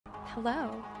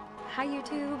Hello. Hi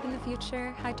YouTube in the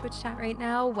future. Hi Twitch chat right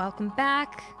now. Welcome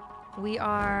back. We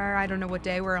are, I don't know what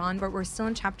day we're on, but we're still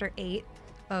in chapter 8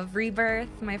 of Rebirth.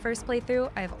 My first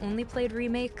playthrough. I've only played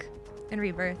Remake and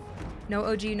Rebirth. No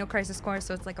OG, no Crisis Core,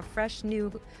 so it's like a fresh new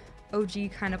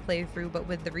OG kind of playthrough, but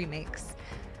with the remakes.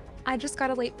 I just got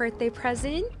a late birthday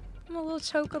present. I'm a little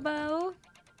chocobo.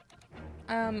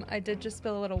 I did just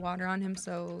spill a little water on him,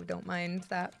 so don't mind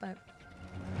that, but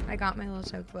I got my little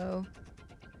chocobo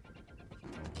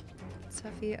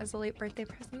stuffy as a late birthday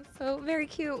present, so very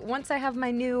cute. Once I have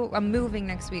my new, I'm moving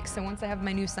next week, so once I have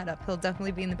my new setup, he'll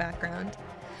definitely be in the background.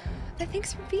 But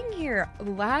thanks for being here.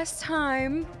 Last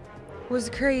time was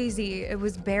crazy. It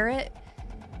was Barrett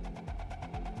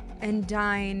and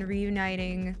Dine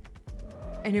reuniting,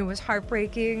 and it was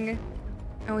heartbreaking.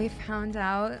 And we found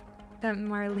out that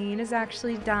Marlene is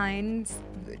actually Dine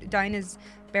is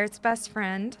Barrett's best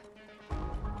friend,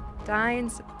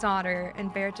 Dine's daughter,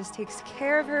 and Barrett just takes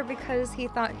care of her because he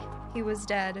thought he was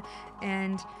dead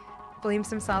and blames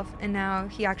himself, and now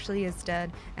he actually is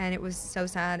dead, and it was so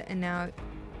sad, and now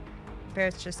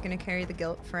Barrett's just gonna carry the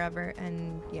guilt forever,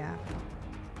 and yeah.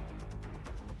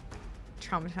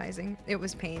 Traumatizing. It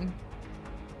was pain.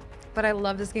 But I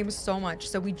love this game so much.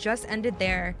 So we just ended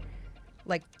there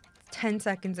like 10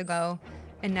 seconds ago,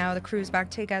 and now the crew's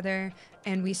back together,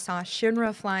 and we saw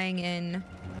Shinra flying in.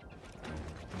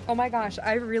 Oh my gosh,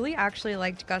 I really actually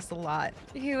liked Gus a lot.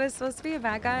 He was supposed to be a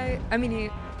bad guy. I mean, he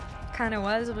kind of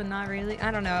was, but not really.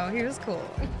 I don't know. He was cool.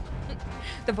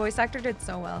 The voice actor did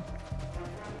so well.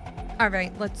 All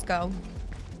right, let's go.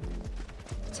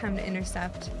 Time to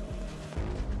intercept.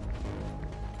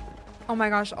 Oh my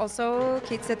gosh, also,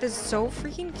 Kate Sith is so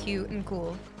freaking cute and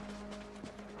cool.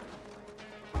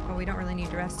 Oh, we don't really need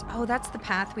to rest. Oh, that's the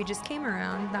path we just came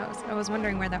around. I was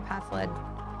wondering where that path led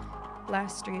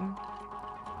last stream.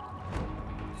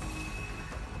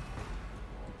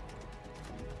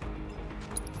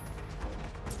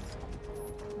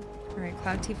 Alright,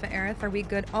 Cloud, Tifa, Aerith, are we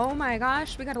good? Oh my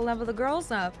gosh, we gotta level the girls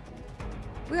up.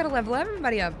 We gotta level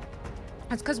everybody up.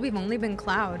 That's because we've only been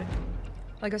Cloud. Well,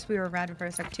 I guess we were Rad for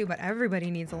a sec too, but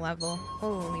everybody needs a level.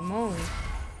 Holy moly.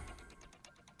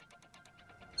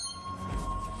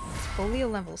 Fully a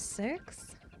level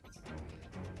 6?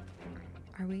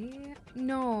 Are we?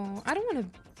 No, I don't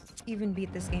want to even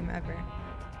beat this game ever.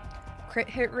 Crit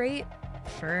hit rate?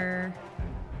 Sure.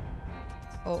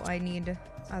 Oh, I need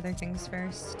other things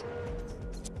first.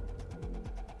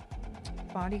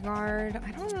 Bodyguard.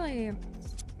 I don't really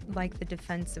like the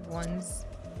defensive ones.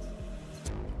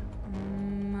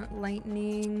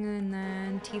 Lightning, and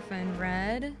then Tifa and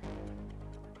Red.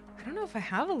 I don't know if I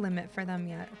have a limit for them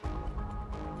yet.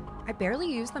 I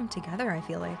barely use them together, I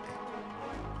feel like.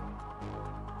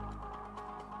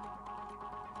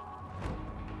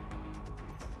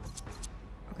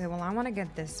 Okay, well, I want to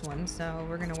get this one, so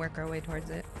we're gonna work our way towards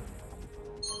it.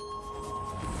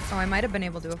 Oh, I might have been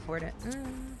able to afford it.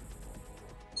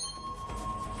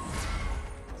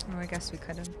 Oh, I guess we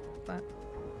could have, but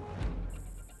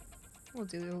we'll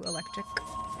do electric.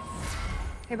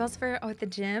 Hey, Belsifer. Oh, at the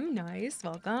gym. Nice.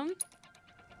 Welcome.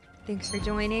 Thanks for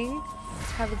joining.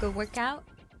 Have a good workout.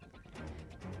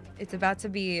 It's about to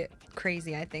be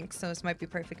crazy, I think, so this might be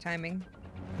perfect timing.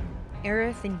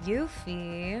 Aerith and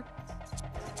Yuffie.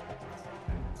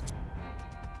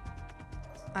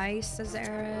 Ice as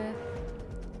Aerith.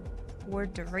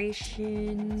 Ward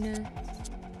duration.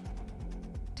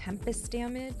 Tempest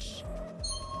damage.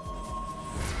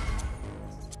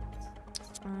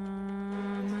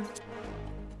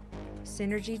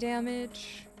 Synergy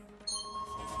damage.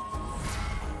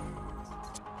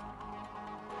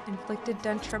 Inflicted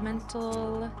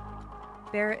detrimental.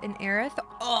 Barrett and Aerith.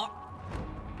 Oh!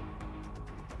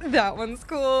 That one's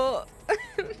cool.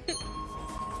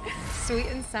 Sweet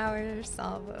and sour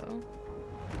salvo.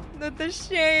 The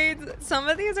shades. Some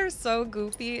of these are so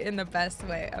goofy in the best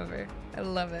way ever. I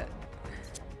love it.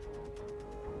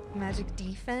 Magic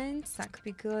defense. That could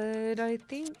be good, I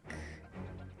think.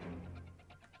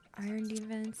 Iron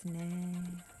defense. Nah.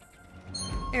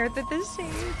 Aerith at the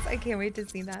shades. I can't wait to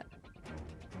see that.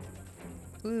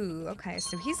 Ooh, okay.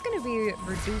 So he's gonna be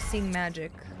reducing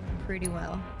magic pretty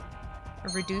well.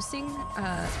 Or reducing?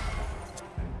 I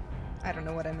don't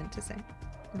know what I meant to say.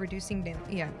 Reducing damage.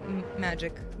 Yeah,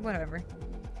 magic. Whatever.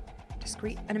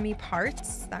 Discrete enemy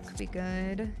parts. That could be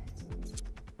good.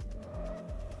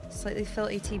 Slightly fill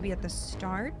ATB at the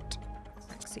start.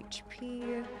 Max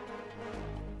HP.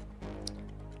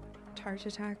 Charge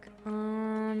attack. Okay,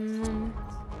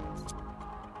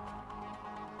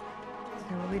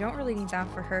 well, we don't really need that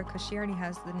for her because she already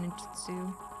has the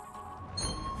ninjutsu.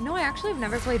 No, I actually have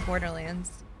never played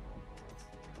Borderlands.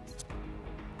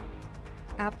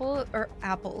 Apple or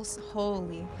apples.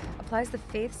 Holy. Applies the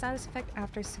faith status effect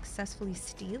after successfully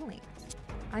stealing.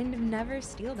 I've never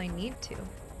stealed. I need to.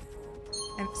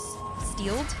 I'm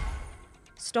stealed?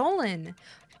 Stolen.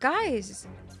 Guys.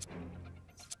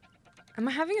 Am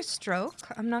I having a stroke?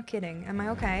 I'm not kidding. Am I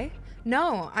okay?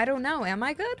 No, I don't know. Am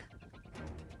I good?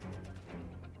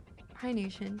 Hi,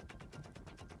 Nation.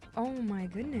 Oh my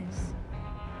goodness.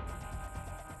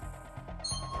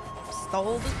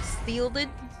 Stealed.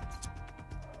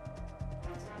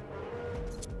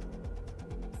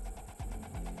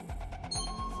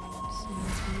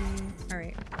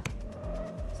 Alright.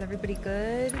 Is everybody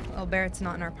good? Oh, Barrett's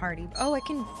not in our party. Oh, I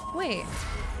can... Wait.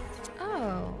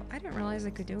 Oh, I didn't realize I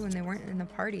could do it when they weren't in the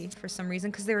party for some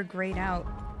reason, because they were grayed out.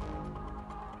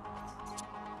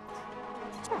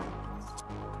 Huh.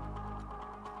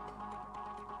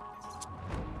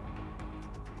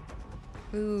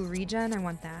 Ooh, regen? I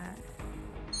want that.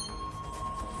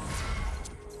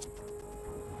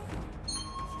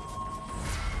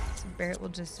 So Barrett will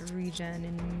just regen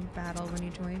in battle when he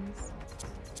joins.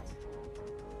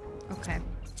 Okay.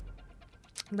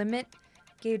 Limit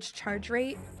gauge charge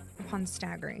rate upon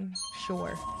staggering.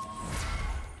 Sure.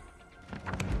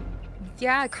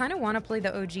 Yeah, I kind of want to play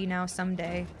the OG now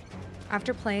someday.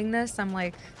 After playing this, I'm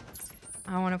like,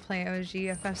 I want to play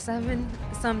OG FF7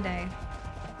 someday.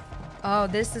 Oh,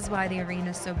 this is why the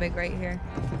arena's so big right here.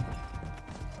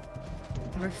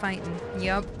 We're fighting.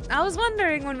 Yep. I was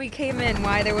wondering when we came in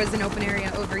why there was an open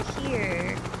area over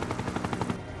here.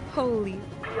 Holy.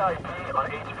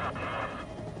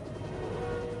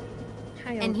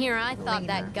 And here I thought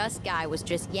that Gus guy was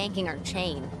just yanking our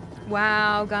chain.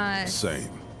 Wow, Gus. Same.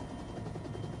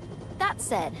 That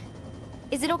said,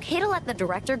 is it okay to let the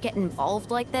director get involved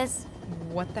like this?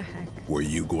 What the heck? Were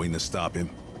you going to stop him?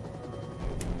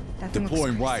 That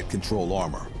Deploying riot control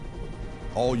armor.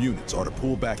 All units are to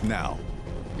pull back now.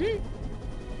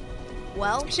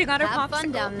 Well, she got her have popsicle.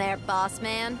 fun down there, boss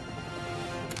man.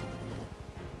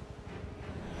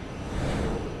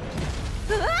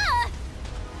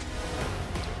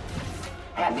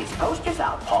 Hand these posters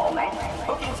out, Paulman.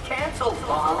 Booking's canceled,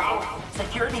 Paulman.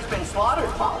 Security's been slaughtered,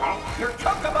 Paulman. Your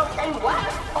chocobo came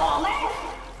west, Paulman.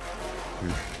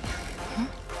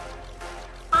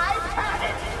 I've had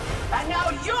it, and now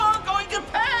you're going to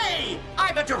pay.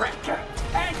 I'm a director,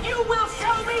 and you will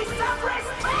show me some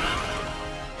respect.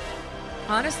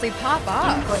 Honestly, pop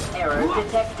off. Input error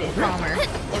detected. Palmer.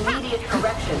 Immediate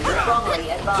correction strongly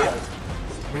advised.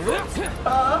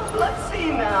 Let's see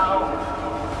now.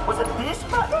 Was it this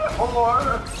button,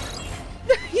 or...?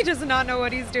 He does not know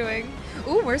what he's doing.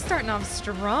 Ooh, we're starting off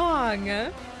strong.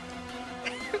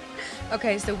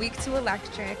 Okay, so weak to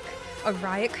electric. A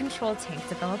riot control tank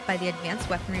developed by the Advanced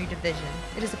Weaponry Division.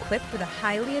 It is equipped with a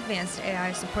highly advanced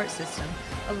AI support system,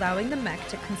 allowing the mech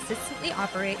to consistently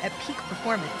operate at peak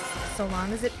performance, so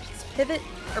long as its pivot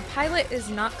or pilot is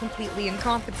not completely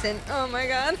incompetent. Oh my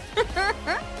god.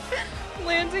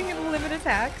 Landing and limit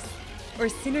attacks, or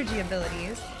synergy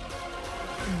abilities.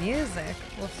 Music.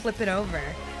 We'll flip it over.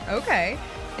 Okay.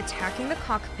 Attacking the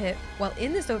cockpit while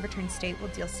in this overturned state will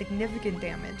deal significant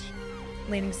damage.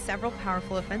 Landing several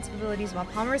powerful offensive abilities while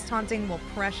Palmer is taunting will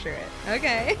pressure it.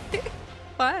 Okay.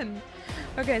 Fun.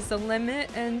 Okay, so limit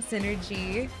and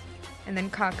synergy, and then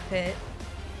cockpit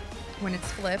when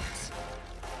it's flipped.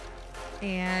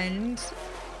 And...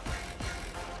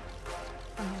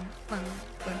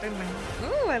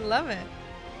 Ooh, I love it.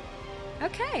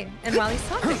 Okay, and while he's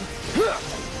talking.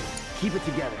 Keep it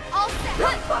together. All set.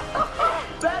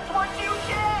 That's what you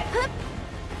get!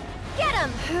 Get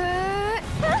him!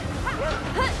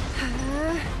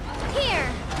 Here!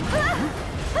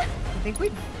 I think we...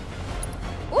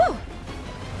 Ooh!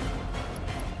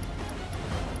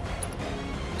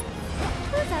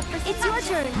 Who's up for It's your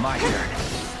turn. My turn.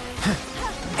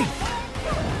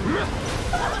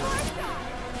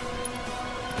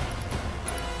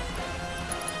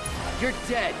 You're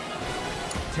dead.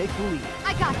 Take the lead.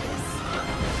 I got this.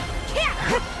 Here!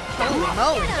 Holy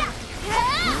moly!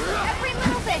 Every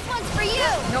move, this one's for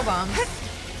you! No bombs.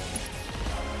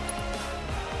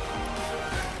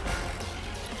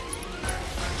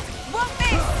 Won't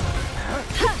miss!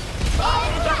 I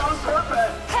did that on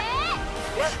purpose!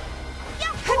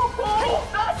 Oh,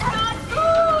 that's not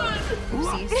good!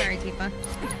 Oopsie, sorry, Tifa.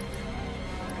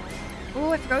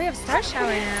 Ooh, I forgot we have Star Shower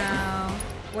now.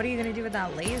 What are you gonna do with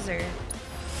that laser?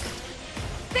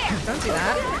 There! Don't do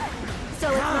that. So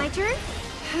it's my turn?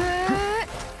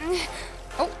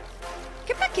 Oh,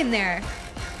 get back in there.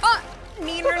 Oh,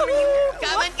 neener.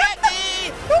 Come and get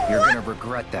me! You're gonna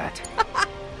regret that.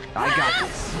 I got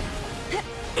this.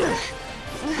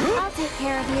 I'll take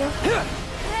care of you.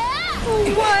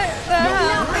 What the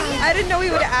hell? I didn't know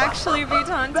he would actually be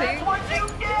taunting. That's what you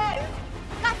get!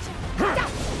 Gotcha.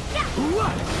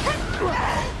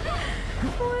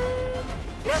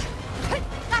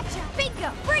 Gotcha.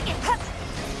 Bingo. Bring it.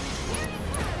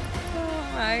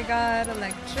 Oh my god,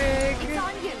 electric. It's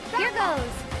on you. Here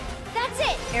goes. That's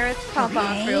it. Aerith, pop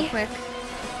off real quick.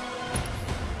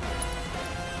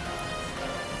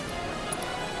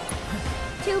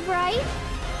 Too bright?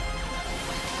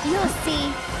 You'll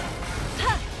see.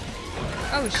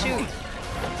 Oh shoot.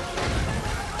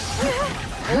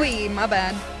 Oi, my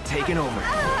bad. Taking over.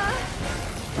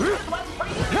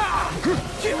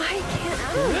 Why can't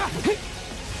I?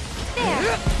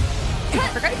 There. I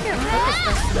forgot you can't focus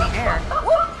this in the air.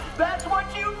 That's what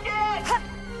you get!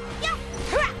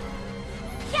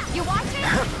 You watching?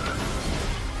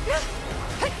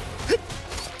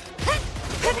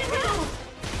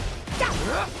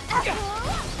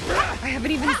 I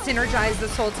haven't even synergized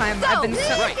this whole time. I've been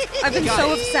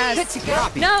so obsessed.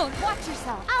 No, Watch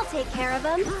yourself. I'll take care of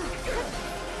him.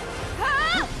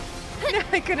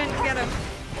 I couldn't get him.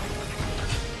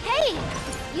 Hey,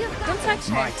 you've got Don't touch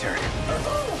My her. turn.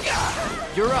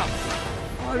 You're up.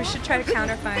 Oh, we should try to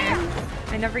counterfire.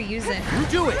 I never use it. You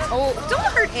do it. Oh, don't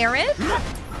hurt Aerith.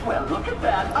 Well, look at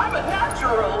that. I'm a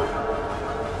natural.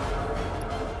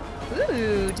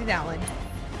 Ooh, do that one.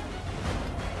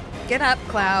 Get up,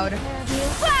 Cloud.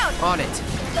 Cloud. On it.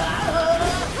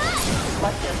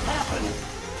 What just happened?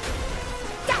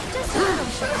 Just a little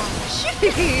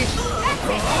Sheesh. That's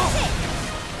it.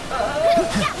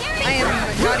 I am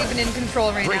not even in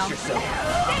control right Brace now. yourself.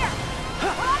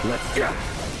 Let's go.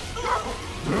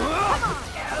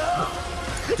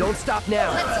 Don't stop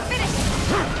now. Let's finish.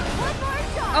 One more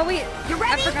shot. Oh wait, You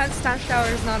ready? I forgot Stash Tower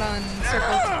is not on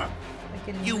circle. Like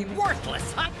in You Remake.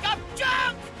 worthless hunk of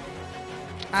junk!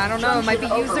 I don't know, it might be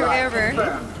user error.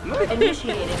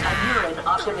 Initiating a urine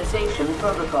optimization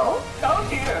protocol. Oh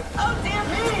dear! Oh dear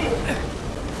me!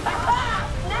 Aha!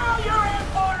 Now you're in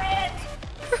for it!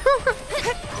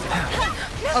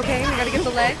 Okay, we gotta get the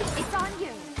leg. It's on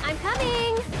you. I'm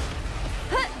coming.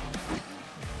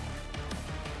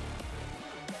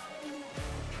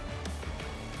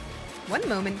 One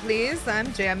moment, please.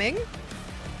 I'm jamming.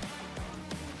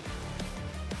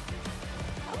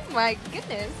 Oh my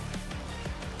goodness.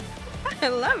 I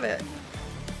love it.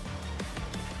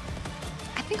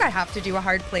 I think I have to do a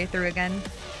hard playthrough again.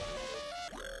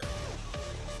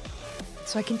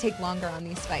 So I can take longer on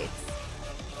these fights.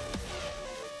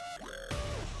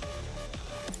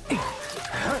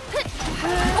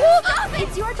 Oh,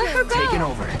 it's your turn. Taking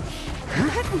over.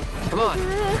 Come on.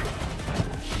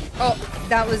 Oh,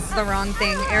 that was the wrong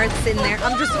thing. Aerith's in there.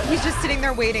 He's just sitting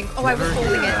there waiting. Oh, I was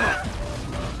holding it.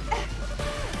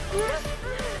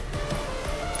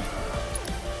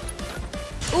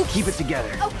 Ooh, keep it together.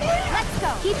 Okay, let's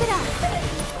go. Keep it up.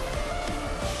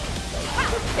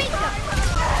 Bingo.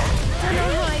 Don't know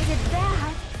how I did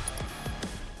that.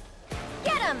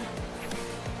 Get him.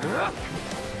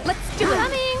 Let's do it.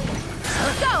 Coming.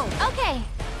 Go. Okay.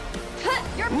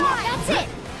 You're mine. That's it.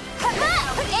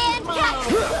 And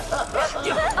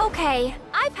catch. Okay,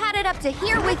 I've had it up to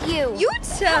here with you. You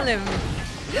tell him.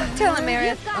 You tell him,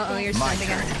 Aerith. Uh-oh, you're standing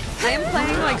in. I am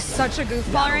playing like such a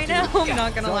goofball right now. I'm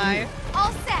not gonna lie.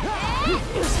 All set.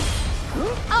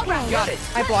 All right. Got it.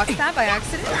 I blocked that by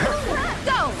accident.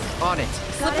 Go. On it.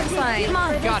 Slip and slide. Come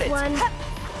on, Got this it. one.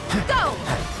 Go.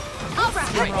 All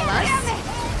right. Roll us.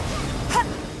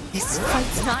 This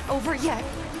fight's not over yet.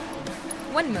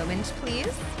 One moment,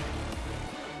 please.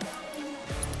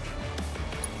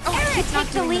 Oh, Eric, she's not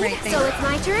take the doing lead, right thing. so it's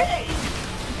my turn.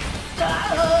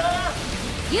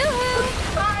 Yoo-hoo!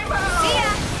 See ya!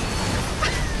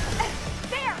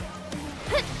 There!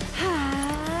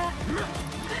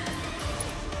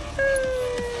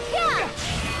 Yeah!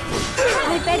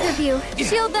 I beg of you,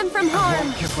 shield them from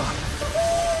harm. Give up.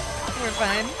 We're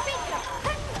fine.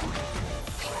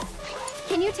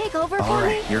 Can you take over All for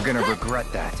right, me? you're gonna regret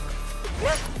that.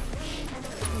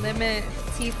 Limit,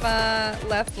 Tifa,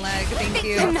 left leg. Thank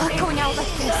you. I'm not going out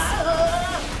like this.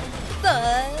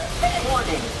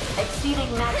 Warning.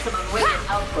 Exceeding maximum rated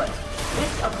output.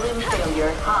 Risk of limb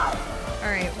failure high. All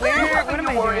right, what am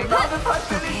I doing?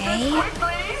 Okay.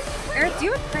 Aerith, do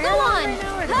you have prayer Go on on. right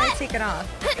now, or did I take it off?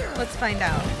 Let's find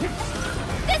out.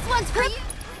 This one's for you.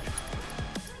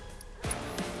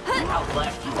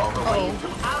 Outlast you all the way into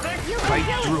outer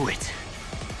Fight through it.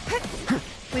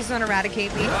 Please don't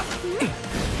eradicate me.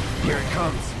 Here it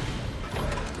comes.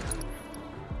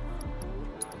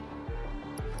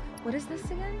 What is this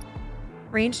again?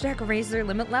 Range deck raise their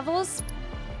limit levels?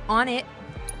 On it.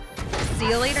 See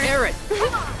you later. Aaron.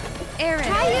 Aaron.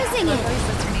 Try using it. At least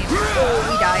that's her name. Oh,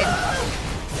 we died.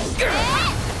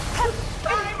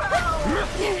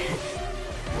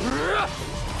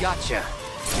 Gotcha.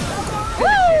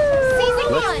 Season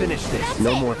Let's one. finish this. That's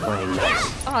No it. more playing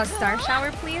nice. Oh, star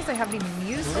shower, please. I haven't even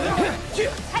used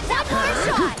it. Attack our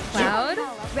shot. Cloud,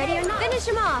 Ready or not? Finish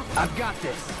him off. I've got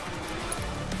this.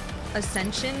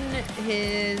 Ascension,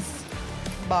 his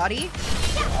body.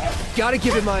 Gotta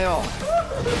give it my all.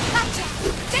 Gotcha.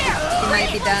 There. He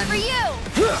might be done. For you.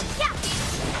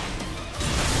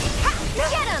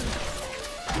 Get him.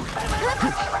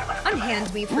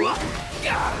 Unhand me, freak.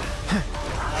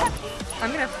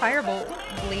 I'm gonna firebolt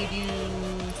blade you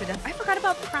to death. I forgot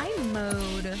about Prime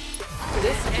mode.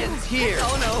 This ends here.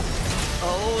 Oh no.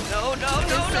 Oh no, no,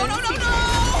 no, no, no, no, no!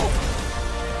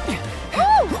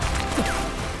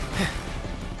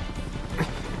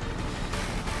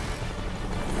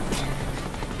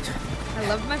 I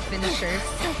love my finishers.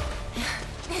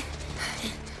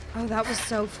 Oh, that was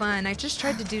so fun. I just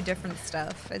tried to do different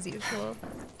stuff as usual.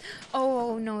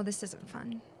 Oh no, this isn't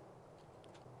fun.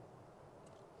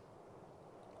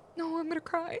 No, I'm gonna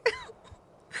cry.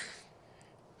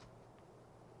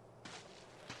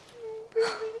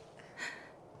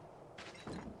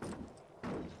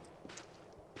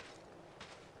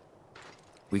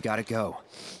 We gotta go.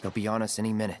 They'll be on us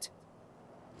any minute.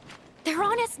 They're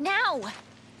on us now.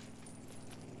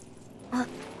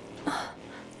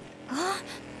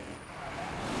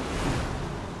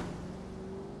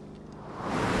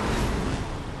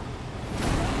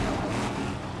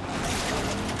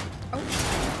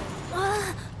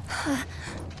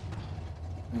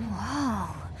 Whoa.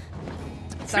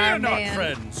 Sorry, Fear not, man.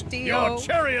 friends. Dio. Your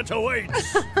chariot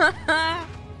awaits.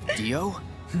 Dio?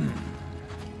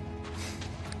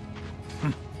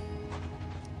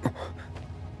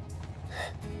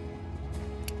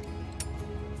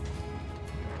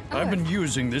 I've been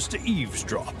using this to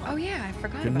eavesdrop. Oh yeah, I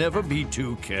forgot Can about never that. be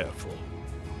too careful.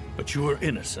 But you were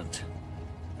innocent,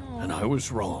 and I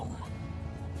was wrong.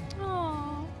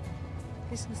 Aww.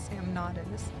 He's gonna say I'm not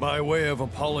innocent. By way of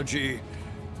apology,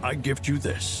 I gift you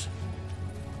this.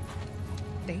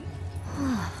 Date?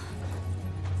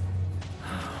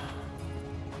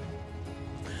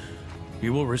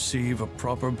 You will receive a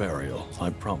proper burial,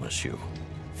 I promise you.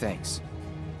 Thanks.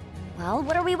 Well,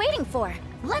 what are we waiting for?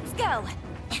 Let's go.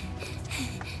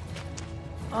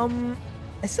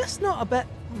 Is this not a bit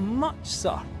much,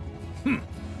 sir?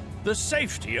 The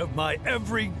safety of my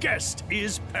every guest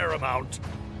is paramount.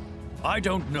 I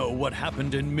don't know what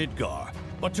happened in Midgar,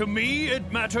 but to me it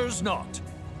matters not.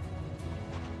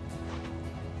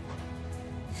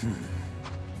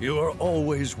 You are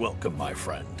always welcome, my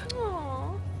friend.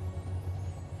 Aww.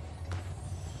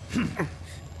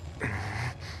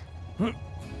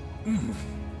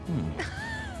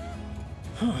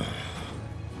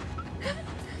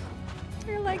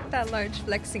 I like that large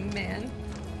flexing man.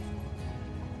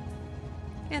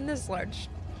 And this large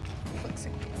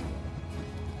flexing man.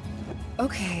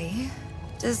 Okay.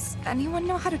 Does anyone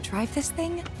know how to drive this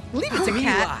thing? Leave it to me,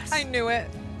 Cat. lass. I knew it.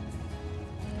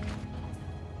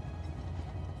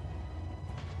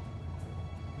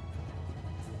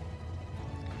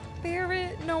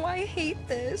 Barrett, no, I hate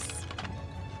this.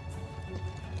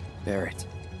 Barrett.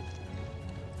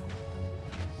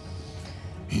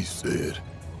 He said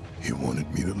he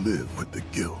wanted me to live with the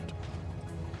guilt.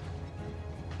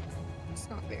 It's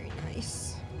not very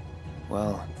nice.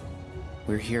 Well,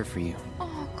 we're here for you.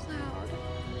 Oh, Cloud.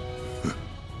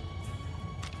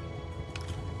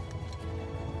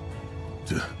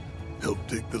 To help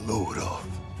take the load off,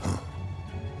 huh?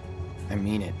 I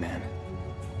mean it, man.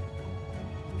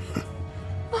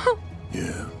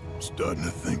 Yeah, starting to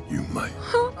think you might.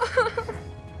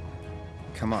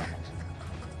 Come on.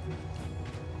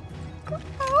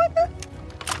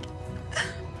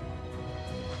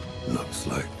 Looks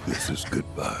like this is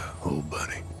goodbye, old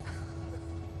buddy.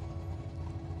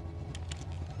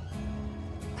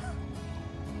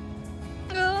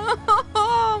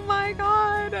 Oh my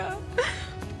god.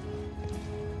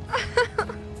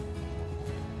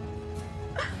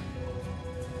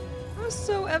 I'm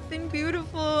so effing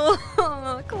beautiful.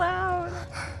 Cloud.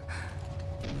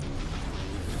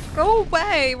 Go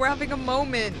away. We're having a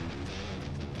moment.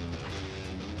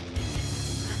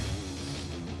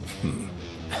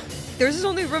 There's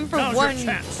only room for Now's one your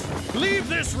chance. Leave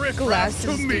this riffraff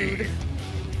glasses, to me. dude.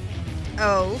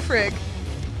 Oh, frig.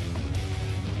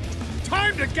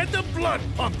 Time to get the blood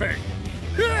pumping.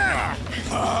 Yeah!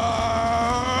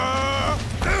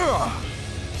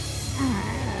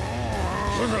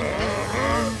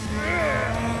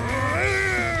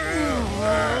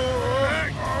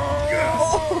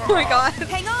 Oh my god.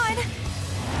 Hang on!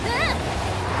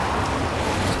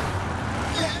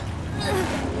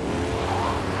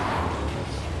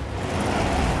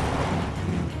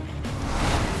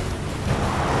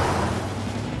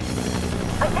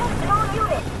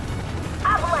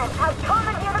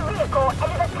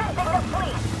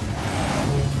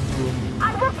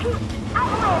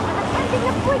 Avalanche is attempting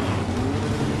to flee!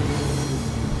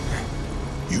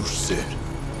 You sit.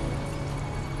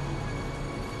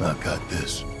 I got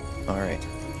this. Alright.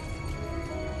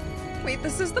 Wait,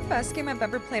 this is the best game I've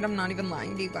ever played. I'm not even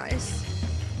lying to you guys.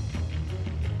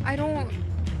 I don't...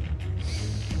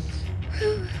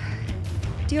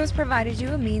 Dio's provided you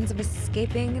a means of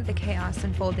escaping the chaos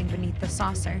unfolding beneath the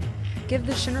saucer. Give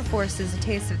the Shinra forces a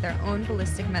taste of their own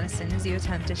ballistic medicine as you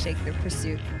attempt to shake their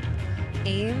pursuit.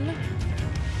 Aim.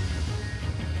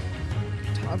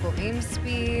 Toggle aim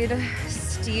speed.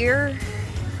 Steer.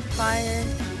 Fire.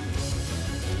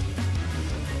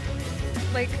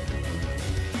 Like...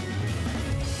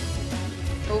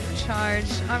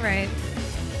 Overcharge. Alright.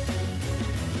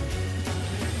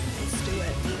 Let's do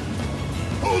it.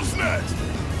 Who's next?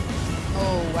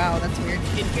 Oh, wow, that's weird.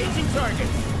 Engaging target.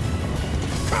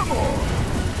 Come on.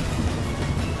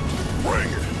 Bring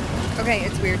it. Okay,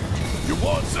 it's weird. You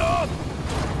want some?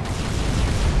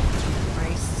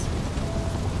 Nice.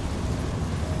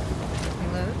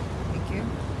 Reload. Thank you.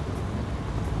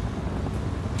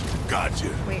 Gotcha.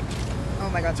 Wait. Oh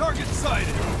my god. Target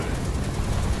sighted.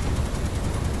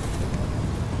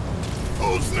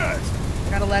 Who's next?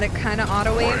 Gotta let it kind of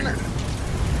auto Bring aim. it.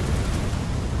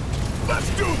 Let's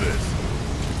do this.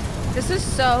 This is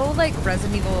so like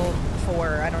Resident Evil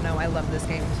 4. I don't know. I love this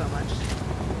game so much.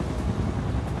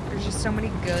 There's just so many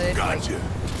good Gotcha.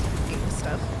 like, game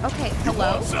stuff. Okay, You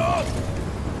hello. want some?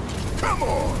 Come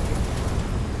on.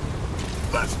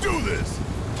 Let's do this.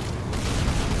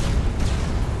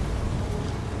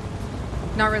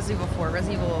 Not Resident Evil 4.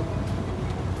 Resident Evil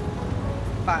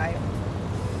 5.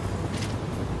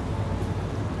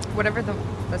 Whatever the.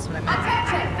 That's what I meant.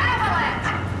 Attention,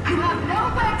 Avalanche! You have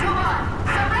nowhere to run!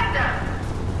 Surrender!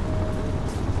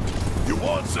 You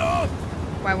want some?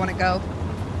 Why want to go?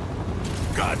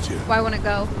 Gotcha. Why want to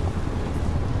go?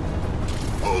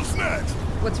 Who's next?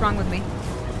 What's wrong with me?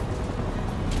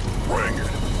 Bring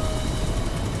it.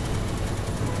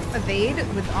 Evade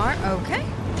with R. Okay.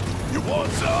 You want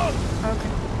some?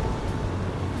 Okay.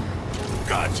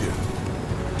 Gotcha.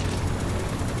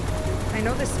 I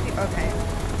know this. Okay.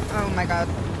 Oh my god.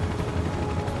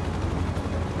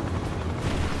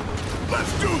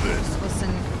 Let's do this. Listen.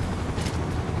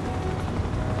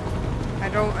 I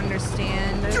don't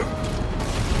understand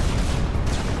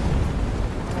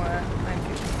what I'm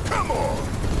doing. Come on.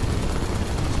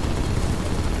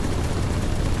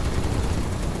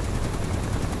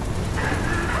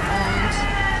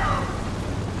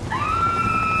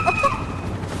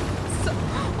 So,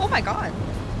 oh my god.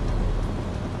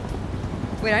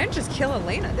 Wait, I didn't just kill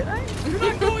Elena, did I? You're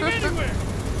not going anywhere.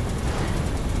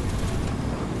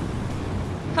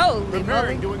 Holy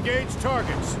Preparing moly. to engage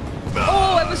targets.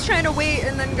 Oh, I was trying to wait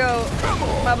and then go. Come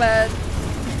on. My bad.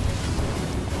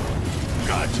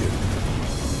 Gotcha.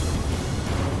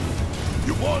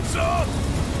 You want some?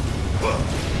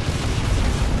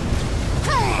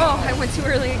 Oh, I went too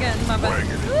early again. My bad. Bring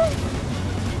it.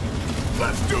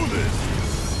 Let's do this.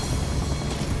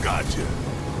 Gotcha.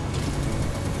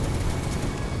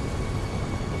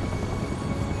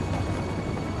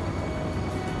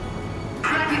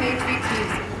 Tracking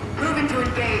HVTs. Moving to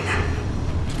engage.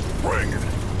 Bring it.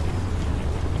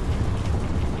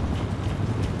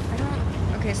 I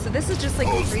don't. Okay, so this is just like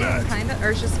Who's green, next? kind of,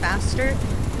 or it's just faster.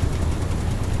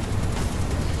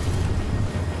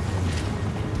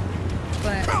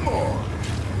 But Come on.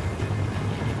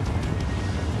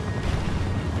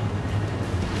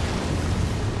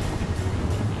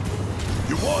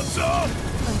 You want some?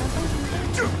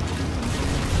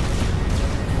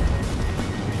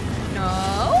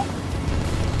 no.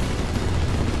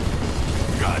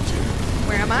 Gotcha.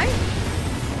 Where am I?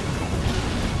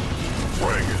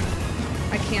 Bring it.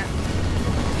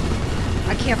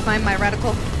 I can't find my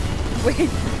radical. Wait.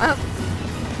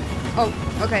 Oh.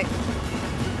 Okay.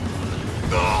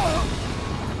 Ah!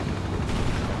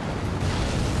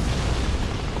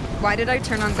 Why did I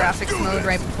turn on graphics do mode this.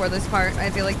 right before this part? I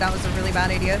feel like that was a really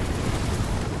bad idea.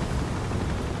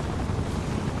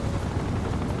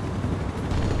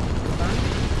 Hold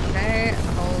on. Okay.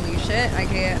 Holy shit. I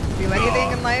can't do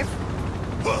anything in life.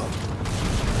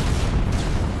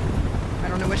 I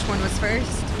don't know which one was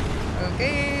first.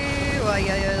 Okay. Well,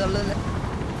 yeah.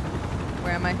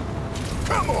 Where am I?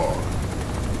 Come on.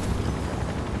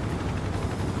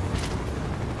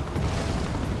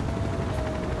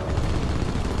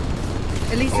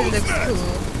 At least it Who's looks next?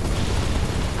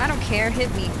 cool. I don't care. Hit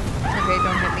me. Okay,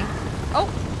 don't hit me. Oh.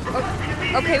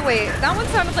 Okay, wait. That one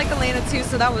sounded like Elena too,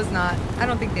 so that was not. I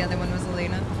don't think the other one was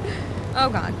Elena. Oh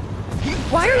god.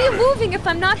 Why are you moving if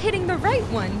I'm not hitting the right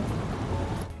one?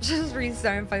 Just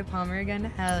restart and fight Palmer again?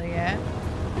 Hell yeah.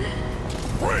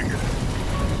 Bring it!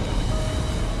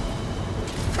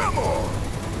 Come on!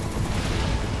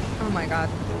 Oh my god.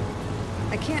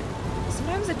 I can't.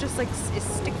 Sometimes it just like is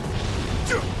sticky.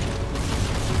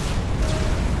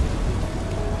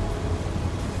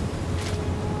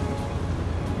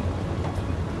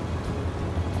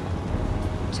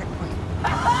 Checkpoint.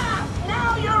 Aha!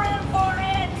 Now you're in for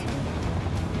it!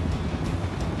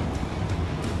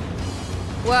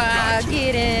 Wow,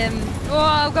 get him.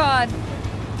 Oh god.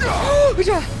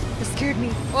 That scared me.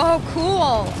 Oh,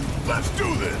 cool. Let's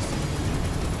do this!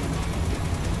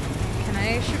 Can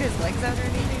I shoot his legs out or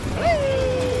anything?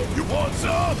 You want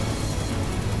some?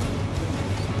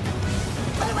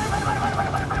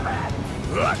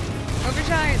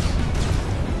 Overcharge.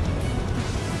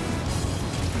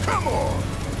 Come on!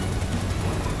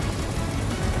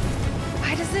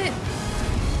 Why does it?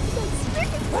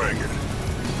 Bring it!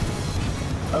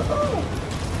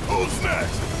 Who's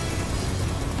next?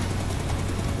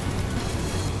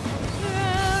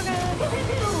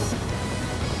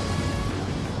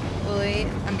 Wait,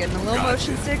 I'm getting a little Gotcha.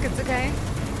 motion sick. It's okay.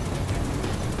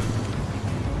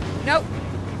 Nope.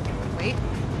 Wait.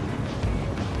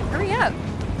 Hurry up.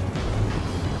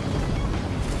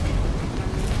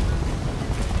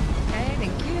 Okay,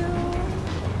 thank you.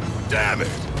 Damn it!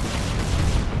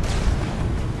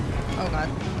 Oh god.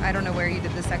 I don't know where you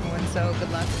did the second one, so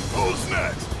good luck. Who's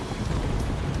next?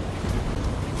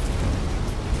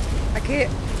 I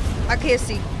can't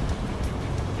see.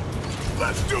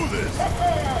 Let's do this!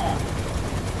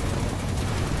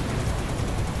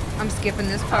 I'm skipping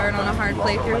this part on a hard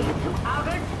playthrough.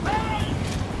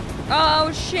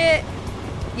 Oh shit!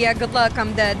 Yeah, good luck,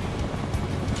 I'm dead.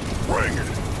 Bring it!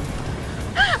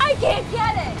 I can't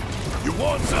get it! You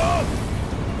want some?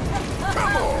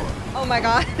 Come on! Oh my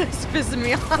god, it's pissing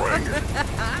me off. Bring it!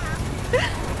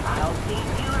 I'll keep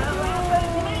you to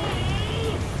me!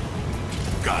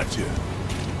 Gotcha!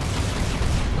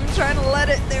 I'm trying to let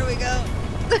it. There we go.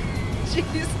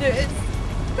 Jesus.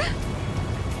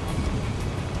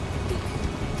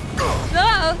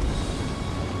 No!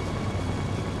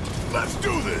 Let's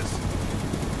do this!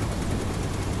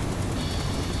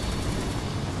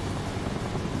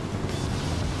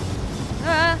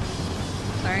 Ah.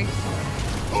 Sorry.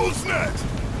 Who's next?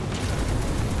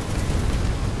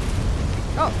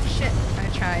 Oh, shit. I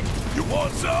tried. You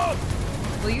want some?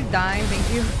 Will you die? Thank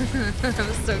you. That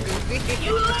was so goofy.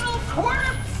 You little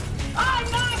twerps! I'm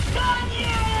not done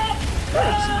yet!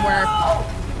 Twerp.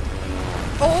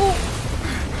 Oh!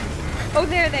 Oh,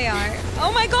 there they are.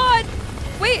 Oh my god!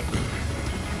 Wait!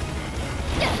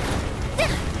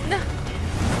 No.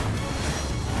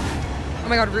 Oh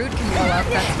my god, Rude can go up.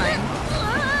 That's fine.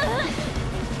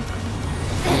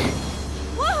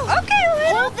 Whoa! Okay,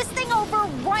 Lena. Hold this thing over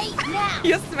right now!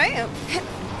 Yes, ma'am.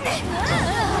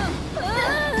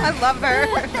 I love her.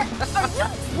 Are you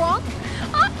drunk?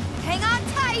 Hang on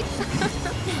tight!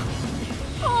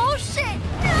 Oh shit!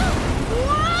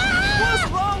 What's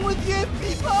wrong with you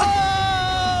people?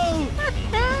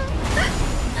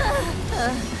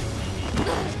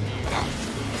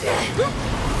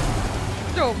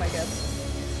 Oh my god.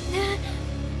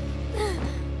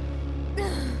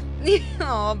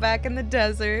 Oh, back in the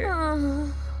desert.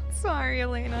 Sorry,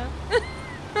 Elena.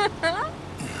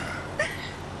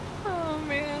 Oh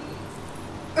man.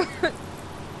 That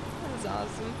was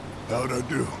awesome. How'd I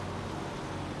do?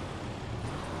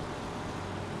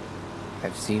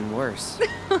 I've seen worse.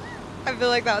 I feel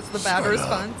like that's the bad Shut up.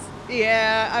 response.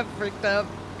 Yeah, I'm freaked up.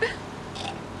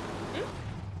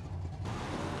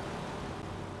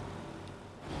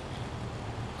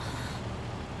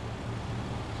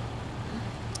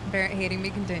 Barrett hating me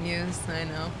continues. I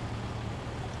know.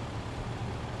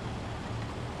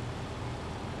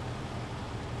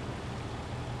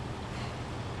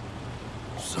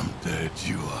 Some dead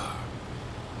you are.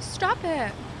 Stop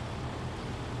it.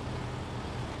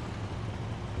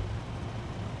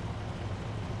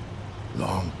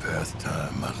 Long past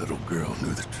time my little girl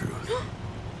knew the truth.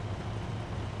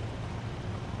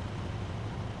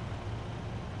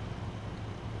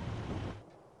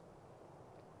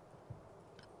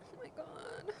 Oh my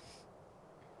god.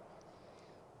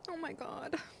 Oh my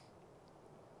god.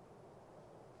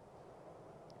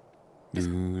 This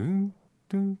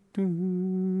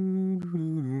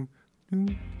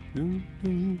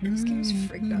game's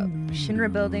freaked up.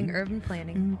 Shinra building, urban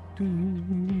planning.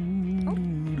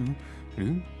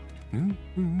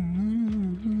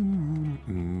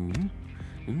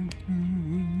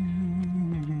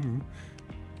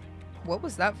 What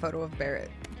was that photo of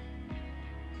Barrett?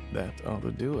 That ought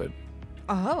to do it.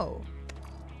 Oh.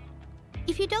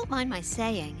 If you don't mind my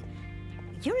saying,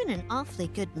 you're in an awfully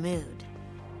good mood.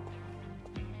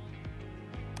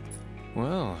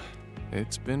 Well,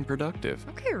 it's been productive.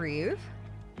 Okay, Reeve.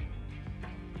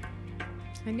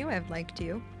 I knew I've liked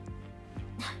you.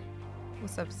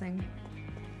 What's up, Sing?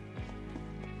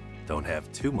 Don't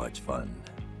have too much fun.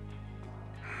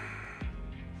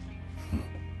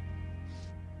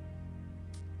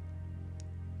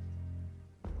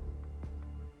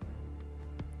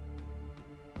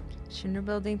 Shinra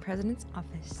Building, President's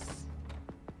Office.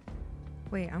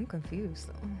 Wait, I'm confused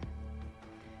though.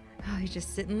 Oh, he's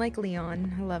just sitting like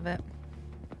Leon. I love it.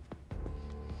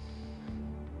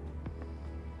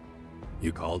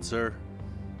 You called, sir?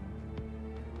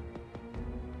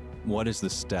 What is the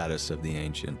status of the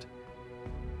Ancient?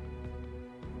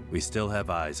 We still have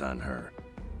eyes on her.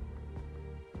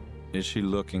 Is she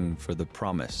looking for the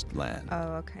Promised Land?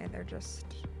 Oh, okay. They're just...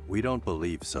 We don't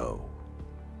believe so.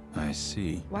 I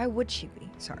see. Why would she be?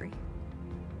 Sorry.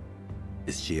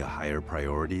 Is she a higher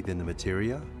priority than the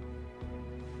materia?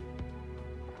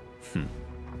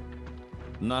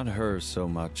 Not her so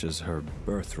much as her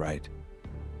birthright.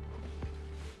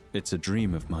 It's a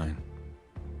dream of mine.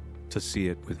 To see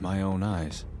it with my own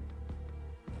eyes.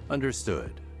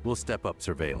 Understood. We'll step up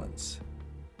surveillance.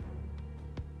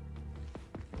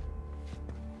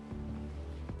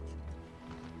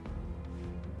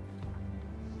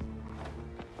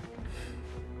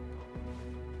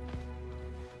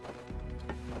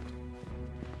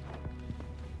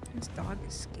 This dog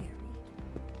is scary.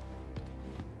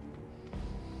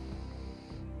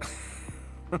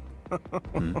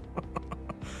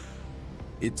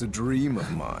 It's a dream of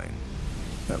mine.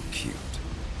 How cute.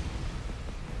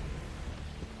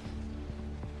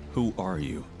 Who are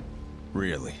you?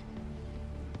 Really?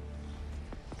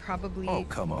 Probably... Oh,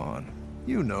 come on.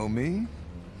 You know me.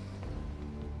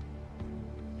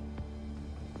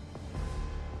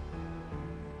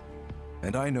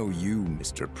 And I know you,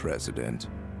 Mr. President.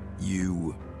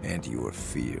 You and your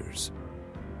fears.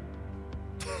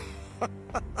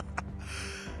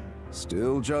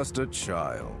 Still just a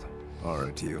child,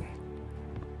 aren't you?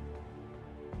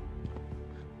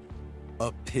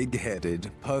 A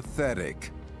pig-headed,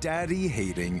 pathetic,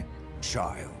 daddy-hating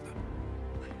child.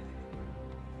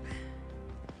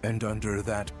 And under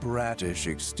that brattish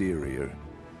exterior,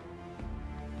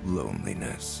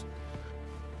 loneliness.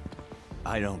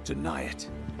 I don't deny it.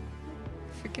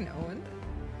 Freaking Owen.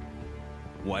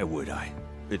 Why would I?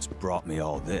 It's brought me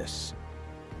all this.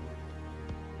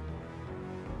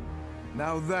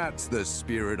 Now that's the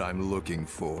spirit I'm looking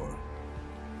for.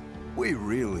 We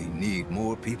really need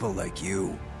more people like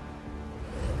you.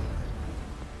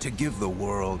 To give the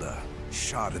world a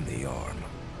shot in the arm.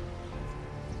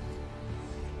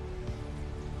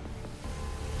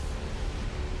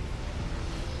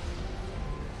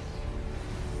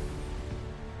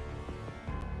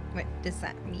 What does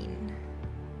that mean?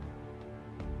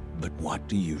 But what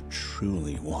do you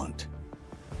truly want?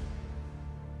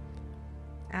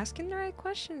 Asking the right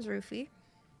questions, Rufy.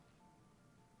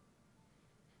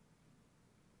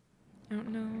 I don't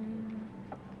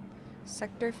know.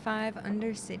 Sector 5,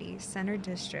 Undercity, Center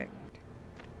District.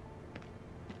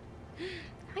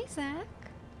 Hi, Zach.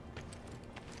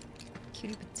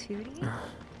 Cutie patootie.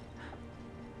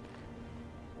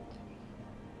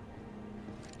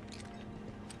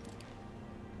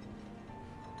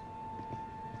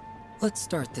 Let's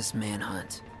start this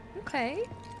manhunt. Okay.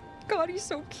 God, he's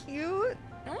so cute.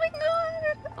 Oh my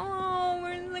god. Oh,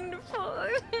 we're in Sector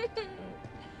 5.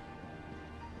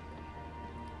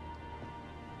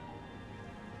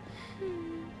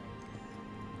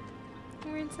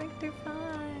 We're in Sector 5.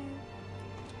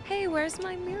 Hey, where's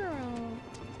my mural?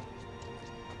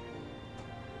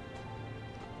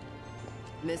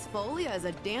 Miss Folia is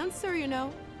a dancer, you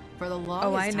know. For the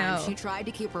longest time, she tried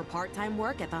to keep her part-time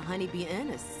work at the Honeybee Inn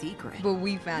a secret. But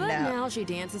we found out. But now she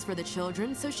dances for the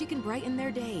children so she can brighten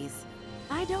their days.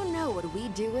 I don't know what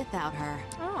we'd do without her.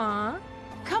 Aww.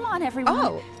 Come on, everyone.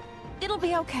 Oh. It'll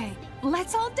be okay.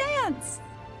 Let's all dance.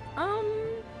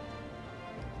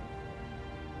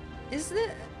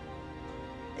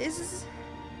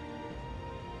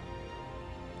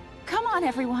 Come on,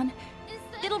 everyone.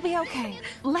 It'll be okay.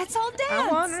 Let's all dance. I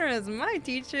want her as my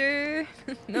teacher.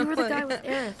 You were the guy with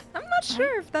Aerith. I'm not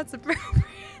sure if that's appropriate.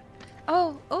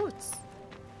 Oh, Oats.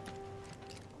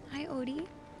 Hi, Odie.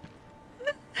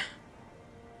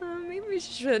 Maybe we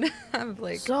should have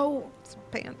like some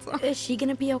pants on. Is she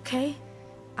gonna be okay?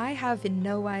 I have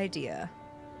no idea.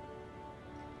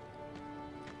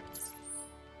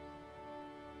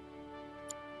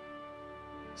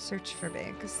 Search for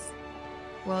Biggs.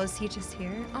 Well, is he just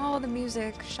here? Oh, the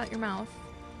music. Shut your mouth.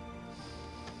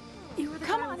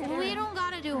 Come on, We don't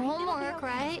gotta do homework,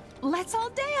 right? Let's all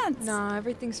dance. No,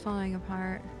 everything's falling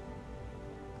apart.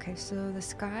 Okay, so the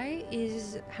sky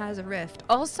has a rift.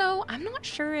 Also, I'm not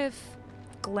sure if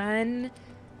Glenn,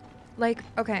 like,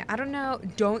 okay, I don't know.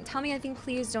 Don't tell me anything,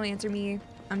 please. Don't answer me.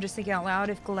 I'm just thinking out loud.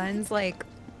 If Glenn's like,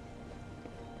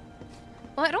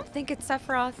 well, I don't think it's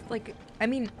Sephiroth. Like, I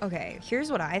mean, okay,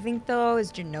 here's what I think though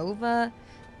is Genova,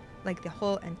 like the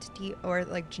whole entity, or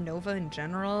like Genova in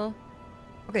general.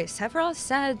 Okay, Sephiroth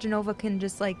said Genova can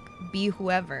just like be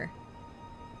whoever.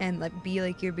 And like be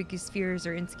like your biggest fears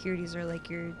or insecurities or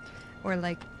like your, or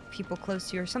like people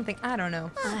close to you or something. I don't know.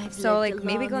 So like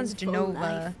maybe Glenn's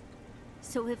Genova.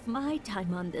 So if my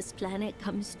time on this planet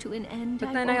comes to an end,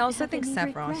 but then I also think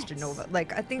Sephiroth's Genova.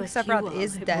 Like I think Sephiroth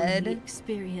is dead. Only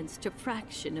experienced a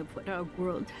fraction of what our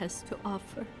world has to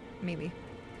offer. Maybe.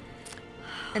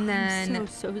 And then I'm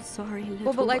so sorry, little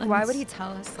well, but like, why ones. would he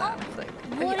tell us that? Like,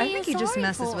 What I are you think he just sorry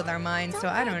messes for? with our minds. So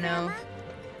I don't know.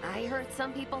 I heard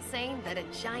some people saying that a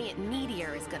giant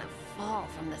meteor is gonna fall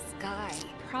from the sky.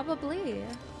 Probably.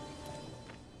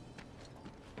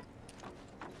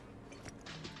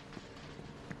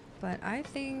 But I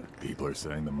think people are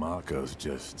saying the Mako's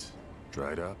just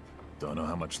dried up. Don't know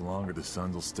how much longer the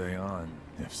suns will stay on,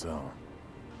 if so.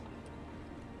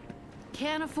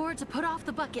 Can't afford to put off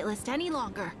the bucket list any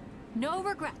longer. No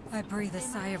regrets. I breathe a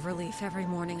sigh of relief every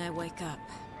morning I wake up.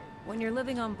 When you're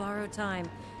living on borrowed time,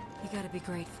 you gotta be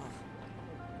grateful.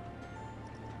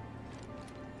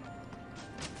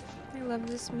 I love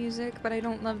this music, but I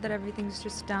don't love that everything's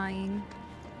just dying.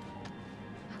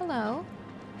 Hello?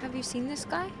 Have you seen this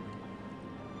guy?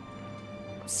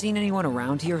 Seen anyone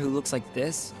around here who looks like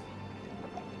this?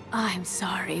 I'm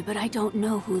sorry, but I don't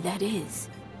know who that is.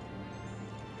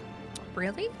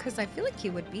 Really? Because I feel like he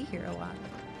would be here a lot.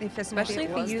 If, especially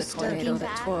if he used to. Tornado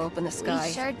that tore open the sky.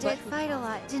 We sure did fight a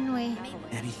lot, didn't we?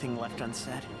 Anything left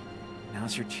unsaid?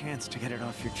 Now's your chance to get it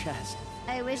off your chest.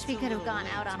 I wish we could have gone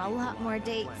out on a lot more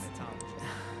dates.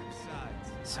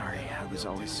 Sorry, I was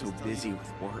always so busy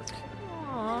with work.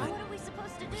 Aww. What are we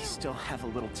supposed to do? We still have a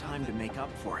little time to make up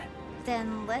for it.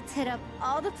 Then let's hit up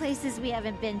all the places we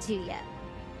haven't been to yet.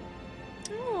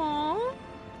 Aww.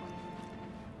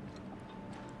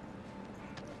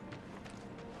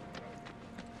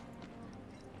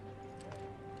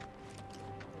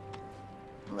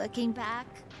 Looking back,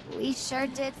 we sure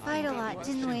did fight a lot,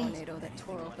 didn't we? Tornado that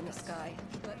tore open the sky.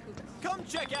 Come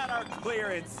check out our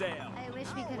clearance sale. I wish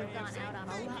we could have gone out on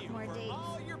a lot more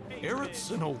dates.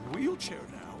 Eric's in a wheelchair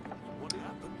now. What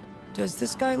happened? Does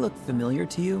this guy look familiar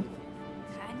to you?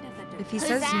 If he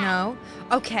says no,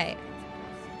 okay.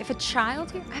 If a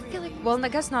child here, I feel like, well, I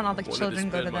guess not all the children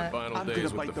go to that. I'm gonna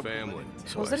bite the family.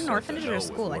 Was it an orphanage or a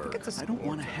school? I think it's a school. I don't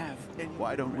want to have.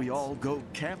 Why don't we all go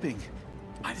camping?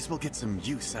 Might as well get some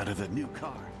use out of the new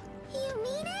car. You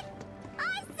mean it?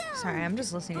 Awesome! Sorry, I'm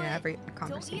just listening to every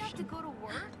conversation. Don't we have to go to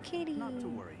work? Kitty. Not to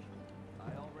worry.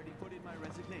 I already put in my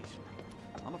resignation.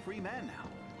 I'm a free man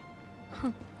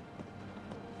now.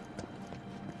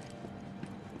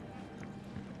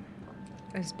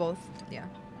 It's both, yeah.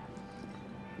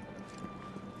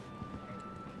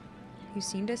 You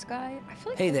seen this guy? I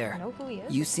feel like Hey I there. know who he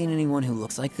is. You seen anyone who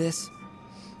looks like this?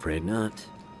 Afraid not.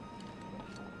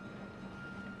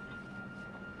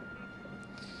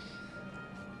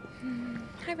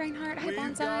 Hi Reinhardt, hi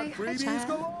Bonsai, hi Chad.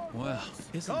 Well,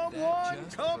 isn't Come that one,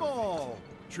 just come all.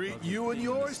 Treat you and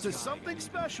yours to something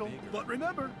special. But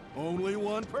remember, only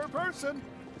one per person.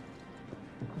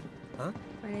 Huh?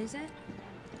 What is it?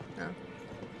 Oh.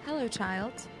 Hello,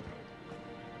 child.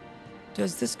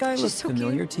 Does this guy She's look so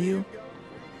familiar cute. to you?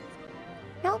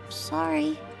 Nope,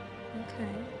 sorry.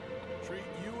 Okay.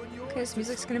 Okay, this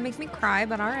music's gonna make me cry,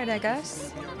 but alright, I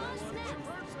guess.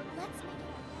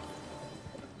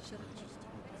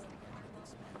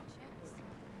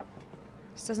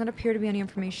 This doesn't appear to be any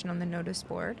information on the notice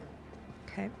board.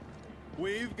 Okay.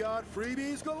 We've got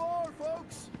freebies galore,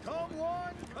 folks. Come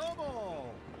one, come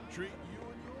all. Treat you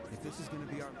and yours. If this is gonna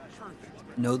be our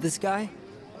Know this guy?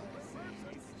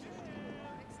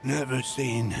 Never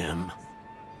seen him.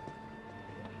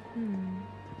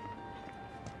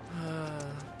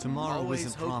 Tomorrow Always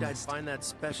isn't hoped I'd promised. find that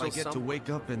special If I get to wake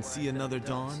up and see another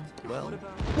dawn, well.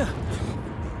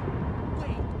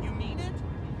 Wait, you mean it?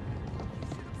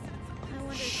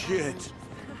 Shit.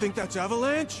 Think that's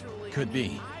Avalanche? Could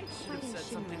be.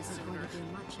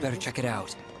 Better check it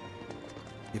out.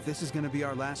 If this is gonna be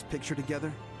our last picture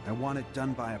together, I want it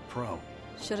done by a pro.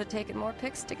 Should have taken more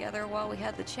pics together while we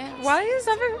had the chance. Why is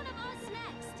everyone...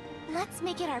 Let's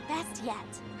make it our best yet.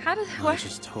 How does... I What?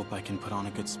 just hope I can put on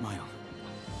a good smile.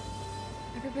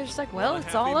 Everybody's like, well,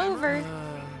 it's all over.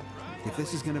 If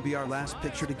this is gonna be our last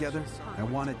picture together, I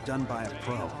want it done by a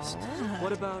pro.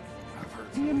 What about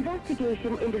The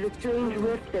investigation into the strange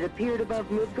rift that appeared above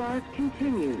Midgard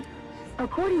continues.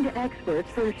 According to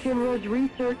experts from Shinra's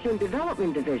Research and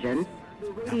Development Division,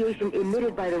 the radiation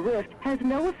emitted by the rift has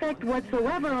no effect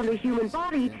whatsoever on the human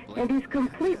body and is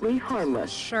completely harmless.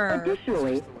 Sure.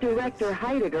 Additionally, Director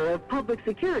Heidegger of Public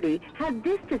Security had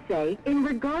this to say in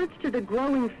regards to the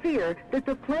growing fear that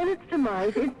the planet's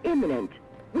demise is imminent.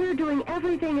 We're doing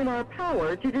everything in our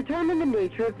power to determine the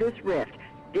nature of this rift.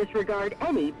 Disregard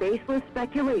any baseless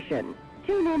speculation.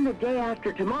 Tune in the day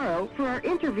after tomorrow for our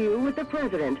interview with the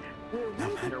President. No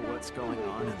matter what's going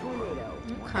on in the world.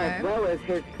 As well as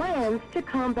his plans to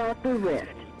combat the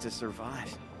rift. To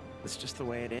survive. It's just the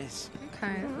way it is.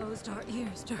 Okay. Closed our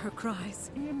ears to her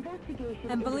cries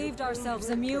and believed ourselves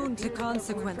immune to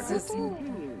consequences.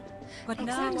 But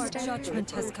now our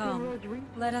judgment has come.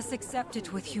 Let us accept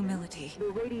it with humility.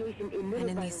 And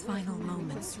in these final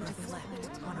moments, reflect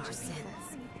on our sins.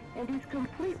 And is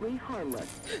completely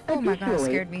harmless. Oh my god,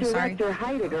 scared me, sorry. Director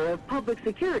Heidegger of Public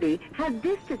Security had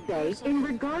this to say in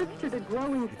regards to the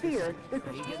growing fear that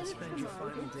the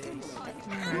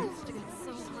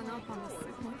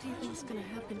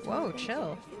Whoa,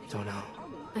 chill. Don't know.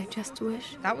 I just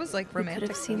wish that was like romantic. I could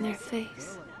have seen their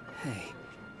face. Hey,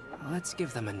 let's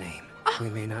give them a name. We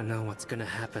may not know what's gonna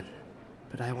happen,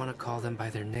 but I want to call them by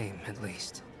their name at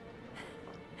least.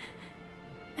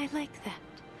 I like that.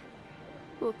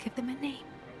 We'll give them a name,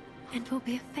 and we'll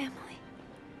be a family.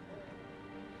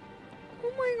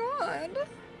 Oh my god.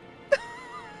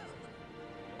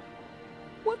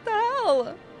 What the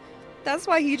hell? That's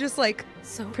why he just like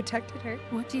protected her.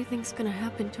 What do you think's gonna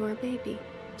happen to our baby?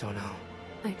 Don't know.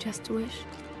 I just wish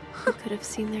we could have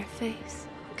seen their face.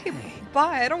 Okay,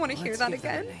 bye. I don't want to hear that give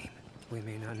them a again. name. We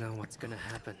may not know what's gonna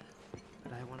happen,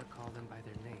 but I want to call them by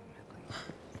their name at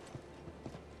least.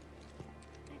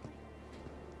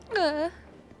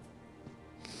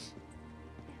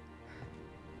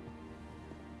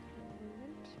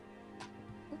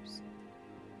 Oops.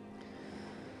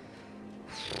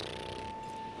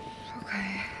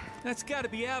 Okay. That's gotta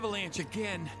be Avalanche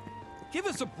again. Give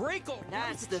us a break already.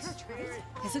 That's the...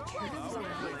 Is it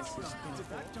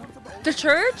The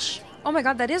church? Oh my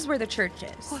god, that is where the church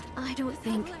is. I don't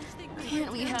think...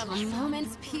 Can't we have a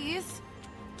moment's peace?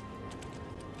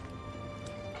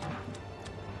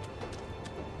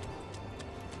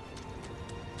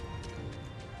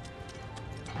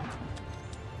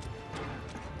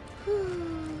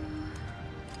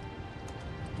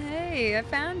 Hey, I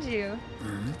found you.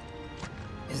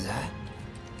 Is that?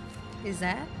 Is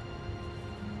that?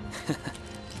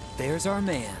 There's our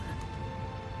man.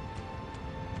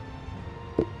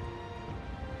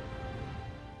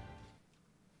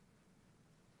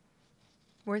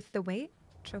 Worth the wait?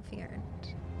 Trophy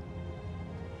earned.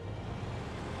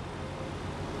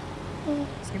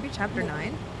 It's gonna be chapter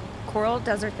 9. Coral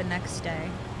Desert the next day.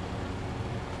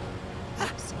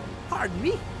 Pardon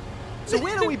me? So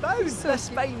where are we bound this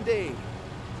fine day?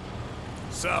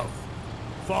 South.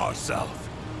 Far south.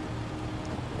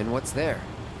 And what's there?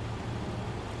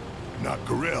 Not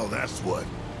Corel, that's what.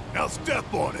 Now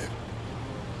step on it.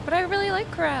 But I really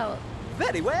like Coral.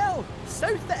 Very well.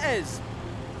 South it is.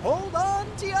 Hold on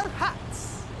to your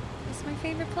hats. It's my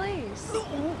favorite place.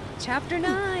 Chapter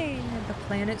 9. The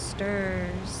planet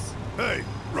stirs. Hey,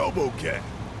 RoboCat.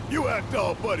 You act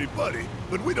all buddy-buddy,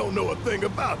 but we don't know a thing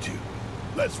about you.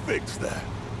 Let's fix that.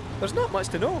 There's not much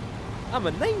to know. I'm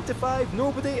a 9-to-5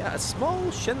 nobody at a small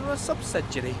Shinra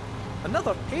subsidiary.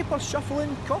 Another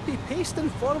paper-shuffling, copy-pasting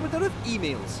forwarder of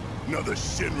emails. Another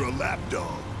Shinra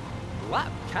lapdog.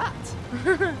 Lap cat?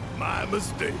 My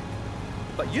mistake.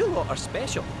 But you lot are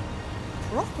special.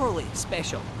 Properly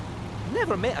special.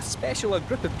 Never met a specialer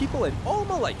group of people in all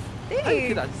my life. Thanks. How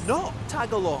could I not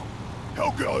tag along?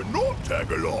 How can I not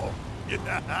tag along?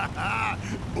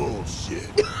 Bullshit.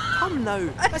 Come now,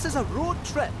 this is a road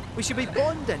trip. We should be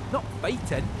bonding, not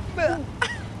fighting.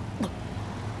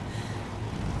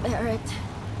 Barrett,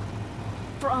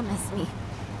 promise me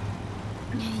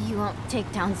you won't take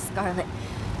down Scarlet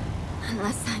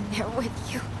unless I'm there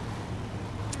with you.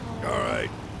 All right,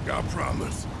 I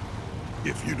promise.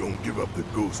 If you don't give up the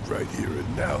ghost right here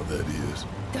and now, that is.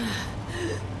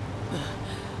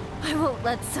 I won't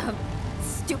let some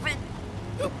stupid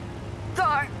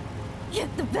car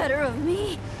get the better of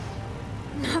me.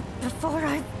 Not before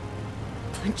I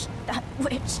punch that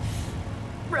witch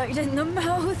right in the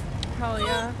mouth. Oh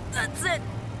yeah. That's it.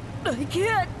 I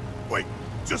can't. Wait,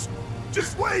 just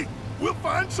wait. We'll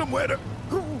find somewhere to.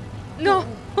 No,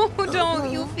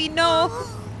 don't, Yuffie, no.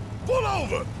 Pull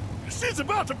over. She's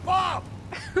about to pop.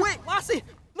 Wait, lassie,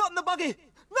 not in the buggy.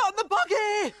 Not in the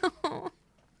buggy.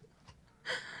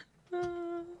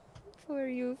 Poor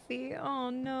Yuffie. Oh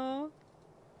no.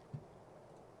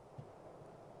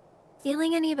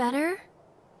 Feeling any better?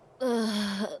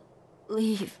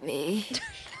 Leave me.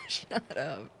 Shut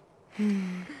up.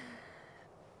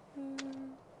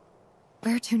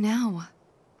 Where to now?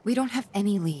 We don't have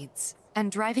any leads.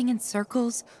 And driving in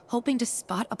circles, hoping to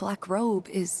spot a black robe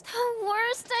is... The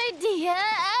worst idea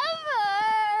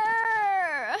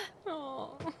ever!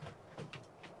 Oh.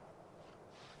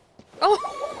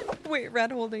 Oh! Wait,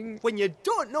 Red holding... When you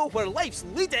don't know where life's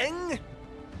leading...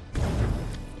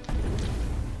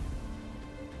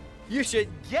 You should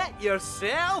get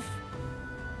yourself...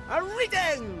 a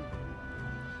reading!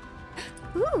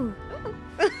 Ooh!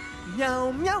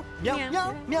 Meow, meow, meow,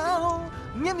 meow, meow,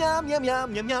 meow, meow, meow, meow,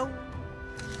 meow, meow.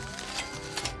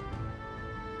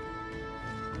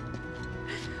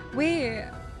 Wait.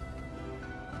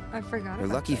 I forgot Your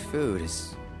about lucky that. food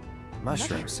is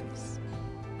mushrooms.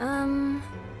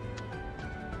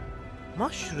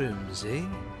 Mushrooms, eh?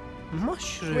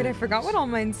 Mushrooms. Wait, I forgot what all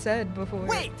mine said before.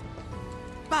 Wait!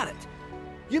 Barrett,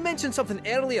 you mentioned something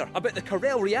earlier about the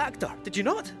Corel reactor, did you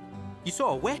not? You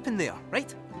saw a weapon there,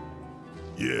 right?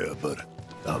 Yeah, but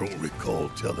I don't recall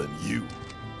telling you.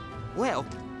 Well,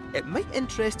 it might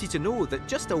interest you to know that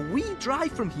just a wee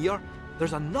drive from here,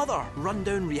 there's another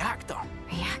rundown reactor.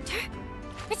 Reactor?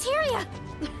 Materia!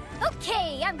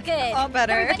 Okay, I'm good. All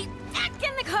better. Everybody back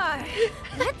in the car.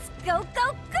 Let's go,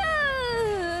 go, go!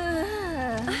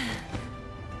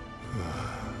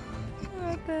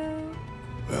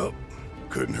 Well,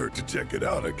 couldn't hurt to check it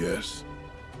out, I guess.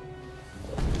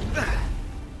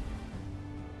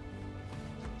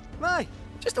 Aye,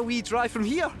 just a wee drive from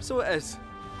here, so it is.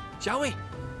 Shall we?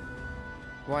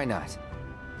 Why not?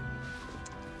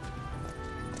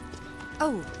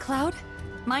 Oh, Cloud?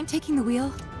 Mind taking the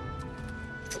wheel?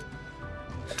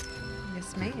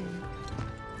 Yes, ma'am.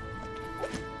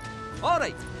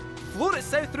 Alright, float it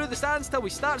south through the sands till we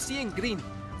start seeing green.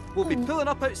 We'll be pulling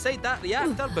up outside that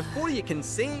reactor before you can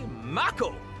say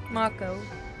Mako. Mako.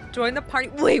 Join the party.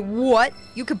 Wait, what?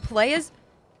 You could play as...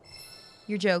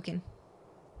 You're joking.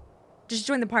 Just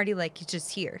join the party like you're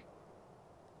just here.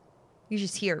 You're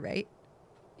just here, right?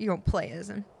 You don't play as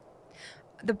him.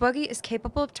 The buggy is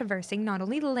capable of traversing not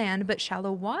only the land, but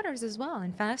shallow waters as well,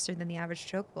 and faster than the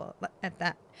average chocobo at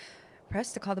that.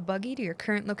 Press to call the buggy to your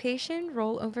current location.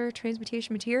 Roll over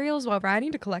transportation materials while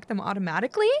riding to collect them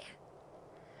automatically.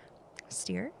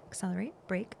 Steer, accelerate,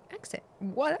 brake, exit.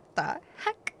 What the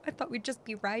heck? I thought we'd just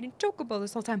be riding chocobo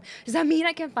this whole time. Does that mean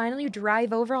I can finally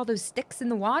drive over all those sticks in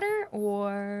the water?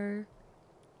 Or...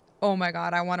 Oh my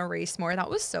god, I want to race more. That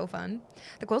was so fun.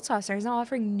 The Gold Saucer is now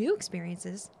offering new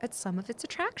experiences at some of its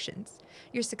attractions.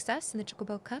 Your success in the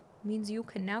Chocobo Cup means you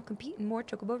can now compete in more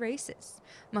Chocobo races.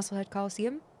 Musclehead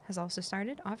Coliseum has also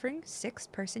started offering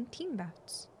 6-person team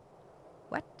bouts.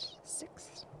 What?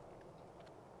 6?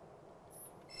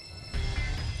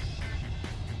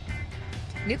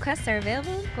 New quests are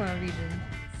available in the Coral region.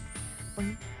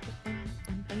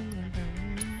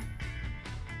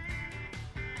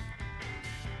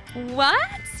 What?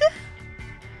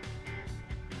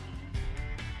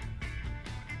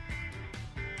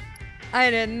 I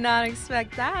did not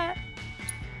expect that.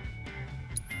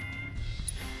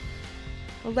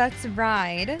 Let's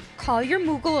ride. Call your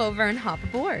Moogle over and hop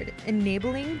aboard.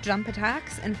 Enabling jump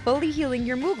attacks and fully healing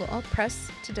your Moogle. Press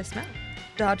to dismount.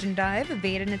 Dodge and dive,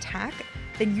 evade an attack,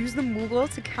 then use the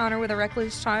Moogle to counter with a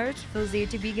reckless charge. Fills the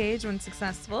ATB gauge when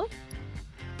successful.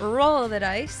 Roll the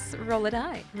dice, roll a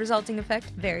die. Resulting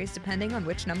effect varies depending on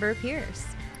which number appears.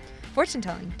 Fortune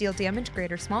telling, deal damage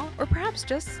great or small, or perhaps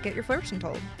just get your fortune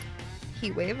told.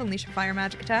 Heat wave, unleash a fire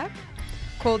magic attack.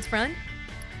 Cold front,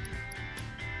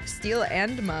 steal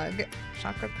and mug.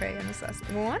 Chakra prey and assess.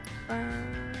 What?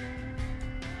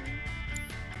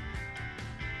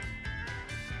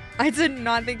 I did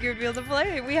not think you would be able to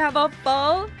play. We have a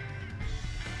full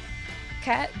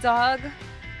cat, dog.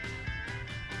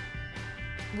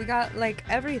 We got like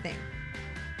everything.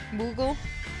 Moogle.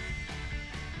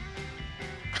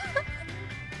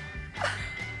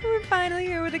 We're finally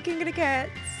here with the King of the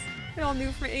Cats. It's all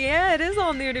new for me. Yeah, it is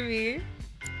all new to me.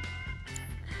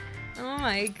 Oh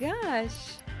my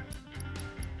gosh.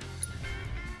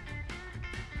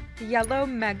 Yellow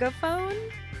megaphone?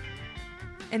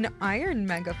 An iron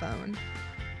megaphone.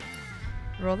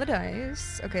 Roll the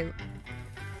dice. Okay.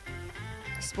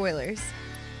 Spoilers.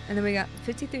 And then we got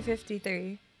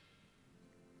 5353.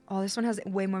 Oh, this one has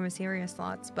way more materia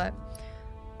slots, but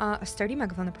a sturdy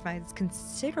megaphone that provides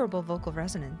considerable vocal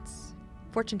resonance.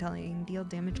 Fortune telling, deal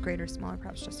damage greater or smaller,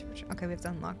 perhaps just fortune. Okay, we have to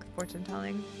unlock fortune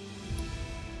telling.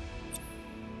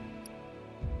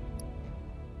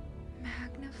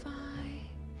 Magnify.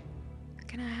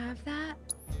 Can I have that?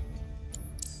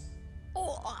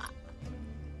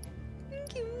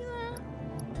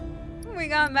 We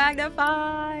got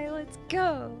Magnify. Let's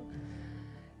go.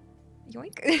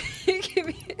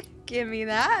 Yoink. give me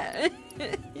that.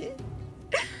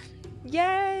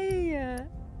 Yay.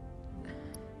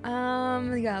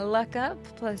 We got luck up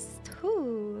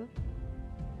 +2.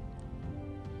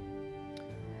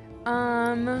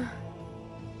 Oh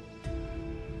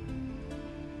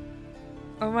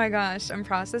my gosh, I'm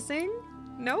processing?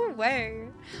 No way.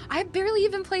 I barely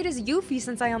even played as Yuffie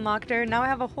since I unlocked her. Now I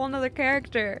have a whole nother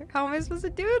character. How am I supposed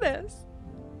to do this?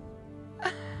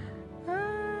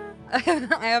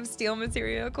 I have steel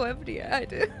material equipped. Yeah, I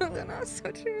do. That's so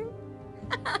true.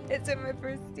 It's in my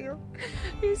first steel.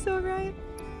 You're so right.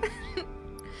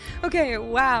 Okay,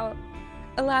 wow.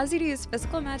 Allows you to use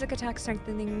physical magic attack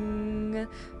strengthening,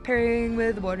 pairing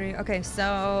with watering. Okay,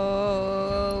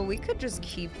 so we could just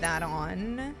keep that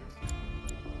on.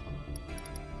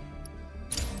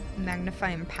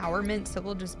 Magnify empowerment, so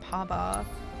we'll just pop off.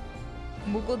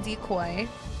 Moogle decoy.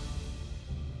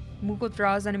 Moogle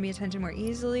draws enemy attention more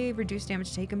easily. Reduce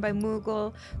damage taken by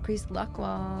Moogle. Increase luck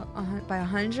while by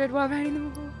 100 while riding the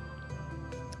Moogle.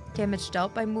 Damage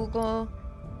dealt by Moogle.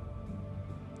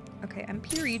 Okay,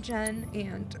 MP regen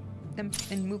and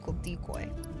Moogle decoy.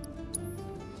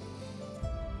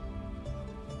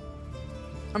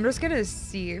 I'm just gonna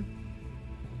see.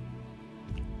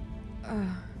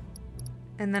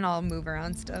 And then I'll move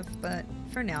around stuff, but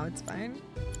for now it's fine.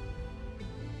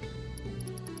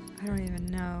 I don't even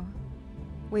know.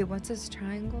 Wait, what's this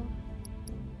triangle?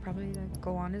 Probably to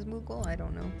go on his Moogle? I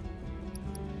don't know.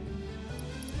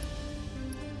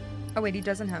 Oh wait, he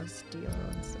doesn't have steel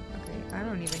and stuff. Okay, I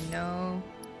don't even know.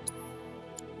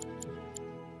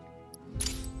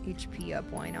 HP up,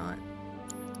 why not?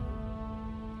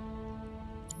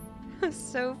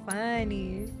 So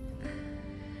funny.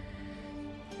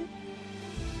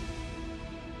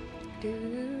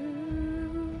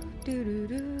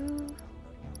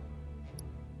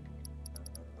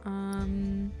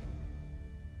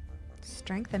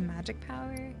 Strength and magic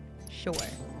power? Sure.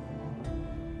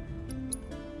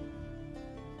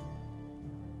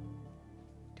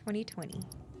 $20.20.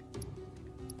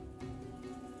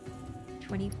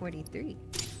 $20.43.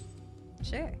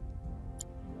 Sure.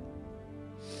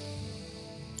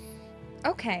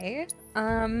 Okay.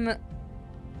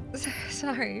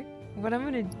 Sorry. What I'm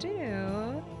gonna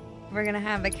do, we're gonna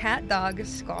have a cat dog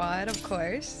squad, of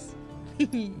course.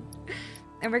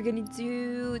 And we're gonna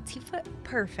do Tifa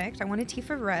perfect. I want a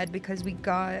Tifa red because we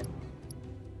got,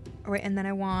 oh wait, and then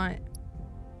I want,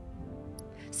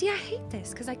 see, I hate this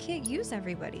because I can't use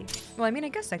everybody. Well, I mean, I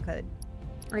guess I could,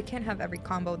 or I can't have every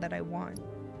combo that I want.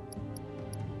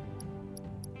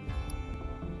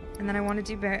 And then I want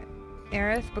to do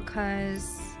Aerith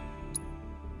because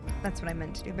that's what I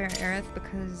meant to do. Aerith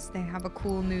because they have a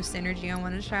cool new synergy I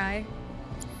want to try.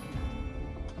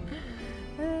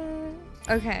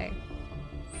 Okay.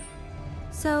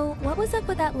 So, what was up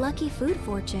with that lucky food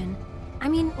fortune? I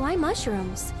mean, why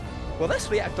mushrooms? Well, this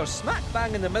reactor's smack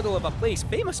bang in the middle of a place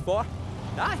famous for,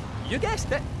 aye, you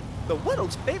guessed it, the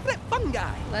world's favorite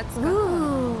fungi. Let's go.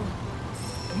 Ooh.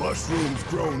 Mushrooms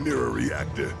grown near a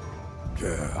reactor.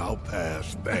 Yeah, I'll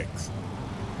pass, thanks.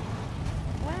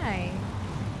 Why?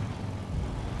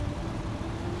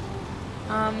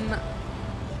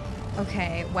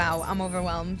 Okay, wow, I'm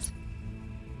overwhelmed.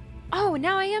 Oh,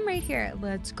 now I am right here.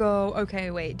 Let's go.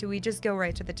 Okay, wait, do we just go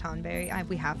right to the Tonberry?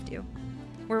 We have to.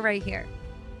 We're right here.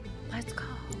 Let's go.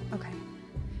 Okay.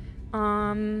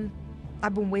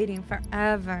 I've been waiting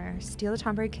forever. Steal the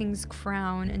Tonberry King's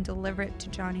crown and deliver it to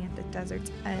Johnny at the desert's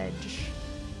edge.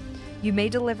 You may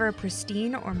deliver a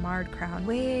pristine or marred crown.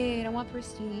 Wait, I want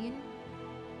pristine.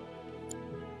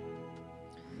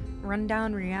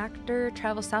 Rundown reactor.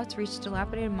 Travel south to reach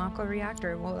dilapidated Mako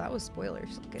reactor. Whoa, that was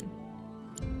spoilers looking.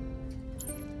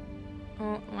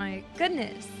 Oh my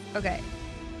goodness. Okay.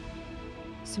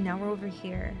 So now we're over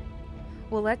here.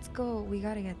 Well, let's go. We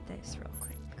gotta get this real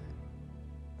quick.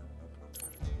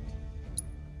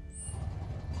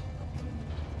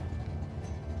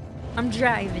 I'm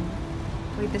driving.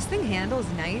 Wait, this thing handles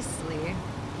nicely.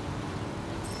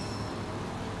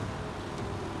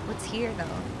 What's here, though?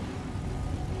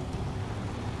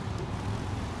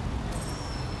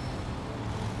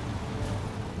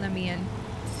 Let me in.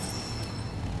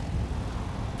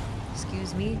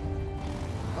 Excuse me.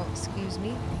 Oh, excuse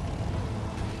me.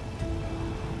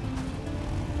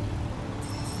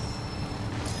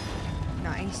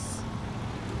 Nice.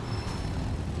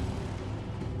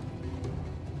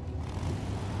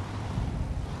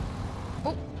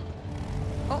 Oh.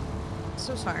 Oh,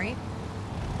 so sorry.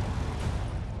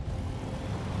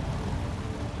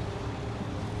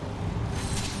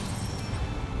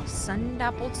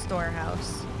 Sun-dappled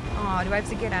storehouse. Aw, do I have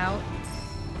to get out?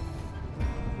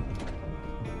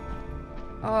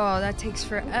 Oh, that takes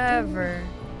forever.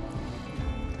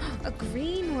 A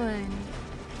green one.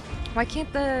 Why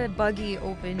can't the buggy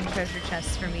open treasure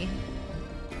chests for me?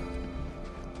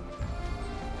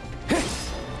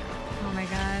 Oh my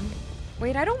god.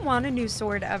 Wait, I don't want a new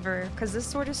sword ever, because this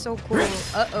sword is so cool.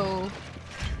 Uh-oh.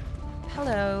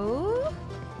 Hello?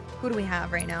 Who do we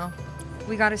have right now?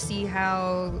 We gotta see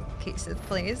how Kasith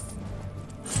plays.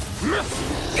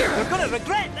 You're gonna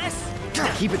regret this!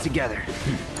 Keep it together.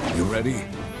 You ready?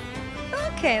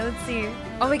 Okay, let's see.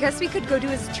 Oh, I guess we could go do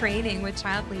his training with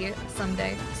Chadley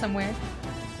someday, somewhere.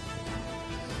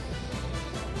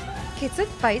 Kasith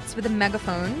fights with a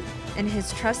megaphone and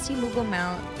his trusty Moogle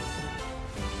mount.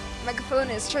 Megaphone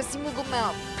is trusty Moogle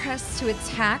mount. Press to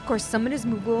attack or summon his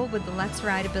Moogle with the Let's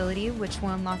Ride ability, which will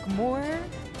unlock more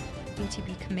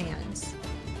ATB commands.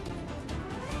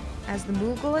 As the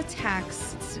Moogle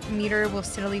attacks, its meter will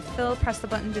steadily fill. Press the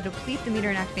button to deplete the meter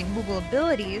and activate Moogle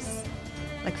abilities,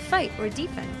 like fight or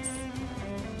defense.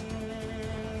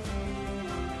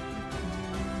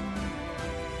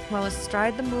 While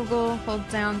astride the Moogle, hold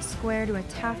down square to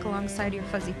attack alongside your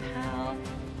fuzzy pal.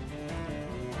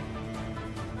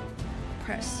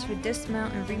 Press to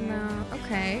dismount and remount.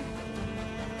 Okay.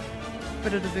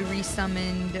 But it'll be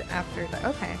resummoned after the.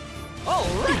 Okay.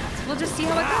 Alright! We'll just see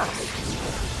how it goes.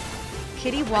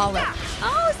 Kitty Wallop.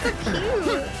 Oh, so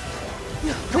cute!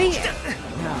 Wait.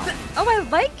 Oh, I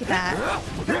like that.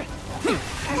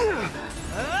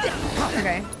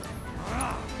 Okay.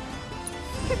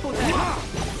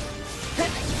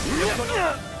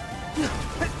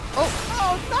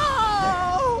 Oh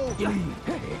no!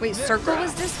 Wait, circle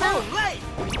was dismount?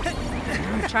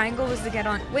 Triangle was to get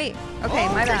on. Wait. Okay,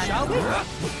 my bad.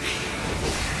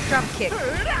 Drop kick.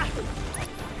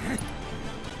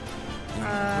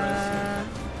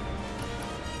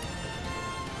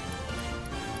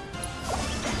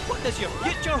 What does your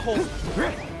future hold?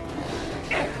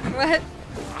 What?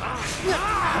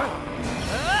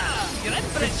 You're in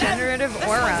for it. Degenerative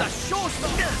aura. This one's a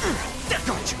showstopper.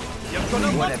 Gotcha. You're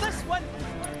gonna love this one.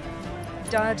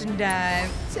 Dodge and dive.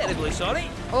 Terribly sorry.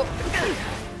 Oh.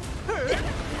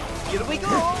 Here we go.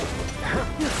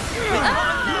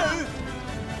 Ah!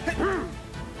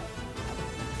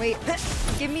 Wait,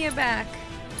 give me a back.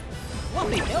 Let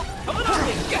me help. Come on,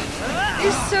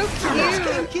 You're so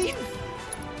cute.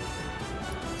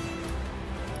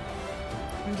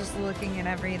 I'm just looking at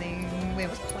everything. Wait,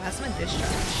 what's plasma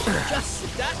discharge?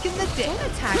 Just stacking the deck. Don't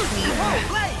attack me. Oh,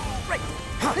 right.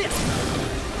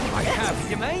 I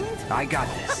have you mind? I got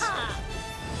this.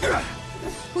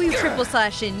 Who you triple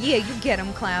slashing? Yeah, you get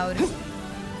him, Cloud.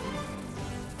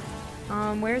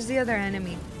 Where's the other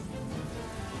enemy?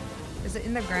 Is it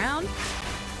in the ground?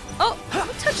 Oh,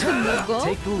 don't touch the Moogle.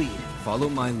 Take the lead. Follow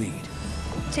my lead.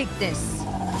 Take this.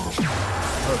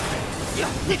 Perfect.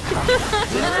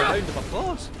 Round of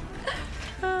applause.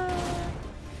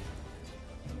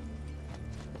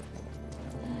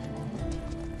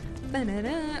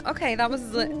 Okay, that was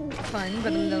fun,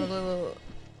 but a little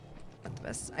not the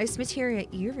best. Ice materia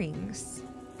earrings.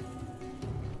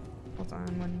 Hold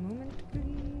on one moment,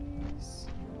 please.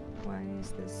 Why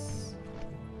is this?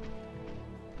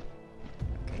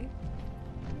 Okay.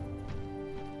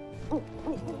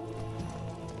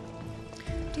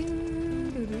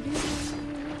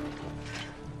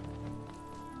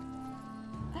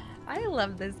 I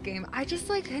love this game. I just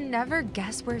like can never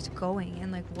guess where it's going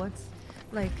and like what's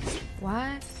like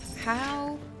what,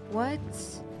 how, what,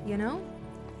 you know?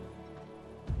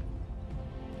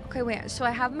 Okay, wait. So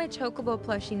I have my Chocobo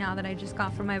plushie now that I just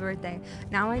got for my birthday.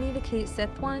 Now I need a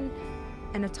Kasith one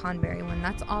and a Tonberry one.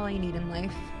 That's all I need in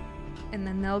life. And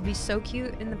then they'll be so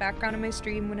cute in the background of my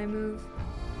stream when I move.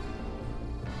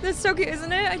 That's so cute,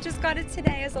 isn't it? I just got it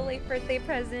today as a late birthday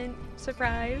present.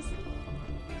 Surprise.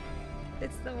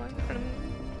 It's the one from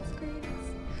Square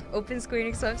Enix. Open Square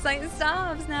Enix website and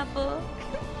stop, Snapple.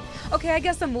 Okay, I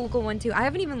guess a Moogle one too. I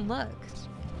haven't even looked.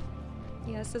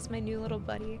 Yes, that's my new little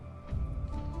buddy.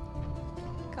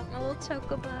 Got my little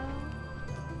Chocobo.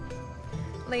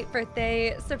 Late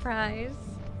birthday surprise.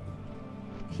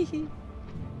 He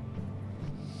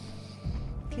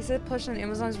said push on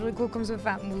Amazon is really cool. Comes with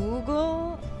Fat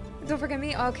Moogle. Don't forget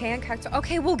me. Okay, and Cactus.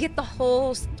 Okay, we'll get the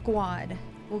whole squad.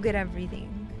 We'll get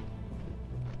everything.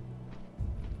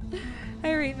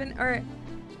 Hi, Raven. Or,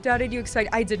 how did you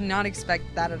expect? I did not expect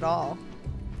that at all.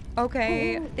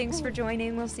 Okay, thanks for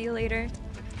joining. We'll see you later.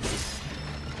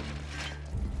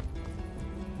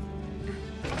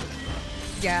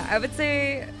 Yeah, I would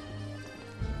say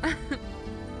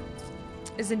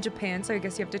is in Japan, so I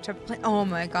guess you have to check the plane. Oh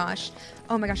my gosh.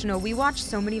 Oh my gosh, no. We watched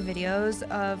so many videos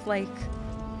of like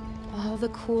all the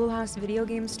cool ass video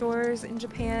game stores in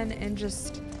Japan, and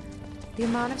just the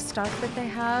amount of stuff that they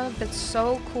have that's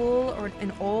so cool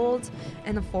and old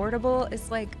and affordable is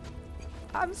like,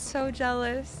 I'm so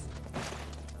jealous.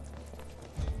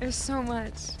 There's so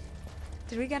much.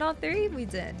 Did we get all 3? We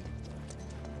did.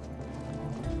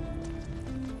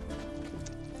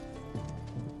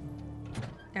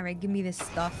 Alright, give me this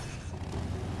stuff.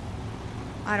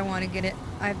 I don't want to get it.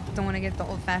 I don't want to get it the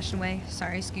old-fashioned way.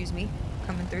 Sorry, excuse me.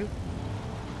 Coming through.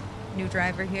 New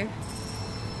driver here.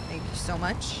 Thank you so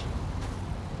much.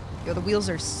 Yo, the wheels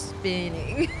are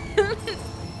spinning.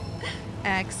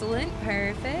 Excellent.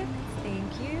 Perfect.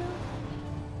 Thank you.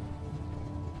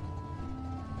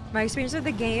 My experience with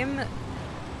the game,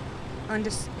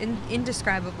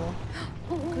 indescribable.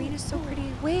 Oh, green is so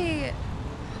pretty. Wait.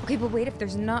 Okay, but wait,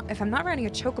 if I'm not riding a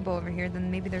chocobo over here,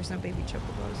 then maybe there's no baby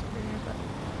chocobos over here, but...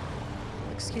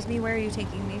 Excuse me, where are you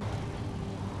taking me?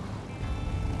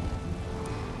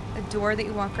 A door that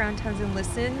you walk around towns and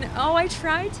listen? Oh, I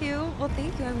try to. Well,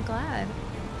 thank you, I'm glad.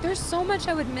 There's so much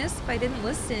I would miss if I didn't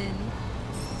listen.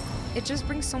 It just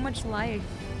brings so much life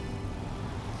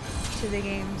to the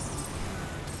games.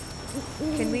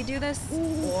 Can we do this?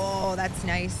 Oh, that's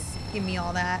nice. Give me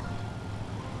all that.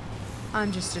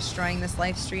 I'm just destroying this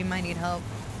live stream. I need help.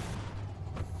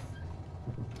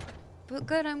 But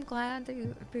good, I'm glad that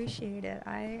you appreciate it.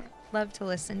 I love to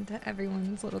listen to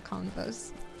everyone's little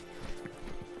convos.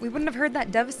 We wouldn't have heard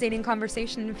that devastating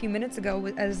conversation a few minutes ago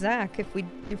with Zach if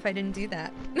I didn't do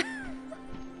that.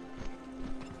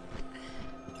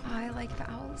 I like the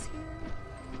owls here.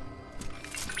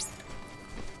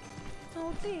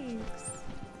 Oh, thanks.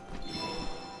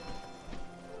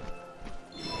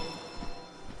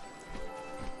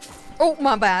 Oh,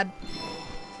 my bad.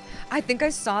 I think I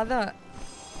saw the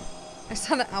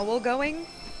owl going.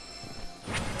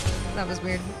 That was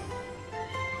weird.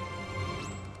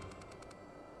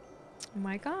 Oh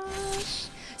my gosh.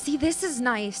 See, this is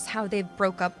nice how they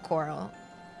broke up Coral.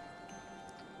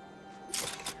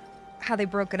 How they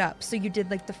broke it up. So you did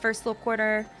like the first little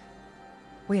quarter.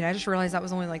 Wait, I just realized that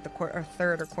was only like the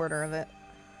third or quarter of it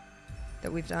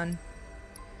that we've done.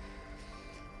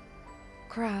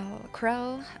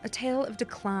 Krell, a tale of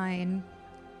decline.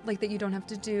 Like that you don't have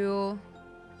to do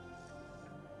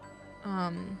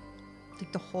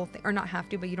like the whole thing, or not have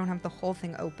to, but you don't have the whole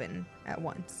thing open at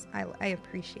once. I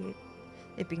appreciate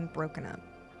it being broken up.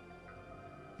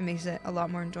 It makes it a lot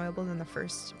more enjoyable than the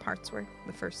first parts were,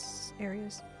 the first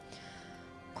areas.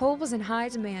 Coal was in high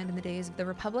demand in the days of the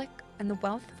Republic, and the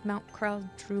wealth of Mount Krell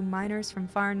drew miners from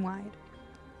far and wide.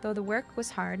 Though the work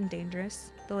was hard and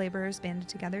dangerous, the laborers banded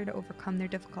together to overcome their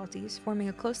difficulties, forming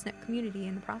a close-knit community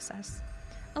in the process.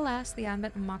 Alas, the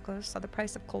advent of Makos saw the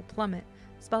price of coal plummet,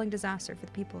 spelling disaster for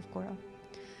the people of Coral.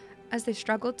 As they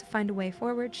struggled to find a way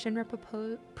forward, Shinra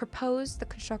proposed the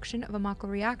construction of a Mako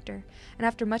reactor, and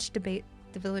after much debate,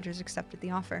 the villagers accepted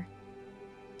the offer.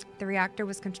 The reactor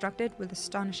was constructed with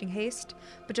astonishing haste,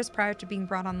 but just prior to being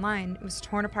brought online, it was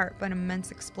torn apart by an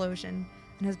immense explosion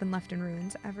and has been left in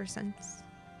ruins ever since.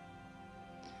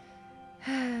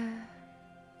 Do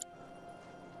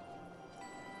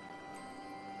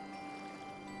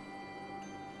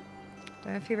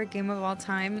I have a favorite game of all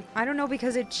time? I don't know,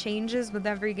 because it changes with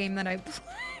every game that I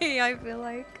play, I feel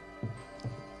like.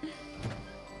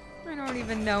 I don't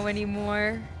even know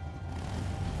anymore.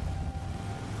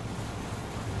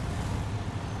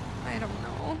 I don't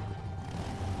know.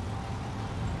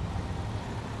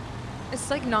 It's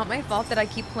like not my fault that I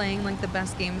keep playing like the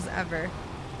best games ever.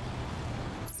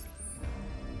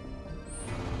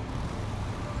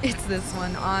 It's this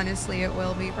one, honestly, it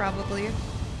will be probably.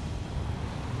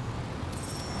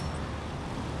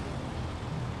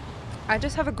 I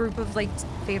just have a group of like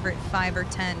favorite 5 or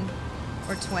 10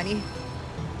 or 20.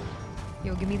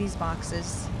 Yo, give me these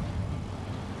boxes.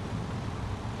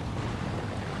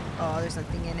 Oh, there's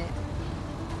nothing in it.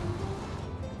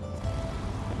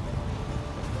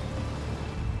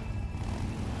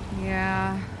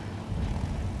 Yeah.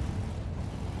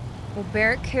 Well,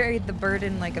 Barrett carried the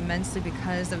burden like immensely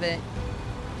because of it.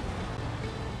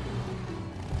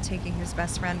 Taking his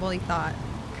best friend. Well, he thought,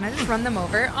 can I just run them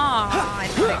over? Aw, I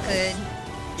thought I could.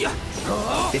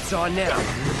 It's on now.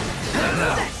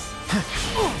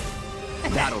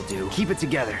 That'll do. Keep it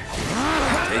together.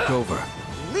 Take over.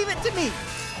 Leave it to me.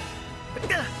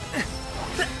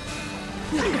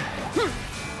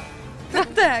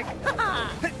 What the heck?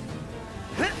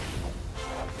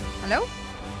 Hello?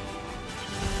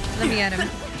 Let me at him.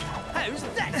 How's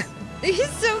that? He's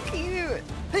so cute.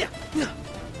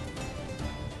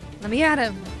 Let me at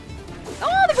him.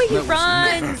 Oh, the way he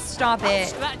runs! Stop it.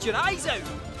 Scratch your eyes out.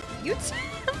 You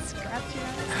scratch your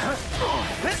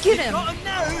eyes. Get him.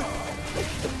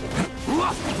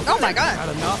 Oh my god. Had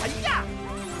enough.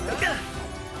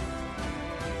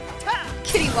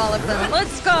 Kitty wallop them.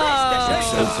 Let's go.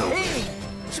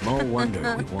 Small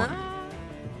wonder we won.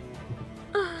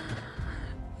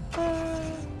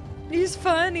 He's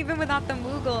fun even without the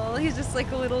Moogle. He's just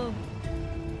like a little...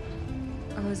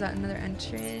 Oh, is that another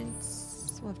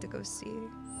entrance? We'll have to go see.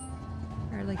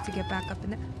 Or I'd like to get back up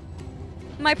in there.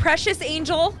 My precious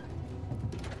angel!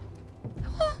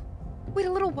 Wait,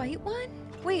 a little white one?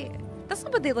 Wait, that's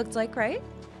not what they looked like, right?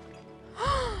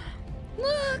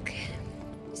 Look!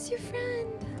 It's your friend.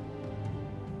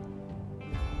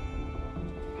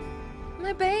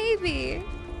 My baby.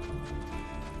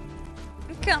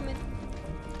 I'm coming.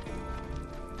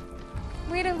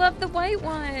 Wait, I love the white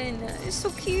one. It's so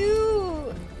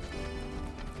cute.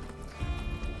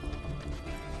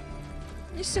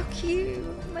 You're so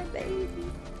cute, my baby.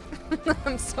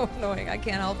 I'm so annoying. I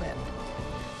can't help it.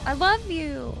 I love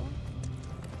you.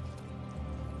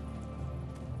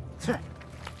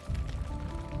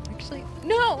 Actually,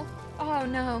 no. Oh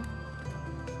no.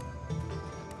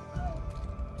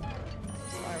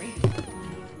 Sorry.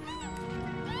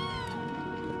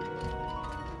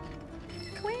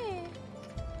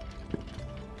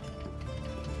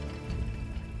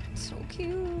 So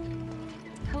cute.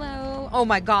 Hello. Oh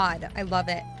my god. I love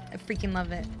it. I freaking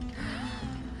love it.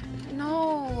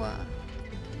 No.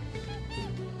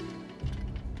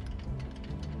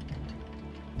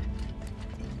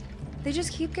 They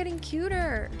just keep getting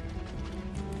cuter.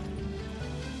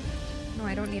 No,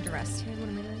 I don't need to rest here. What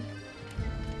am I doing?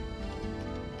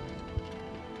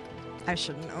 I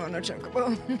shouldn't own a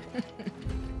chocobo.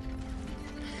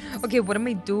 Okay, what am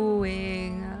I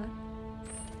doing?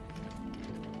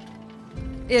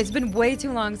 Yeah, it's been way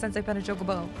too long since I've had a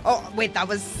chocobo. Oh, wait, that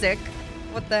was sick.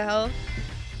 What the hell?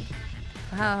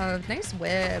 Wow, nice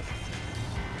whip.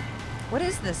 What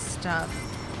is this stuff?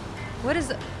 What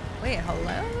is it? Wait,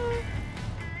 hello?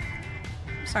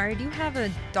 I'm sorry, do you have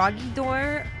a doggy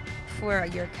door for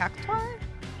your cactuar?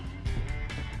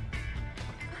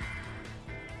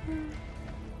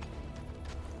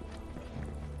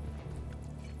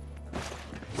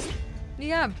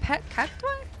 Yeah, pet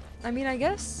cactuar? I mean, I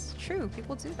guess, true,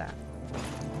 people do that.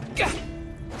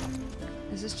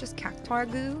 Is this just cactuar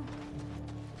goo?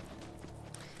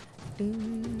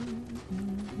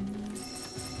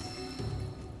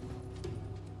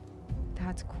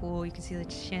 That's cool, you can see the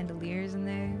chandeliers in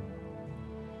there.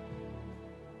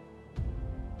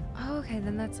 Oh, okay,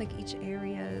 then that's like each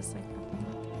area is like...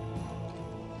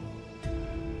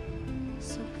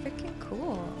 So freaking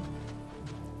cool.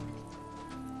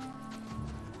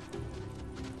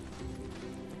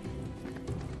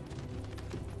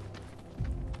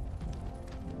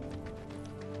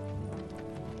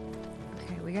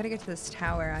 We gotta get to this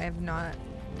tower. I have not...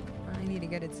 I need to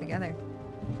get it together.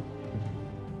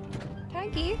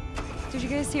 Taggy! Did you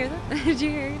guys hear that? Did you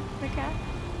hear the cat?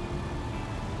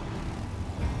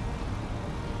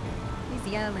 He's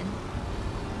yelling.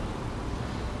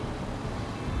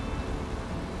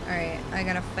 Alright, I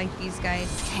gotta fight these guys.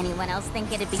 Anyone else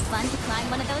think it'd be fun to climb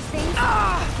one of those things?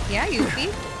 Yeah,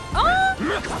 Yuffie. Oh!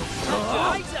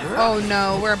 Oh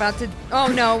no, we're about to... Oh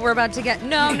no, we're about to get...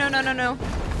 No, no, no, no, no.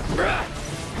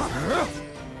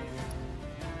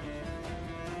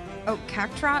 Oh,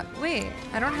 Cactrot? Wait,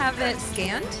 I don't have it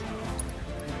scanned?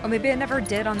 Oh, maybe I never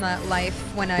did on that life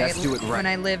when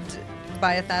I lived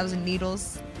by 1,000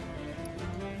 needles.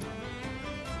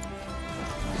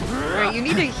 Alright, you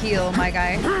need to heal, my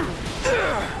guy.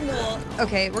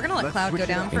 Okay, we're gonna let Cloud go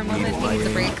down for a moment. He needs a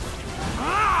break.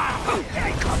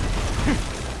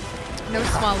 No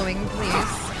swallowing,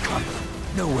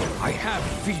 please. No way. I have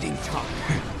feeding time.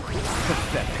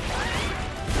 Pathetic.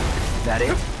 That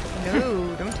it?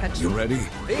 No, don't touch me. You ready?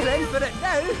 Ready for it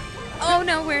now. Oh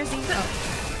no, where is he? Oh.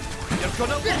 You're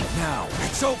gonna win. Now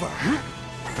it's over.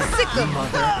 Sick of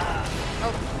mother.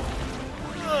 Oh.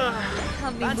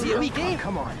 Help me, Fancy a wee game?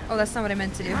 Come on. Oh, that's not what I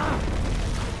meant to do.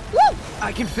 Woo!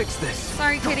 I can fix this.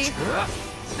 Sorry, kitty.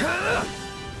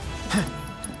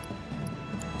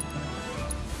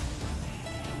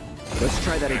 Let's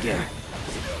try that again.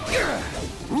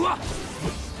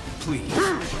 Please.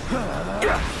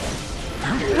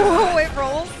 Whoa, it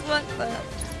rolls? What the?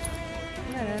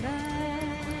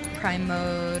 Da-da-da. Prime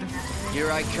mode.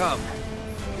 Here I come.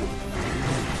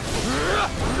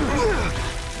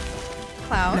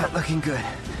 Cloud. Not looking good.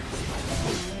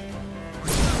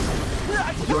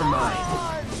 You're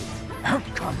mine.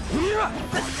 Come.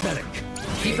 Pathetic.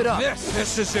 Keep it up.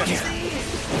 This is it.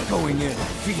 Going in,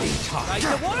 feeding time. Right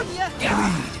to warm ya.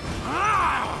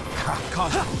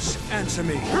 Cosmos, answer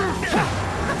me.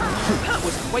 That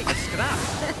was quite a scrap.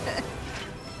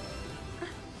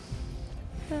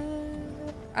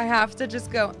 I have to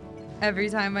just go every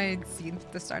time I see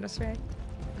the Stardust Ray.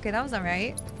 Okay, that was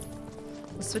alright.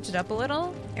 We'll switch it up a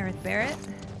little. Aerith Barrett.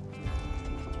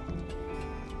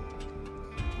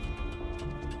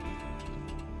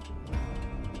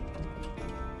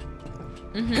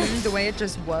 The way it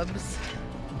just wubs.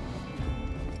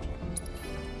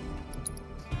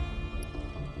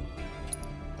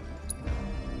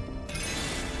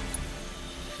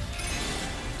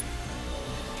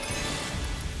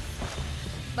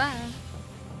 Bye.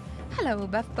 Hello,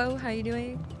 Bethbo. How you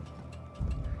doing?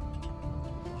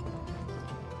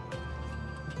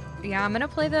 Yeah, I'm gonna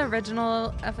play the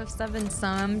original FF7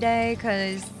 someday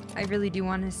because I really do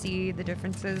want to see the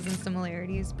differences and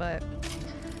similarities, but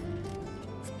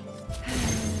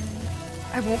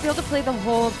I won't be able to play the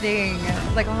whole thing.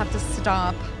 Like, I'll have to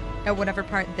stop at whatever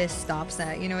part this stops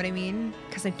at, you know what I mean?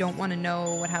 Because I don't want to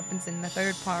know what happens in the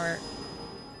third part.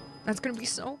 That's gonna be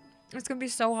so, it's gonna be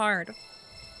so hard.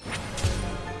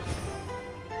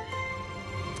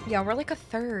 Yeah, we're like a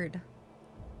third.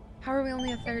 How are we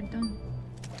only a third done?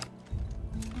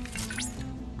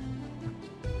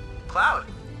 Cloud,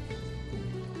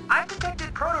 I've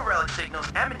detected proto-relic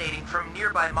signals emanating from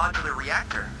nearby modular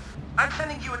reactor. I'm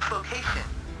sending you its location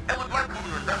and would like you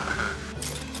to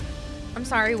investigate. I'm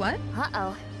sorry, what?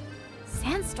 Uh-oh.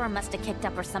 Sandstorm must have kicked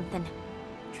up or something.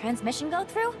 Transmission go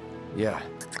through? Yeah.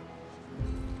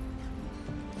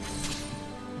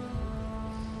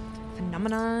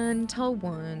 Phenomenon Tel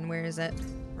 1. Where is it?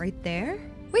 Right there?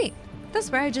 Wait, that's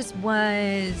where I just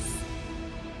was.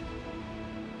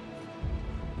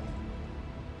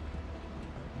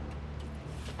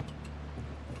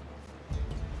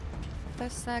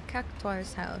 That's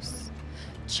Cactuar's house.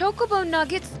 Chocobo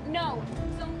nuggets? No,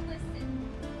 don't listen.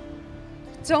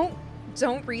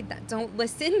 Don't read that. Don't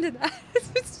listen to that.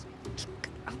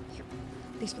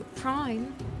 These were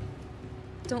Prime.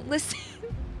 Don't listen.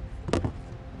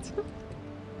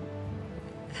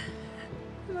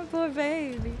 My poor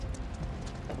baby.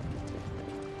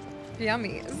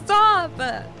 Yummy. Stop!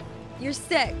 You're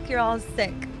sick. You're all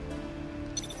sick.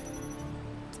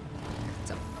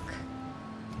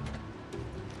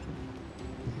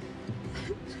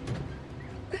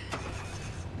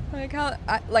 Like how,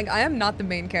 I am not the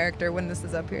main character when this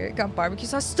is up here. It got barbecue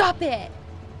sauce. Stop it!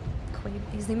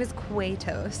 His name is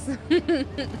Quatos.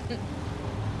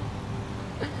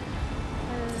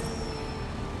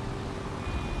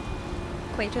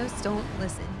 Quatos, don't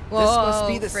listen. Whoa, this must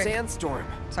be the frick. sandstorm.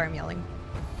 Sorry, I'm yelling.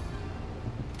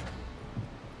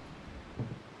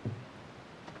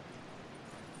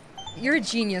 You're a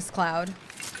genius, Cloud.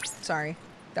 Sorry,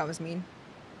 that was mean.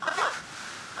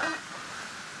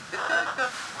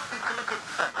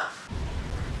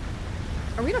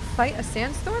 Are we gonna fight a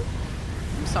sandstorm?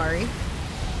 I'm sorry.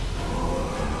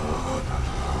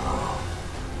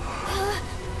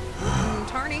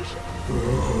 Intarnation?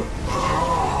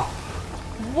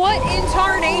 What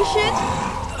intarnation?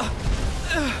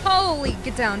 Holy,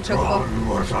 get down, Chocobo. Drawn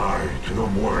was I to the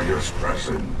warrior's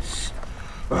presence,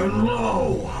 and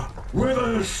lo,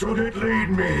 whither should it lead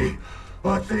me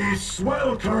but these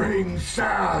sweltering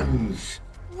sands?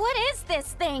 What is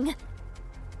this thing?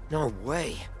 No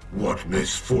way. What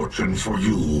misfortune for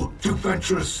you to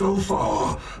venture so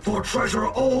far for treasure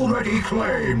already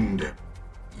claimed.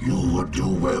 You would do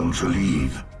well to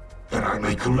leave, that I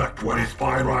may collect what is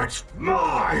by rights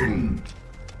mine.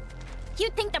 You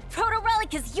think the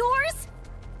proto-relic is yours?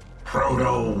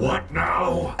 Proto what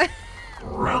now?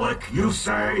 Relic, you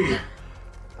say?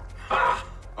 Ha!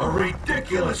 A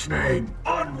ridiculous name,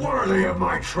 unworthy of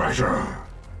my treasure.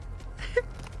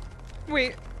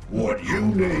 Wait. What you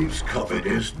knaves covet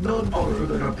is none other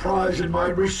than a prize in my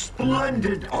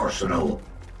resplendent arsenal.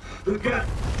 The get...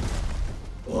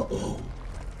 Uh-oh.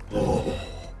 Oh.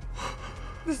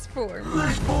 This form.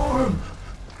 This form!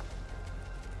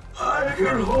 I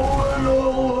can hold it no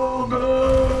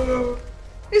longer!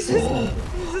 Is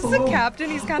this the captain?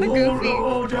 He's kind of goofy.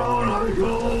 Oh, down I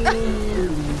go!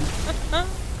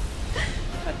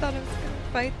 I thought I was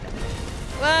gonna fight them.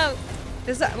 Wow,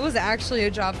 this was actually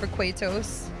a job for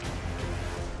Quatos.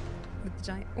 With the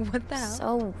giant. What the hell?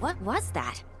 So what was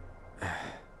that?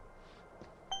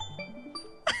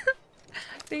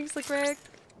 Thanks, Rick.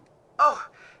 Oh,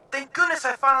 thank goodness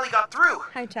I finally got through.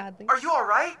 Hi, Chadley. Are you all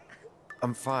right?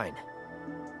 I'm fine.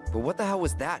 But what the hell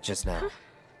was that just now?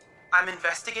 I'm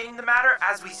investigating the matter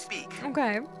as we speak.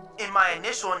 Okay. In my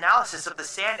initial analysis of the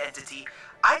sand entity,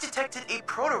 I detected a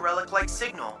proto-relic-like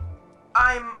signal.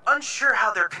 I'm unsure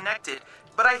how they're connected,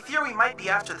 but I fear we might be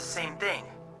after the same thing.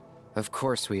 Of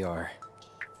course we are.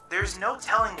 There's no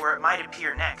telling where it might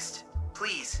appear next.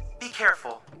 Please, be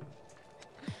careful.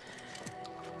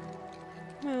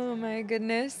 Oh my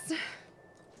goodness.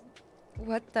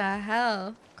 What the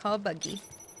hell? Call Buggy.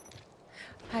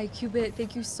 Hi, Cubit.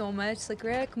 Thank you so much.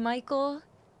 Slickrick, Michael.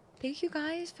 Thank you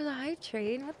guys for the hype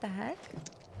train. What the heck?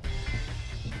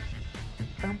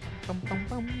 Bum, bum, bum,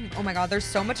 bum. Oh my god, there's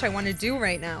so much I want to do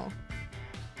right now.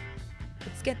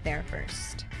 Let's get there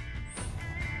first.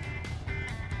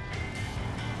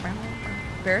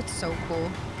 Barrett's so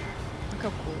cool. Look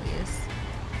how cool he is.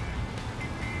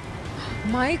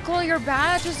 Michael, your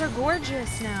badges are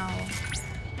gorgeous now.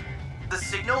 The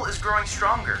signal is growing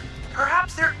stronger.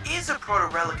 Perhaps there is a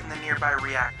proto-relic in the nearby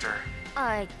reactor.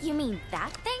 You mean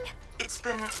that thing? It's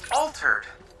been altered.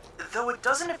 Though it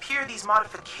doesn't appear these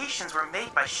modifications were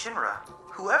made by Shinra.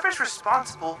 Whoever's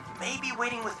responsible may be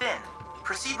waiting within.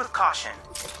 Proceed with caution.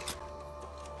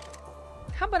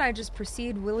 How about I just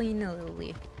proceed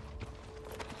willy-nilly?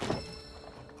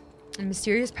 A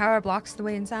mysterious power blocks the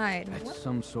way inside. It's What?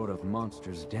 some sort of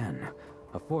monster's den.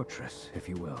 A fortress, if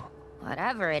you will.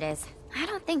 Whatever it is, I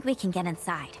don't think we can get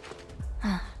inside.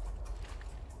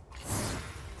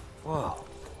 Whoa.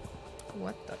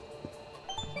 What the?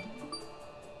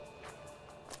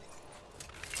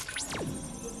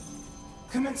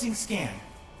 Commencing scan.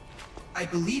 I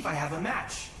believe I have a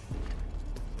match.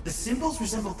 The symbols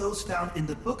resemble those found in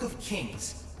the Book of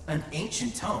Kings, an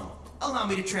ancient tome. Allow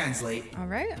me to translate. All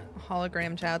right,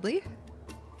 hologram Chadley.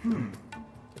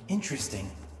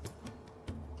 Interesting.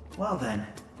 Well then,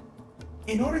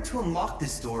 in order to unlock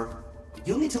this door,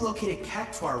 you'll need to locate a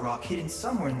cactuar rock hidden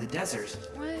somewhere in the desert.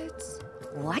 What?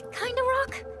 What kind of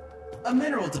rock? A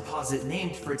mineral deposit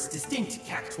named for its distinct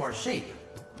cactuar shape.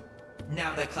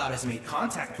 Now that Cloud has made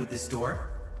contact with this door,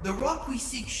 the rock we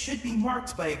seek should be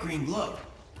marked by a green glow.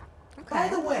 Okay. By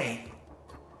the way,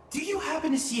 do you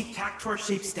happen to see a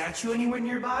cactuar-shaped statue anywhere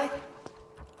nearby?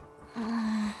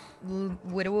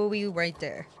 What will we right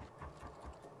there?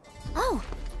 Oh!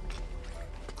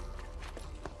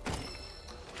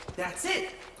 That's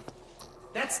it!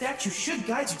 That statue should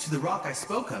guide you to the rock I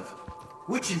spoke of,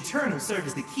 which in turn will serve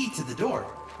as the key to the door.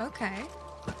 Okay.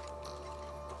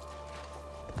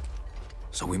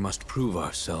 So we must prove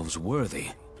ourselves worthy.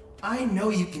 I know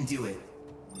you can do it.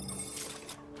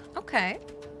 Okay.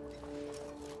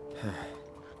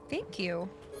 Thank you.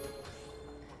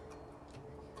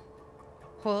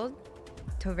 Hold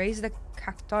to raise the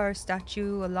cactuar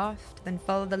statue aloft, then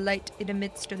follow the light it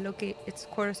emits to locate its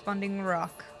corresponding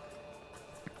rock.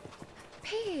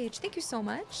 Paige, thank you so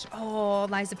much. Oh,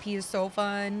 Liza P is so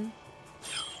fun.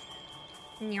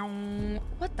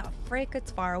 What the frick?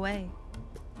 It's far away.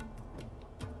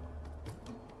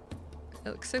 It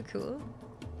looks so cool.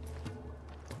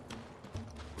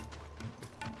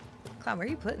 Cloud, where are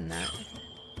you putting that?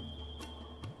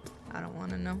 I don't want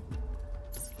to know.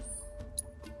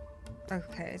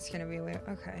 Okay, it's gonna be weird.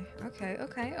 Okay.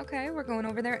 We're going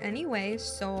over there anyway,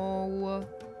 so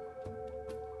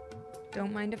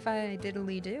don't mind if I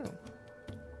diddly do.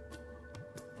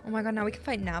 Oh my god, now we can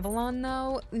fight Navalon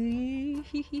though.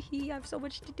 I have so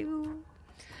much to do.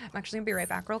 I'm actually gonna be right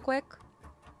back real quick.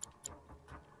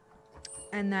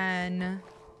 And then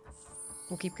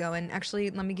we'll keep going.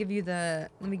 Actually, let me give you the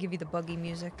buggy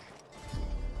music.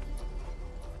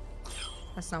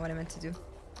 That's not what I meant to do.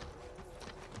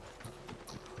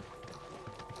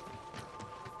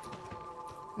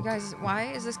 You guys, why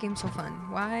is this game so fun?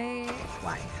 Why?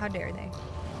 How dare they?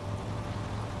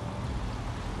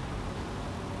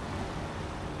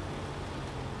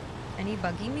 Any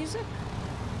buggy music?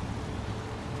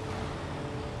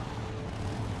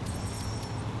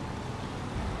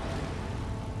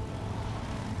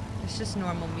 It's just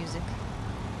normal music.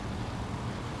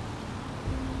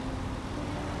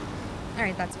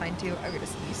 Alright, that's fine too. I'm gonna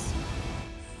sneeze.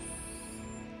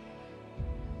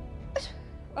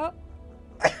 Oh.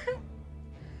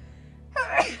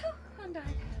 I'm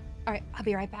dying. Alright, I'll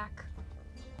be right back.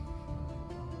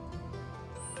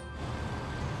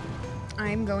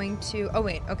 I'm going to... Oh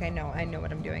wait, okay, no, I know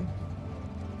what I'm doing.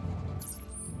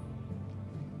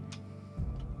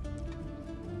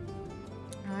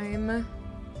 I'm...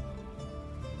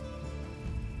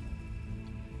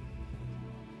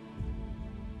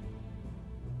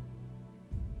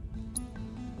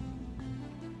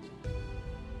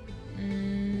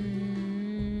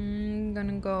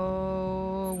 gonna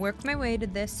go work my way to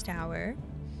this tower.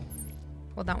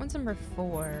 Well, that one's number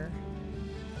 4.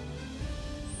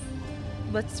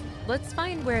 let's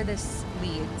find where this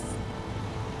leads.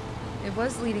 It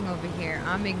was leading over here.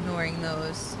 I'm ignoring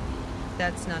those.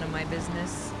 That's none of my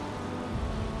business.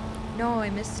 No, I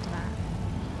missed that.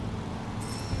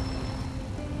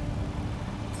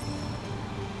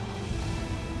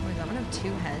 Wait, that one have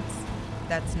two heads?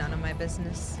 That's none of my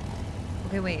business.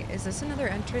 Okay, wait, is this another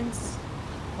entrance?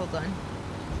 Hold on.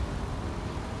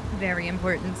 Very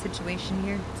important situation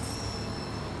here.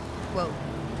 Whoa.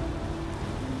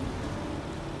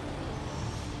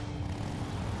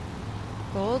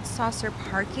 Gold Saucer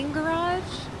Parking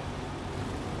Garage?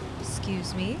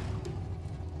 Excuse me.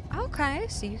 Okay,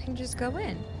 so you can just go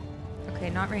in. Okay,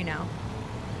 not right now.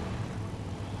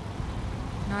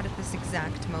 Not at this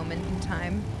exact moment in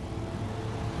time.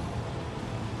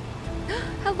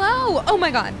 Hello! Oh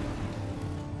my god.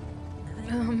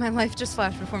 Oh, my life just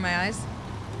flashed before my eyes.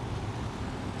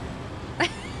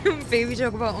 Baby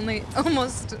Chocobo only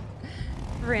almost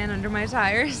ran under my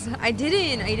tires. I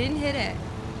didn't hit it.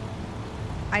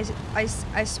 I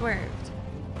swerved.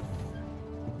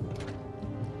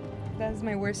 That's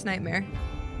my worst nightmare.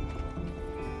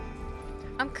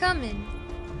 I'm coming.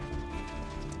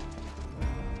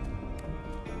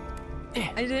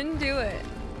 I didn't do it.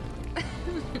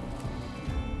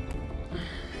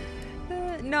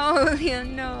 No, yeah,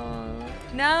 no.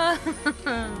 No.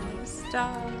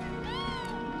 Stop.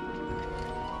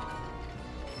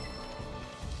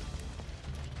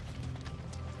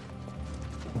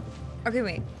 Okay,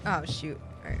 wait. Oh, shoot.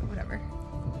 Alright, whatever.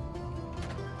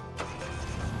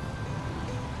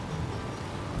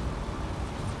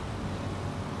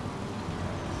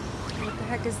 What the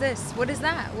heck is this? What is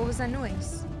that? What was that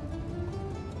noise?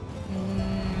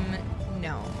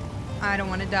 No. I don't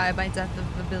want to die by death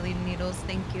of a billion needles.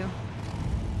 Thank you.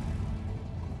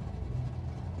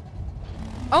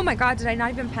 Oh my god, did I not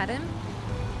even pet him?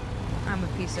 I'm a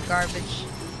piece of garbage.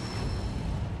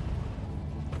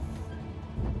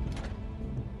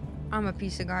 I'm a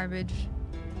piece of garbage.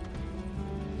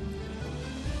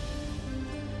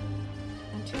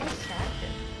 I'm too distracted.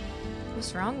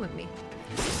 What's wrong with me?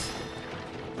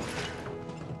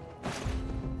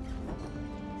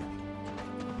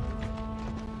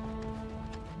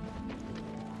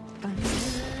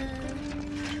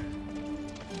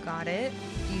 Got it.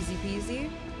 Easy peasy.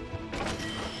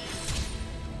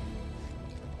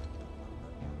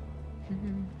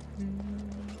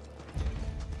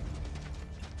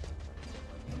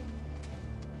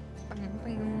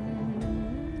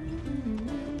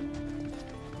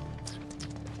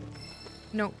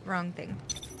 No, wrong thing.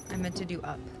 I meant to do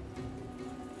up.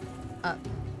 Up.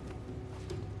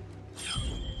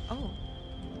 Oh.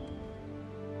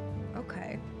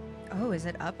 Okay. Oh, is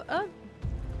it up? Up?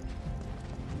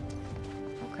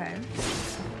 Okay.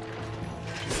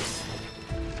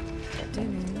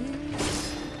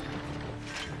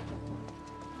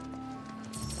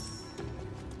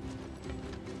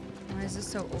 Why is this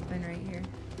so open right here?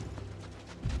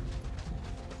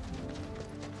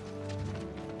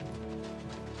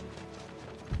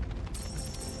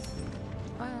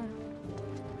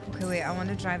 Okay, wait, I want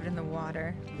to drive it in the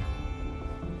water.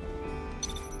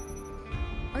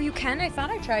 Oh, you can? I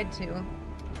thought I tried to.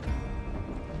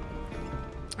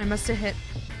 I must have hit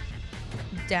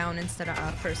down instead of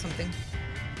up or something.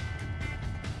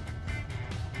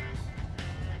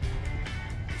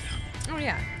 Oh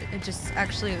yeah, it just,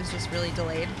 actually it was just really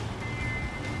delayed.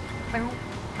 Wow.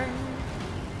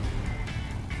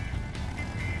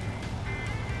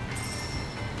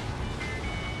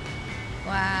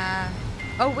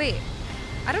 Oh wait,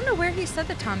 I don't know where he said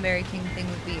the Tom Berry King thing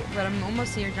would be, but I'm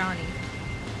almost near Johnny.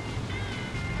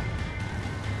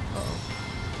 Uh-oh.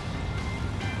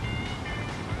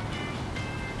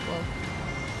 Whoa.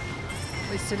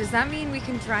 Wait, so does that mean we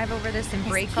can drive over this and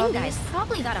break all these? This king guy's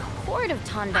probably got a horde of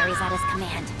Tonberries at his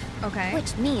command. Okay.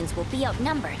 Which means we'll be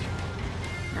outnumbered.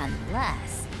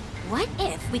 Unless, what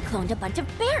if we cloned a bunch of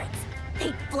Barretts?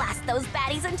 They'd blast those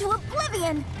baddies into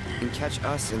oblivion! And catch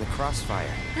us in the crossfire.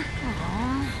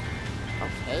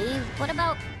 Okay, what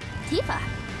about Tifa?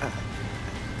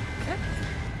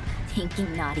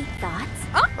 Thinking naughty thoughts?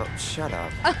 Oh, shut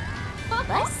up.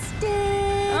 Busted!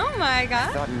 Oh my god.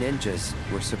 I thought ninjas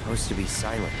were supposed to be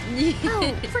silent.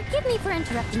 Oh, forgive me for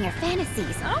interrupting your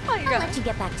fantasies. Oh my god. I'll let you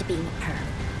get back to being a perv.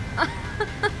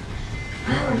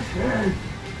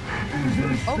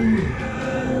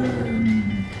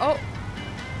 Oh.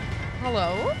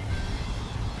 Hello?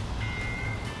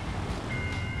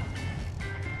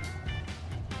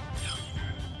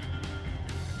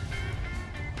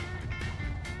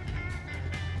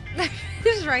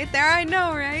 She's right there, I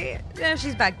know, right? Yeah,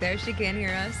 she's back there. She can't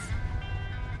hear us.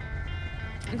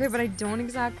 Okay, but I don't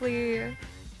exactly...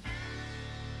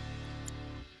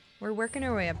 We're working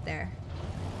our way up there.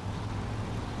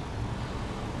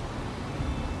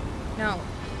 No.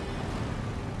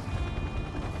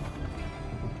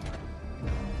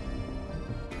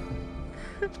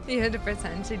 You had to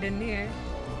pretend she didn't hear.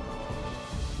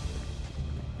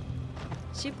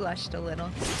 She blushed a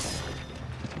little.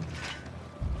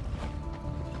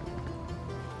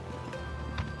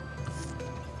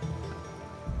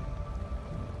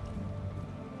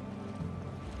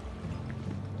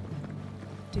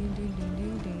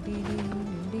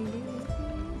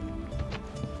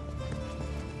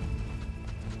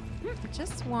 I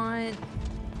just want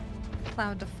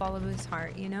Cloud to follow his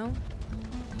heart, you know?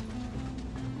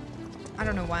 I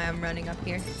don't know why I'm running up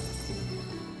here.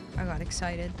 I got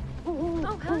excited.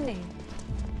 Oh, hi.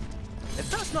 If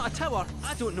that's not a tower,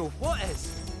 I don't know what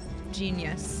is.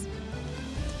 Genius.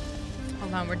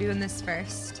 Hold on, we're doing this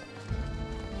first.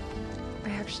 I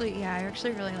actually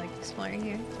really like exploring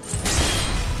here.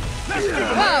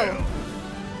 Whoa!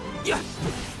 Yeah.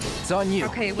 It's on you.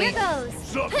 Okay, wait. Here goes.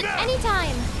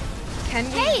 Anytime. Can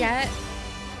we get...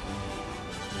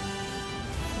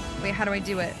 Wait, how do I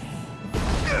do it?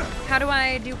 How do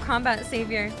I do combat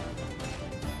savior?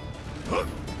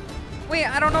 Wait,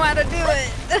 I don't know how to do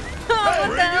it.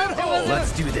 What the hell? It wasn't...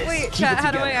 Let's do this. Wait, chat,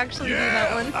 how do I actually do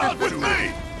that one? With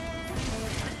me.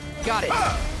 Got it.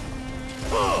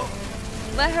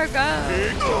 Let her go.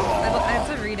 I have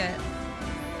to read it.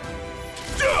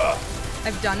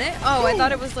 I've done it? Oh, I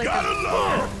thought it was like a...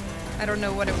 I don't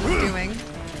know what it was doing.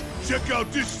 Check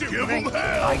out this shit. Give him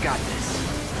hell. I got this.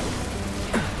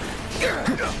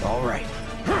 All right.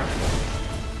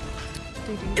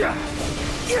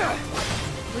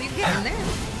 Will you get in there?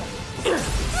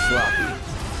 Sloppy.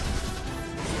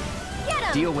 Get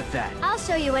him. Deal with that. I'll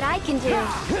show you what I can do.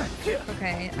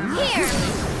 Okay. Here.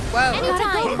 Whoa.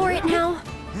 Anytime. Go for it now.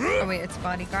 Oh wait, it's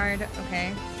bodyguard.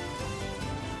 Okay.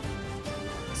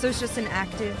 So it's just an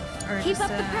active, or Keep just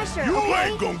up the pressure. You okay?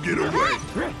 ain't gonna get away.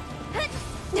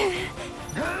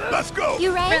 Let's go.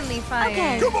 You ready? Friendly fire.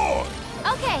 Okay. Come on.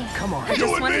 Okay. Come on. I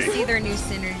just want to see their new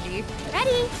synergy.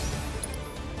 Ready?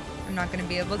 I'm not gonna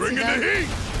be able to. Bring in the heat.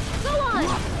 Go on.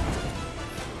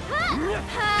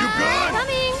 You good?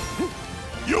 Coming.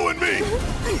 You and me.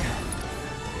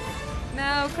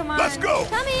 No, come on. Let's go.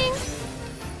 Coming.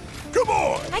 Come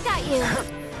on. I got you.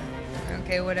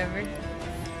 Okay, whatever.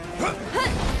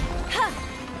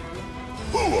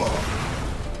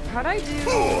 How'd I do?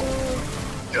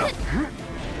 Do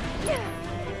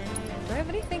I have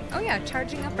anything? Oh yeah,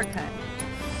 charging uppercut.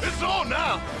 It's on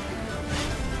now.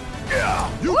 Yeah,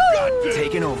 you Woo! got this.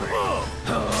 Taking over.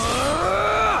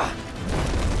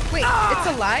 Wait, it's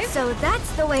alive? So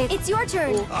that's the way. It's your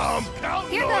turn. I'm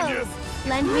counting Here on goes. you.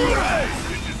 Lend me your... Hey,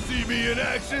 did you see me in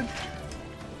action?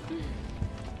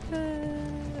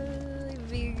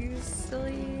 Be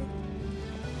silly.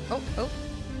 Oh.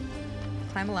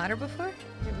 Climb a ladder before?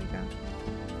 Here we go.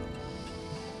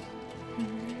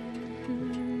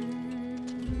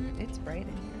 It's bright in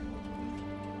here.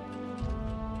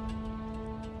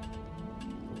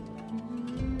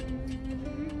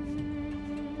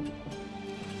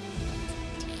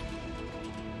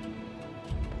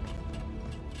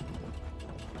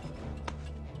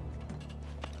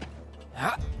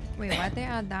 Wait, why'd they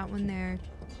add that one there?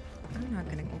 I'm not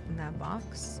gonna open that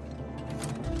box.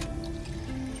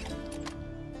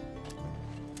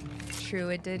 True,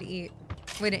 it did eat.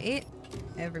 Wait, it ate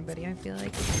everybody, I feel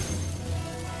like.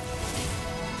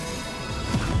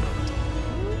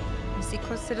 I see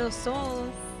Costa del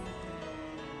Sol.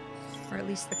 Or at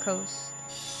least the coast.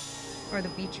 Or the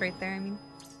beach right there, I mean.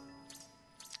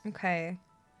 Okay.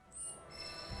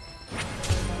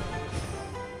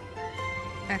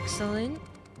 Excellent.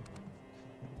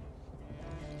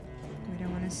 We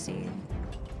don't want to see.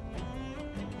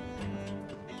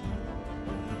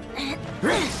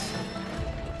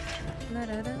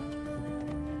 La-da-da.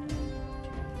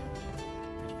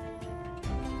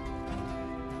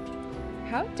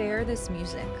 How dare this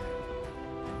music?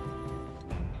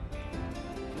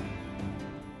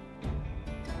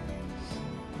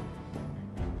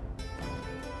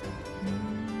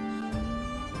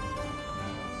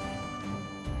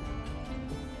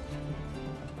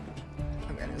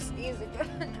 I'm gonna sneeze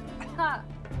again. I'm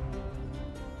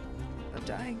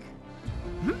dying.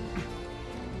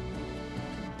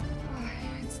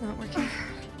 It's not working.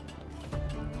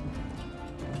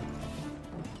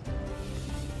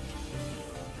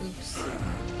 Oops.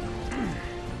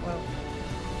 Whoa.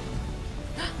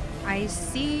 I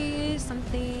see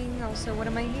something. Also, what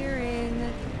am I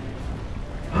hearing?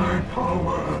 High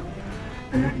power.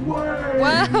 It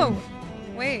waves. Whoa!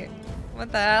 Wait.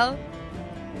 What the hell?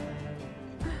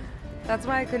 That's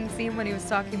why I couldn't see him when he was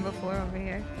talking before over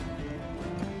here.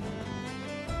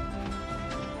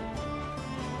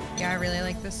 Yeah, I really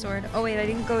like this sword. Oh wait, I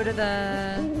didn't go to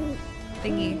the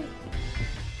thingy.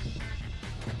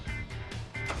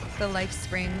 The life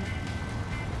spring.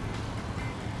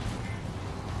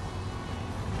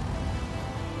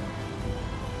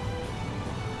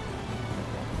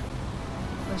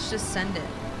 Let's just send it.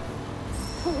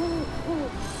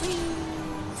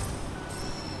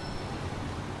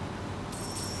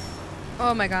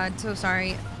 Oh my god, so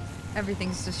sorry.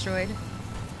 Everything's destroyed.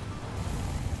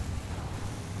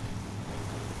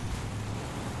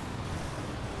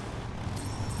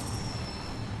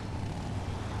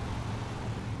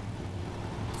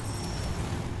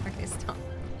 Okay, stop.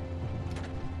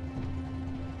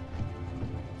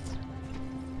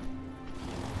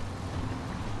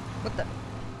 What the?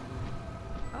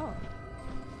 Oh.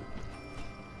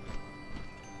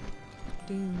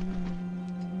 Doom.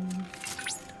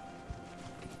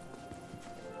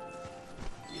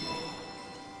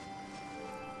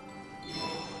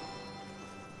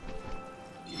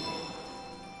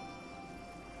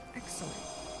 Excellent.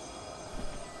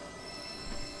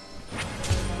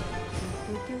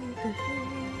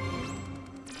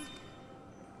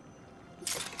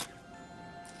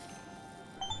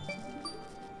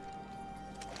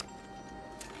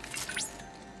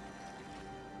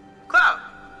 Cloud!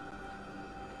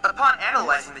 Upon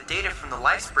analyzing the data from the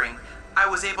life spring, I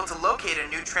was able to locate a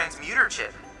new transmuter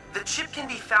chip. The chip can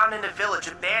be found in a village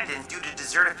abandoned due to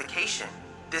desertification.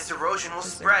 This erosion will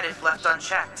spread if left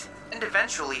unchecked, and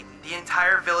eventually, the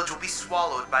entire village will be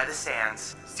swallowed by the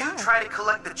sands. Do try to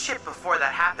collect the chip before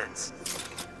that happens.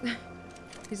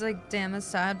 He's like, damn, that's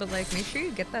sad, but like, make sure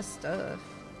you get that stuff.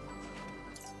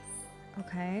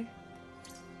 Okay.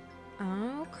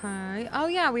 Okay. Oh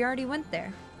yeah, we already went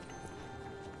there.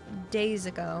 Days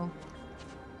ago.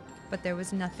 But there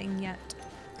was nothing yet.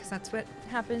 Because that's what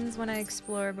happens when I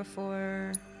explore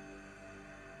before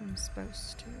I'm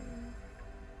supposed to.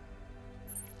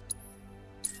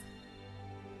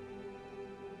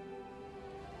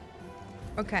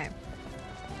 Okay.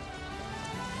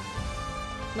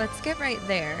 Let's get right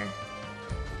there.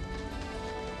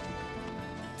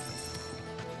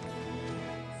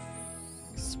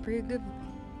 Sprig of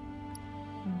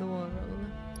laurel.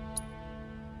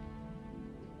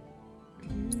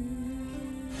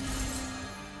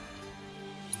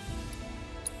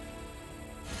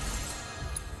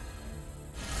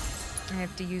 I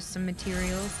have to use some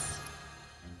materials.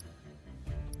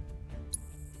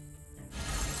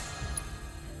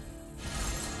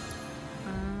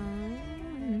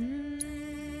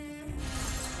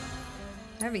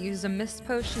 I haven't used a mist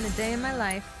potion a day in my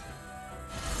life.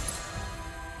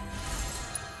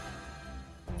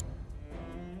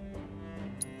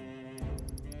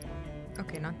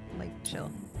 Okay, not like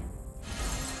chill.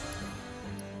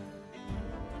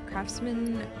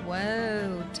 Craftsman,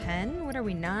 whoa, 10? What are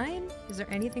we, 9? Is there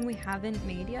anything we haven't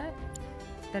made yet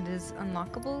that is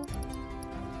unlockable?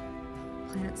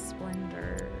 Planet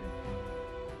Splendor.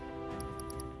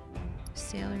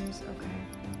 Sailors, okay.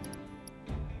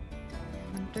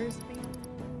 Hunters thing?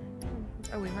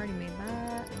 Oh, we've already made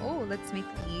that. Oh, let's make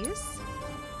these.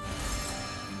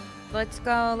 Let's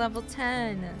go, level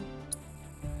 10.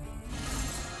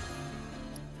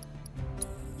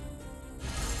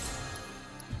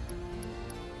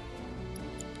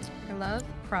 I love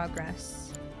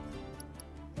progress.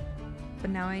 But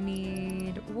now I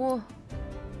need, whoa,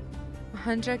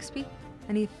 100 XP?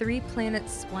 I need 3 Planet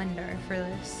Splendor for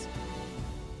this.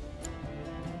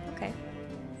 Okay.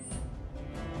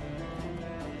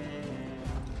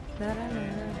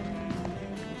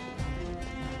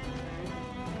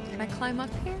 Can I climb up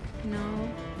here? No.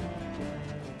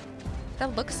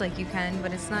 That looks like you can,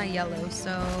 but it's not yellow,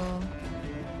 so...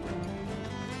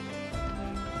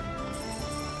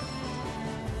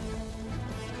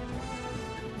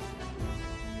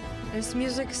 This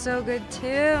music's so good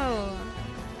too.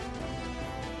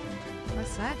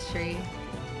 What's that tree?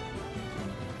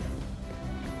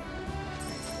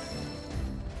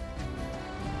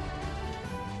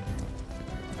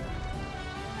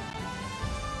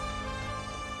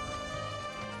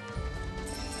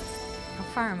 How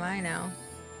far am I now?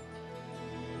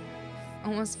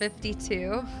 Almost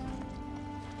 52.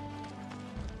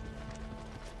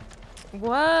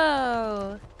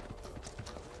 Whoa!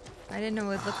 I didn't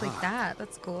know it would look like that.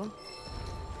 That's cool.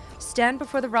 Stand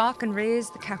before the rock and raise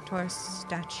the cactuar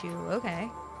statue. Okay.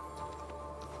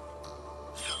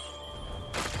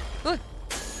 Ooh.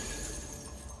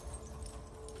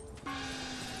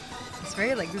 It's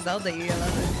very like Zelda-y. I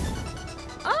love it.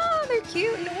 Oh, they're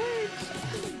cute and orange.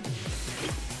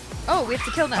 Oh, we have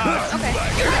to kill them. Okay.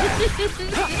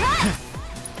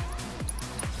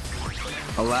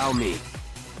 Allow me.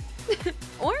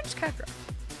 Orange cacra.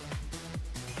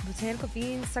 Botanical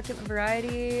beans, succulent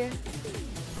variety.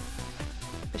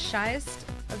 The shyest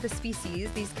of the species,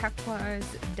 these cactuars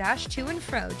dash to and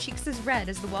fro, cheeks as red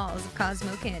as the walls of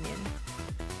Cosmo Canyon.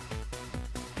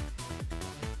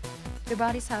 Their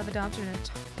bodies have adopted an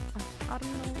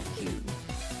autumnal hue.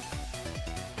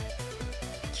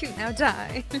 Cute, now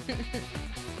die.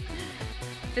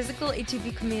 Physical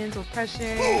ATV commands will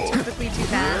pressure, typically too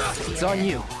fast. It's on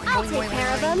you. I'll take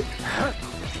care of them.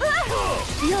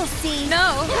 You'll see.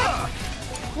 No.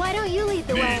 Why don't you lead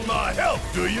the way? Need my help,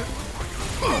 do you?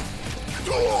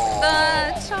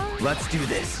 Let's do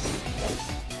this.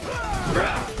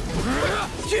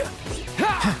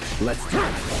 Let's do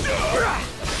it.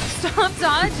 Stop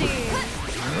dodging.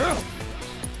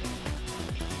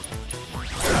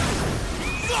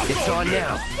 It's on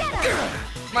now.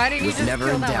 Why didn't you just never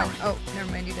kill in that doubt. one? Oh,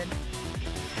 never mind, you did.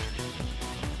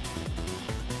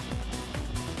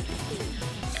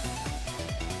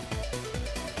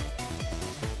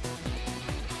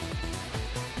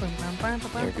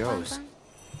 There goes.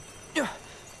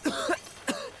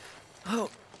 Oh,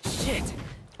 shit.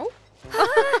 Oh.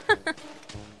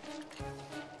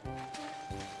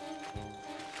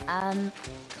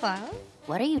 Cloud?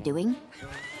 What are you doing?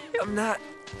 I'm not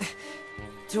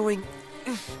doing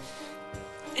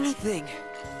anything.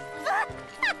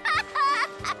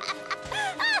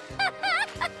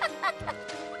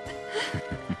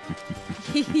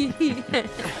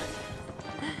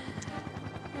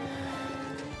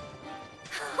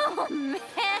 Oh man,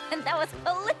 that was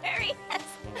hilarious.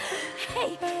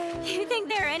 Hey, you think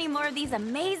there are any more of these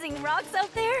amazing rocks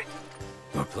out there?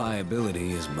 Your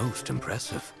pliability is most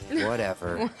impressive.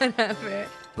 Whatever. Whatever.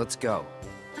 Let's go.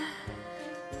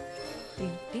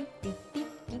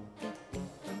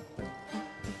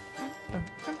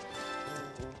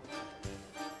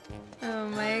 Oh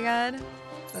my god.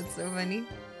 That's so funny.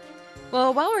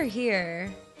 Well, while we're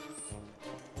here...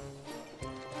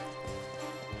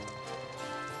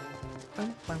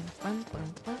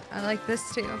 I like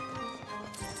this too.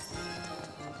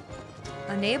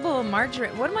 Enable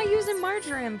marjoram. What am I using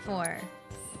marjoram for?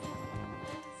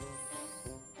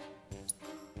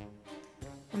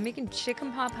 I'm making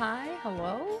chicken pot pie?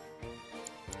 Hello?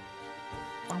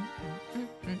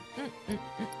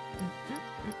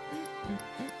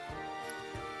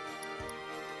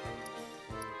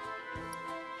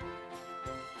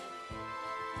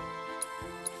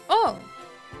 Oh!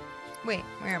 Wait,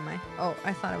 where am I? Oh,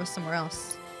 I thought I was somewhere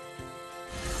else.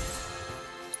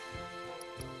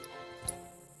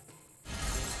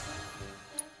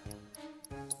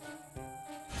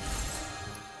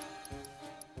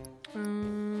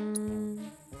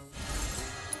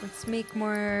 Let's make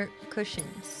more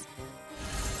cushions.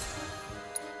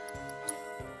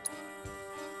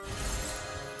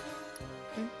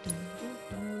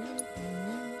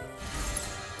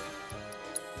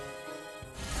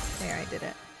 There, I did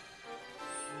it.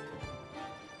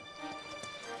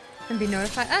 And be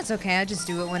notified. That's okay, I just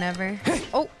do it whenever.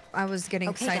 Oh, I was getting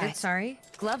excited, guys. sorry.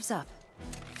 Gloves up.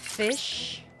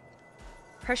 Fish.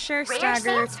 Pressure, Rare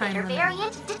stagger, sand time spider limit.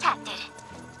 variant detected.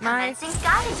 My... Commencing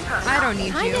guidance protocol. I don't need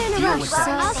you.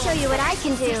 I'll show you what I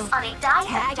can do. On a diet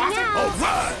of desert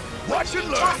Alright! Watch and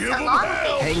learn, give them along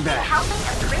hell! with Hang back. helping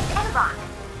of grit and rock.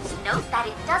 Note that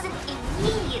it doesn't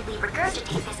immediately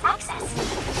regurgitate this excess.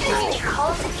 Nature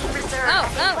holds it in reserve as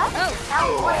a weapon to sell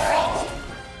more grit.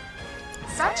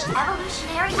 Such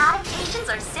evolutionary adaptations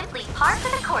are simply par for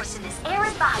the course in this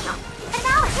arid biome.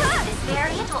 Analysis of this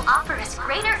variant will offer us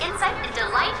greater insight and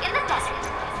delight in the desert.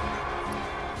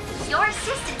 Your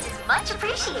assistance is much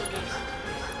appreciated.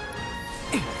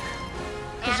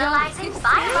 Analyzing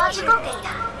biological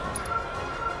data.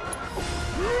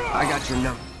 I got your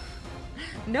number.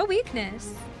 No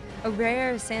weakness. A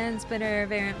rare sand splitter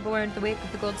variant born in the wake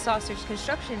of the gold saucer's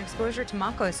construction, exposure to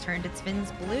Mako has turned its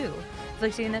fins blue.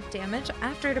 Inflicting enough damage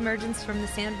after it emerges from the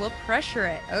sand will pressure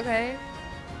it. Okay.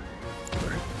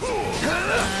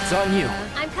 It's on you.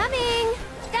 I'm coming.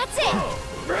 That's it.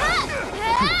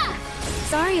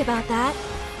 Sorry about that.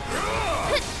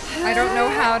 I don't know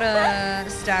how to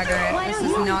stagger it. This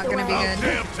is not going to be good.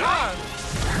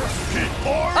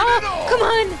 Oh, come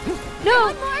on. No.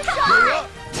 One more shot.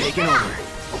 Taking over.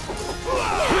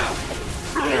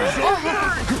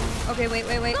 Oh. Okay, wait.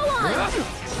 Go on.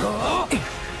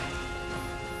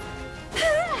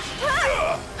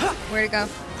 Where'd it go?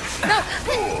 No.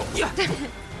 Get him.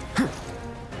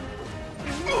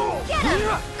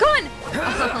 Come on.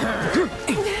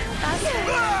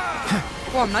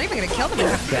 Well, I'm not even gonna kill them.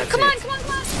 Come on.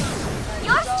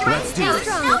 Yours Let's do this.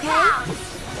 Strong, okay?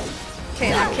 Okay,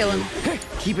 now kill him.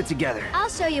 Keep it together. I'll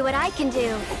show you what I can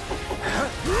do.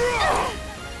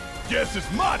 Guess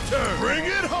it's my turn. Bring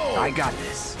it home. I got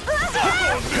this.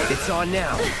 It's on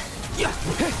now.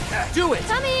 Do it.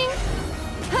 Coming.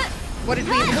 What did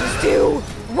we even just do?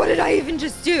 What did I even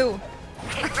just do?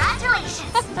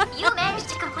 Congratulations! You managed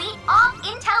to complete all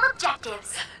Intel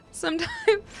objectives.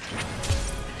 Sometimes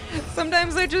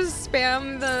I just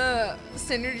spam the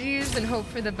synergies and hope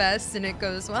for the best, and it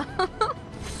goes well.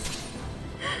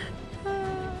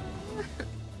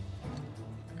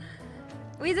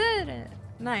 We did it.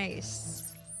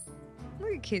 Nice.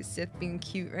 Look at Kate Sith being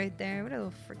cute right there. What a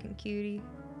little freaking cutie.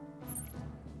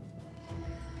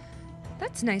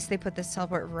 That's nice they put this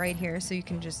teleport right here so you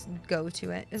can just go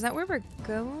to it. Is that where we're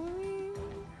going?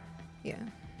 Yeah.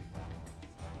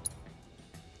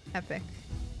 Epic.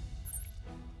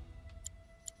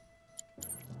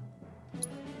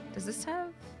 Does this have...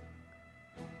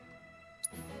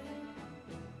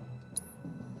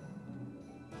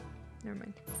 Never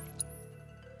mind.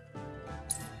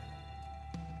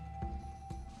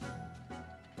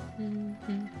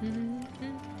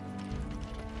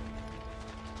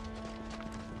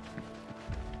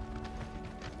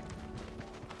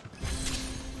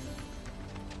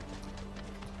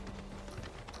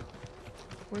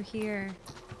 We're here.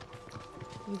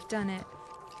 We've done it.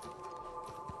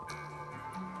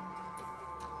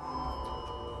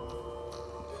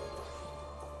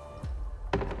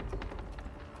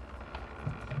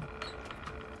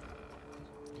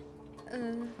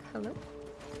 Hello?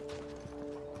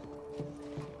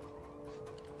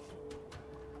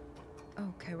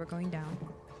 Okay, we're going down.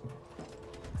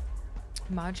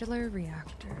 Modular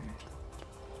reactor.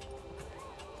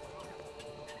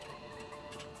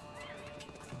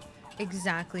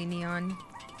 Exactly, Neon.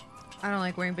 I don't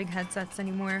like wearing big headsets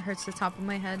anymore. It hurts the top of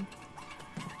my head.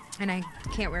 And I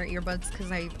can't wear earbuds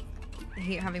because I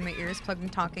hate having my ears plugged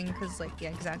and talking because, like, yeah,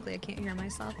 exactly. I can't hear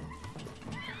myself.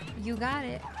 You got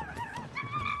it.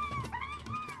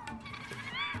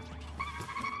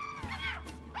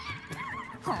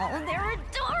 Oh, they're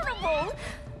adorable!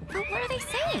 But what are they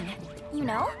saying? You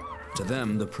know? To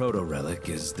them, the proto-relic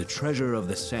is the treasure of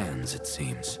the sands, it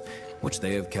seems, which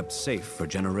they have kept safe for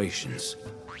generations.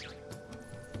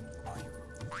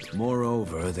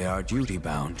 Moreover, they are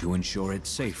duty-bound to ensure its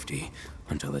safety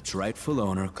until its rightful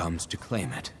owner comes to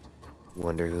claim it.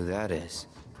 Wonder who that is.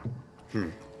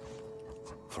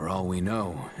 For all we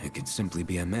know, it could simply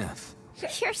be a myth.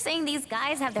 You're saying these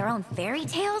guys have their own fairy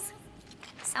tales?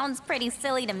 Sounds pretty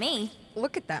silly to me.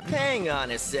 Look at them. Hang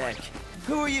on a sec.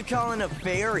 Who are you calling a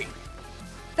fairy?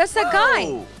 That's that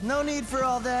guy. No need for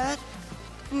all that.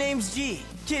 Name's G.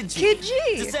 Kid G. Kid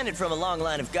G. Descended from a long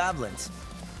line of goblins.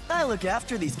 I look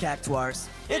after these cactuars.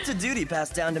 It's a duty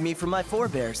passed down to me from my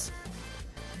forebears.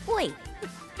 Wait,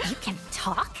 you can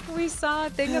talk? We saw a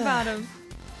thing about him.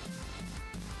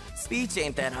 Speech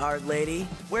ain't that hard, lady.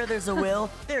 Where there's a will,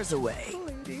 there's a way.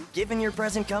 Given your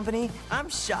present company, I'm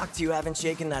shocked you haven't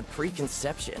shaken that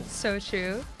preconception. So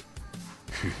true.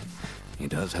 He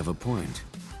does have a point.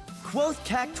 Quoth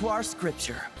Cactuar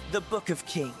scripture, the Book of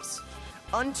Kings.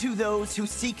 Unto those who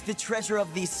seek the treasure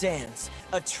of these sands,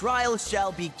 a trial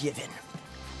shall be given.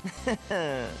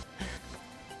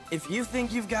 If you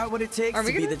think you've got what it takes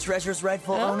to be the treasure's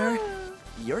rightful owner,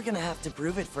 you're gonna have to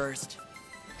prove it first.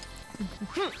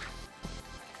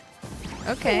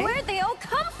 Okay. Where'd they all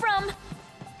come from?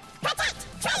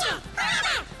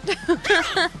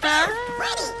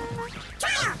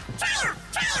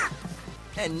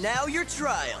 And now your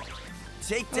trial.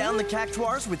 Take down the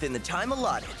cactuars within the time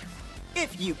allotted.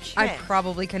 If you can. I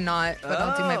probably cannot, but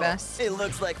I'll do my best. It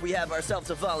looks like we have ourselves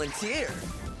a volunteer.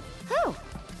 Who?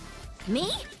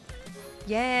 Me?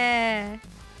 Yeah.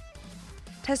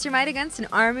 Test your might against an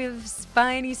army of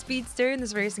spiny speedster in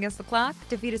this race against the clock.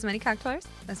 Defeat as many cactuars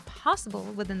as possible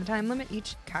within the time limit.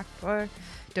 Each cactuar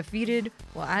defeated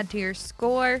will add to your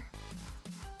score.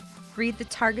 Read the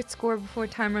target score before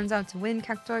time runs out to win.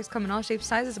 Cactuars come in all shapes,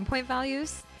 sizes, and point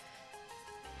values.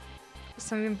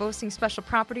 Some of them boasting special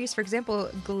properties. For example,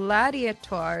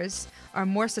 gladiators are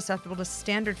more susceptible to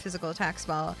standard physical attacks,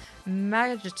 while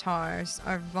magitars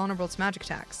are vulnerable to magic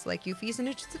attacks, like Yuffie's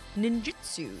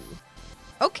ninjutsu.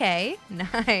 Okay,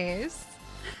 nice.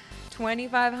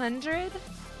 2,500?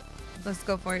 Let's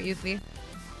go for it, Yuffie.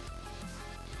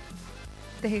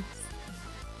 Thanks.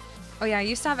 Oh yeah, I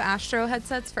used to have Astro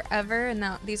headsets forever, and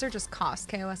now these are just cost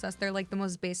KOSS. They're like the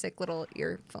most basic little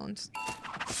earphones.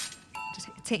 Just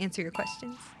to answer your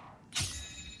questions.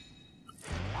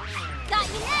 Got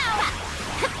you now!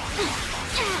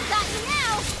 Got you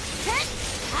now!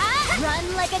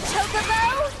 Run like a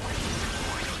chocobo!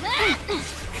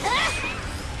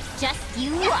 Just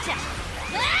you watch.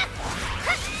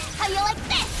 How you like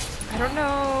this? I don't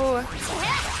know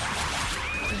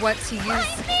what to use.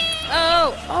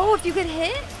 Oh, if you get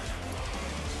hit?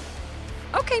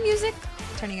 Okay, music.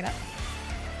 Turning it up.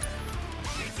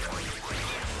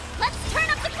 Let's turn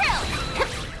up the grill.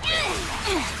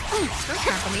 Don't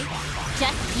tackle me.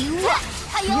 Just you watch.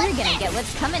 How you You're like gonna get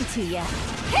what's coming to you.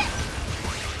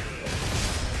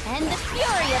 And the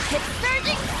fury of his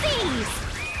surging seas.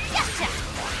 Gotcha.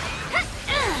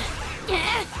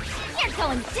 You're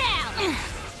going down.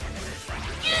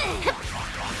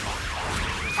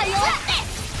 How you like this?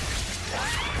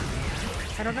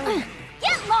 I don't know.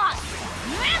 Get lost.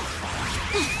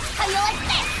 How you like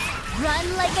this? Run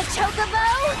like a chocobo.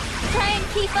 Try and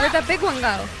keep up. Where'd that big one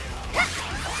go?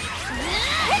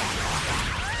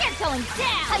 You're going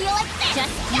down. How you like this?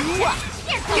 Just you watch.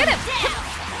 You're going down.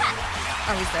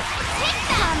 Oh, he's there. Take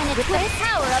that with the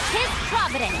power of his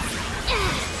providence.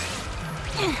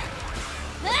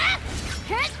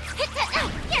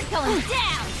 You're going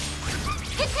down.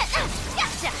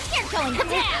 Gotcha. You're going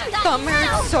down. Thumb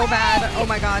hurts so bad. Oh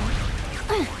my god.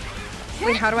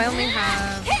 Wait, how do I only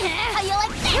have... How you like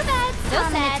this? Too bad. So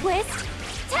sad. Twist.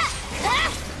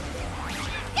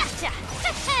 Gotcha.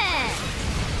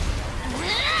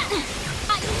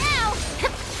 Now.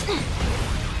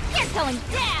 You're going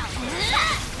down.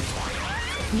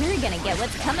 You're gonna get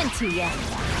what's coming to you.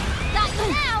 Got you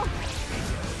now.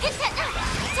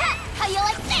 How you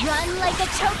like this? Run like a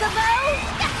chocobo.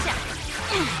 Gotcha.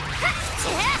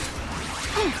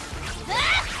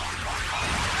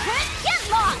 Get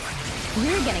lost.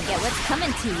 You're gonna get what's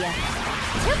coming to you.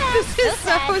 Too bad. This is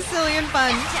so silly and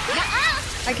fun.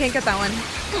 I can't get that one.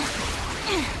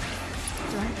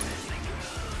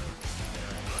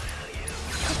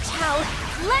 Chow,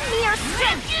 lend me your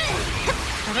strength.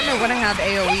 I don't know what I have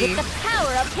AoE. With the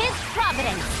power of his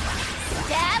providence.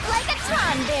 Stab like a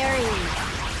tonberry.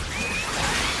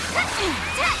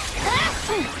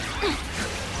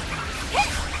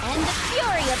 And the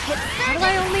fury of his How do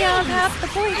I only have half the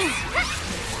points?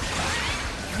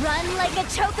 Run like a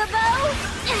chocobo.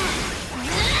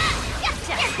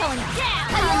 Gotcha. You're going down.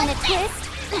 How you like a twist?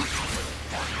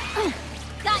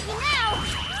 Got you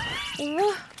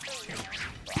now.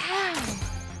 Ow.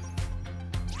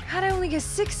 How'd I only get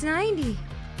 690?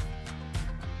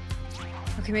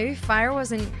 Okay, maybe fire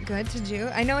wasn't good to do.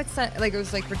 I know it's like it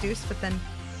was like reduced, but then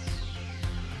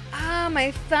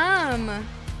my thumb.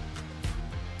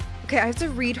 Okay, I have to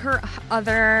read her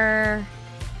other.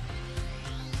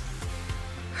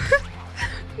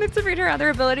 I have to read her other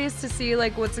abilities to see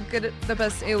like what's a good, the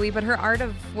best AoE. But her art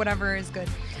of whatever is good.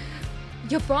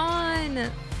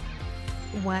 Yabon.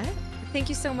 What? Thank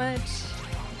you so much.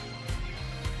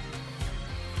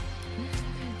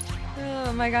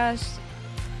 Oh my gosh.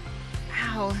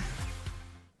 Ow.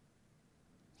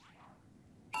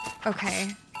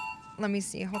 Okay. Let me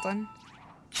see. Hold on.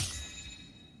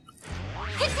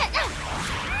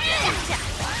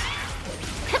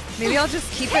 Maybe I'll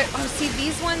just keep it. Oh, see,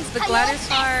 these ones, the glider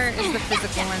star is the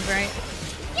physical ones, right?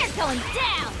 You're going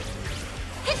down.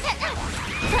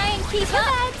 Try and keep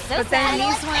up. But then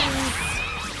these ones...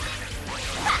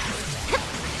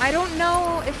 I don't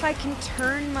know if I can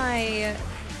turn my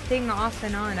thing off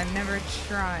and on. I've never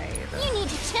tried. You need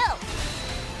to chill.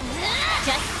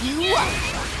 Just you watch.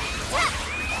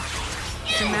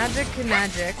 So magic and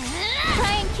magic.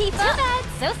 Try and keep up. Too bad.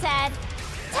 So sad.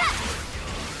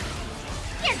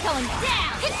 You're going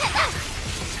down.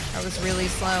 That was really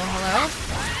slow. Hello?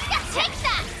 Take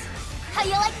that. How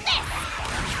you like this?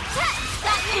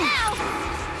 Got you now.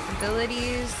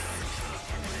 Abilities.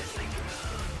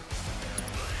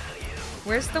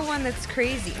 Where's the one that's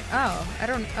crazy? Oh, I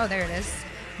don't. Oh, there it is.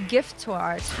 Gift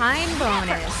tour. Time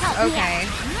bonus. Okay.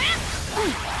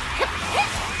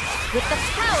 With the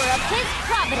power of his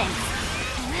providence.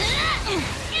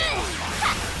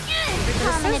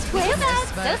 Prominent twist.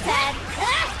 So sad.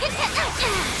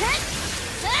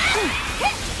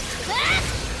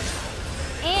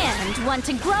 And one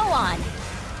to grow on.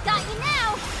 Got you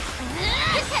now.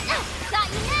 Got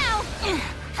you now.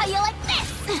 How you like this?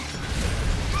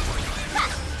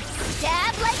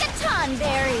 Stab like a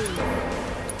tonberry.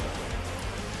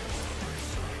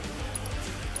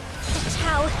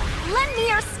 Chow, lend me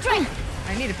your strength. I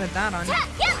need to put that on.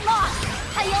 Get lost.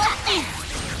 How you like this?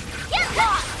 Get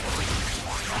lost.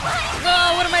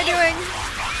 Oh, what am I doing?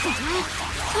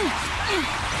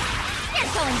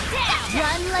 You're going down.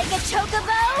 Run like a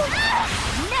chocobo.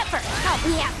 Never help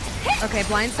me out. Okay,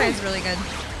 blindside's really good.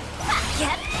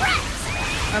 Get wrecked.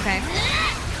 Okay.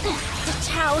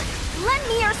 Chow, lend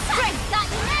me your strength. Got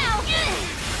you now.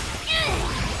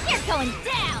 You're going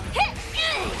down.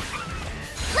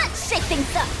 Let's shake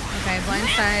things up. Okay, blind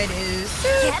side is.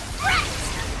 Get wrecked.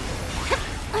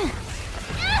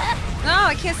 No,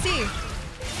 I can't see.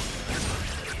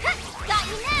 Got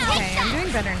you now. Okay, I'm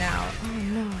doing better now. Oh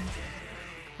no.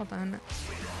 Hold on.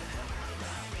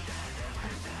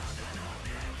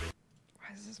 Why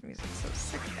is this music so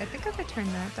sick? I think if I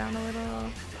turn that down a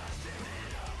little.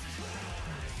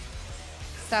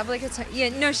 Stab like a yeah,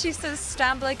 no, she says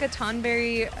stab like a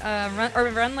tonberry,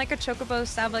 run like a chocobo,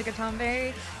 stab like a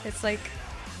tonberry. It's like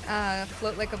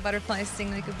float like a butterfly,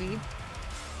 sting like a bee.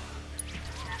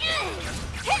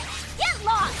 Get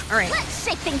lost. All right. Let's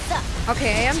shake things up.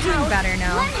 Okay, I am doing better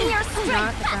now. Lend me your strength.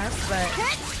 Not the best, but.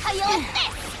 How you like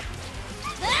this?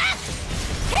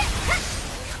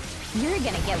 You're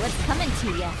gonna get what's coming to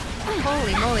you.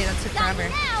 Holy moly, that took forever.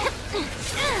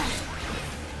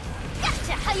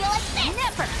 Gotcha. How you like this?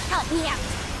 Never help me out.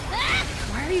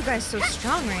 Why are you guys so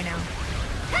strong right now?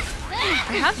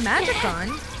 I have magic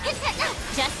on.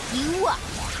 Just you up.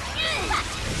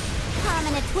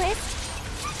 Prominent twist.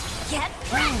 Get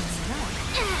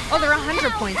Oh, they're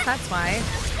 100 points. That's why.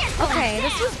 Okay,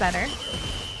 this was better.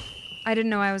 I didn't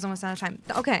know I was almost out of time.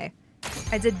 Okay,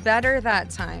 I did better that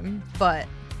time, but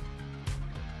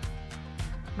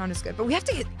not as good. But we have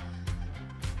to get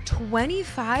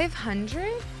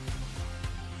 2,500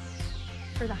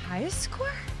 for the highest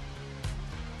score.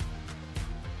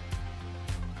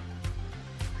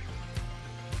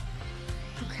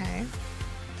 Okay,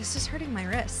 this is hurting my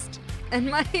wrist and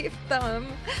my thumb.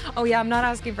 Oh yeah, I'm not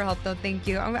asking for help though. Thank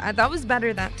you. That was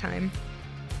better that time.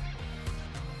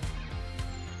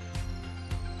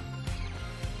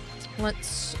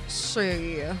 Let's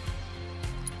see. Ow,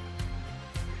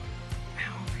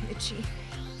 itchy.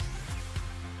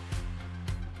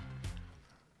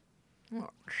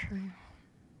 Okay.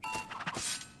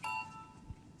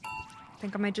 I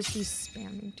think I might just be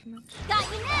spamming too much. Got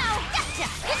you now. Gotcha.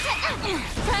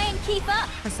 Try and keep up.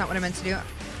 That's not what I meant to do.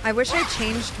 I wish I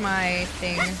changed my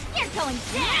thing. You're going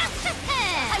down.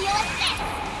 How you like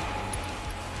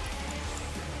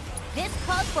this? This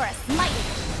calls for a smiting.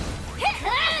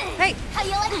 Hey. How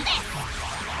you like this?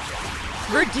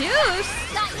 Reduce.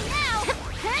 Got you now.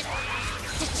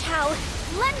 Chow,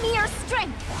 lend me your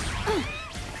strength.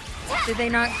 Did they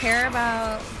not care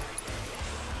about?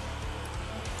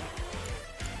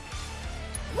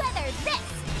 Weather this.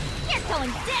 You're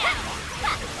going down.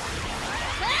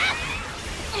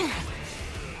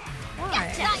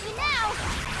 Why? Got you now.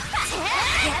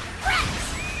 Get wrecked.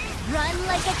 Run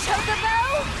like a chocobo.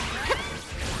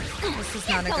 This is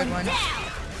not a good one.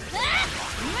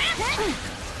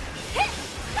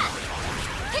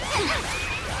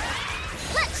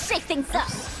 Let's shake things up.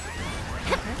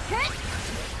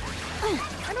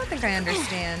 I don't think I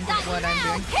understand what I'm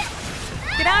doing.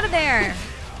 Get out of there,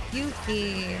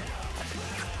 Yuki.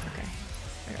 Okay,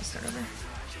 I gotta start over.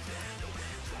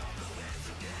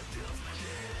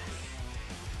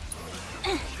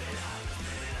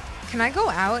 Can I go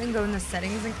out and go in the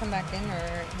settings and come back in,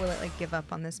 or will it like give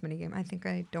up on this minigame? I think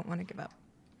I don't want to give up.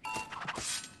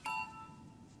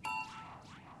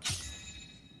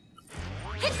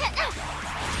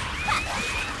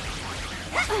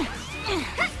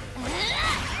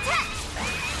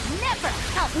 Never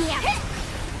help me out.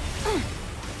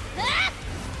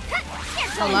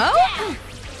 Hello?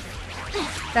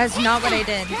 That's not what I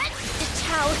did.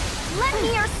 Chow, lend me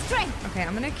your strength. Okay,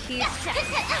 I'm gonna keep.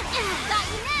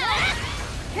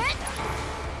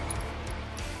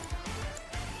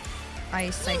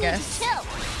 Ice, I guess.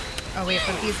 Oh wait,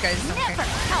 but these guys don't care.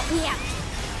 Help me out.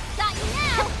 Got you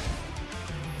now.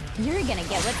 You're gonna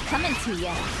get what's coming to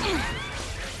you.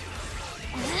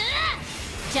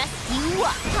 Just you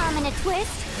up. Prominent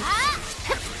twist.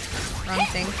 Wrong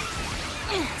thing.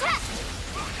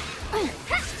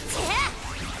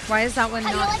 Why is that one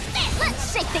not?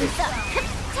 Let's shake things up.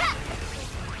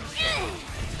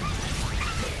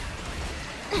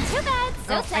 Too bad.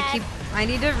 So sad. I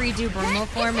need to redo Bromo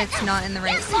form. It's not in the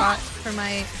right spot for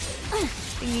my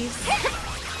thingies.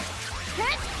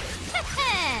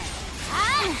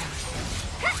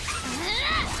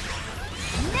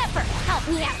 Never help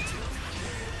me out.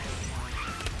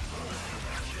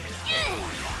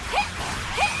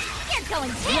 You're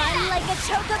going to run like a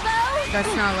chocobo.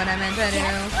 That's not what I meant to do.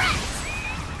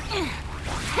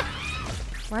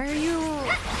 Why are you?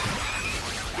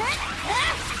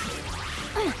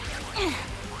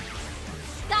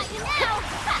 Got you now.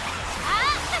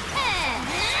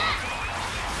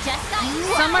 Just got you.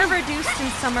 Some are reduced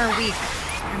and some are weak.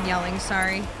 I'm yelling,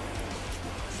 sorry.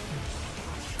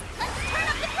 Let's turn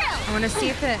up the grill. I want to see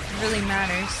if it really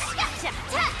matters. Gotcha.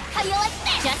 How you like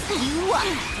this? Just you watch.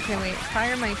 Okay, wait.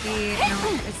 Fire might be...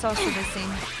 No, it's also the same.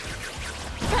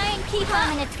 Try and keep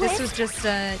on in a twist. This was just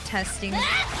a testing.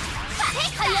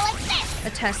 How you like this? A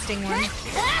testing one.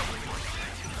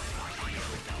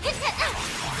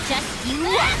 Just you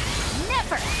watch.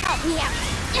 Never help me out.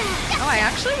 Oh, I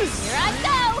actually was... Here I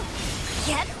go.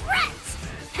 Get wrecked.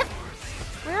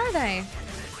 Where are they?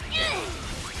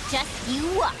 Just you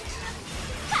watch.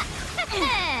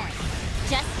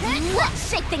 Just you watch.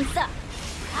 Shake things up.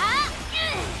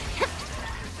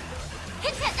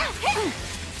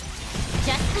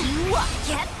 Just you watch.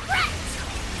 Get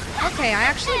wrecked. Okay, I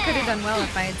actually could have done well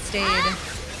if I had stayed.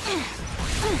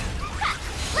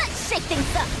 Let's shake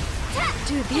things up.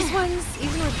 Dude, these ones,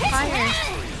 even with fire.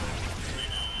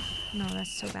 No,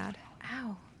 that's so bad.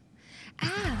 Ow.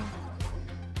 Ow.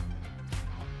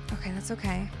 Okay, that's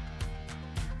okay.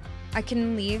 I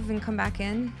can leave and come back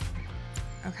in.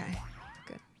 Okay,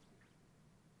 good.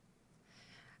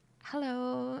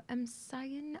 Hello, I'm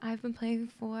Cyan. I've been playing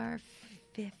for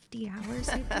 50 hours,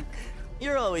 I think.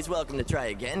 You're always welcome to try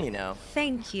again, you know.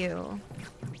 Thank you.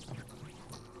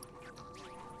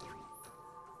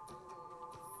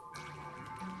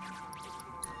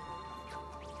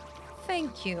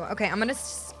 Thank you. Okay, I'm gonna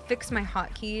fix my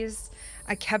hotkeys.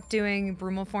 I kept doing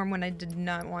Brumal form when I did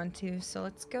not want to. So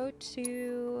let's go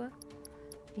to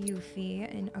Yuffie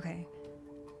and okay.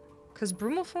 Cause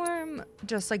Brumal form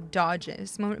just like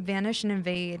dodges, vanish and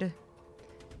evade.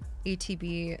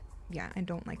 ATB, yeah, I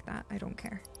don't like that. I don't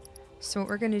care. So what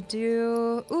we're gonna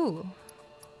do? Ooh,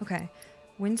 okay.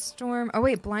 Windstorm. Oh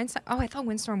wait, blindside. Oh, I thought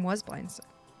Windstorm was blindside.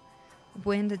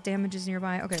 Wind that damages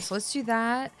nearby. Okay, so let's do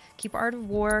that. Keep Art of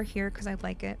War here because I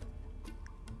like it.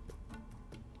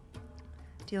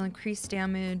 Deal increased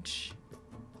damage.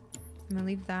 I'm gonna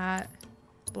leave that.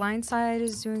 Blindside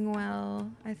is doing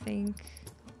well, I think.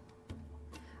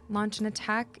 Launch an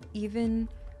attack even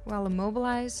while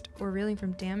immobilized or reeling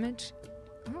from damage.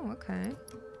 Oh, okay.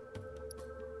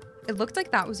 It looked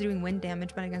like that was doing wind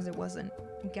damage, but I guess it wasn't.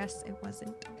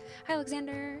 Hi,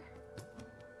 Alexander.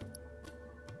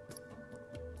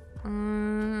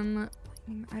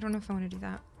 I don't know if I want to do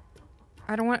that.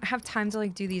 I don't have time to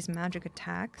like do these magic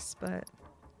attacks, but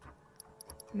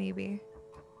maybe.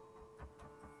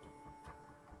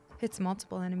 Hits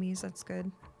multiple enemies, that's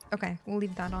good. Okay, we'll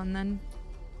leave that on then.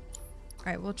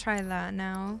 Alright, we'll try that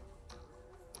now.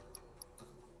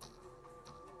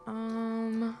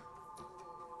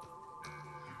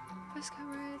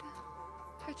 Discovered.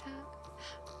 Attack.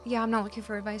 Yeah, I'm not looking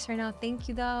for advice right now. Thank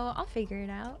you though. I'll figure it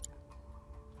out.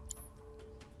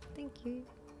 Thank you.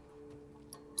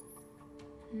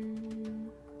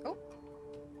 Oh.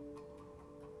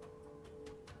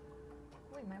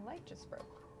 Wait, my light just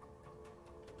broke.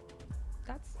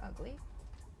 That's ugly.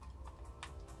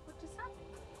 What just happened?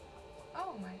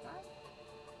 Oh my god.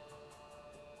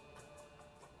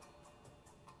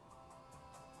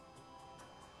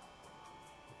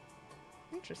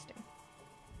 Interesting.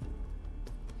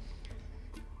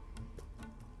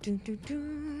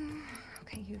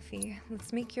 Okay, Yuffie.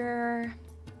 Let's make your...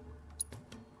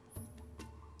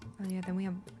 Oh yeah, then we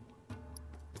have...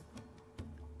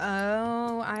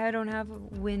 Oh, I don't have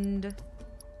wind.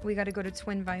 We gotta go to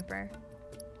Twin Viper.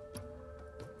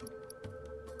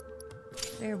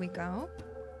 There we go.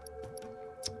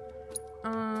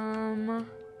 Okay.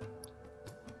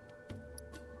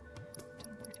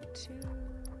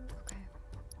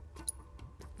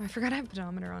 Oh, I forgot I have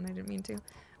pedometer on. I didn't mean to.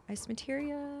 Ice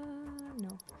materia.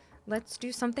 No. Let's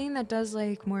do something that does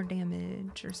like more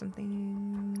damage or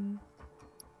something.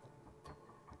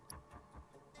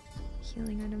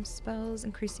 Healing item spells.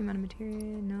 Increase the amount of materia.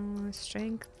 No.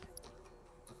 Strength.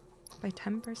 By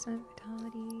 10%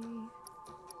 vitality.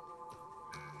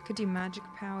 Could do magic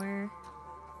power.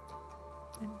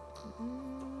 And,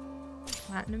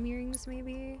 platinum earrings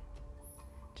maybe?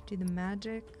 To do the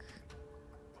magic.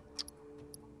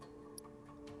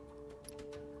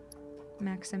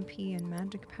 Max MP and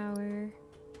magic power.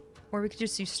 Or we could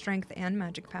just do strength and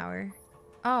magic power.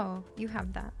 Oh, you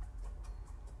have that.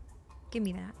 Give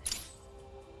me that.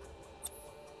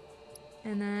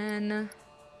 And then...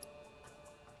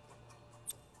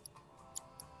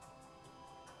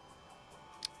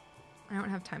 I don't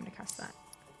have time to cast that.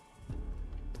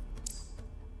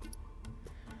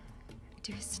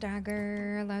 Do a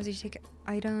stagger, allows you to take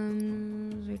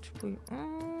items, which we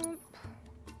up.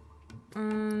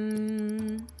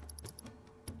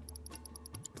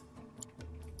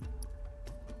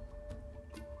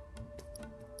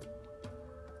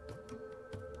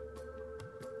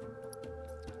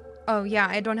 Oh yeah,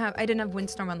 I didn't have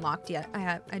Windstorm unlocked yet.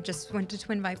 I just went to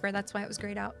Twin Viper, that's why it was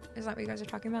grayed out. Is that what you guys are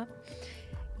talking about?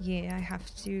 Yeah, I have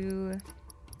to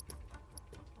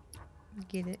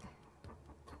get it.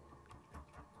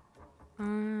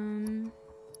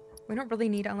 We don't really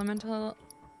need elemental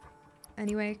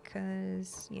anyway,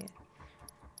 cause yeah.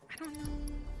 I don't know.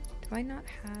 Do I not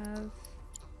have?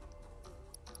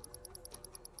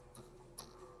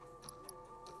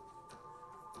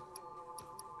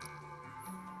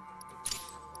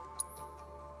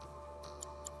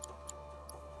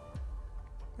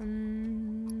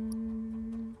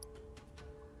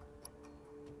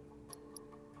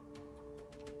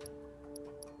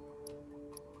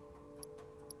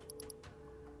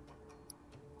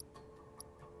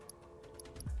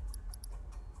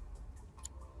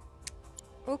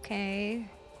 Okay.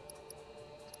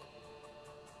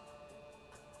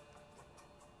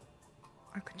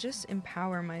 I could just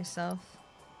empower myself.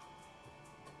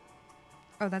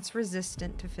 Oh, that's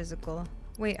resistant to physical.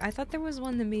 Wait, I thought there was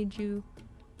one that made you...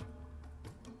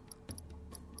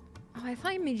 Oh, I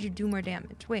thought it made you do more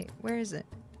damage. Wait, where is it?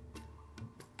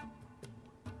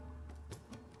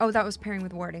 Oh, that was pairing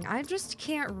with warding. I just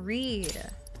can't read.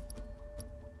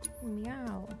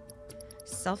 Meow.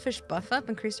 Selfish buff up,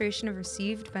 increased duration of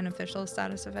received beneficial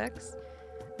status effects.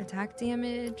 Attack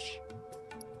damage.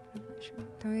 I'm not sure.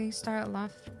 Do we start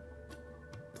off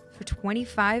for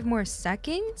 25 more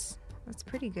seconds? That's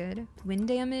pretty good. Wind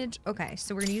damage. Okay,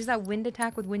 so we're gonna use that wind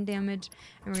attack with wind damage,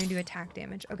 and we're gonna do attack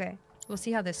damage. Okay, we'll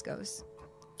see how this goes.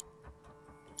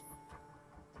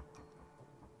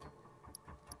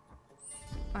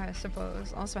 I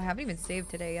suppose. Also, I haven't even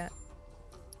saved today yet.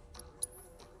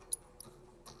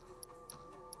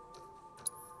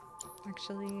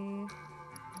 Actually,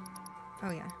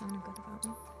 oh yeah, I'm gonna go to that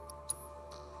one.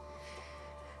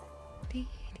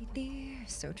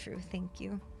 So true, thank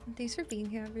you. Thanks for being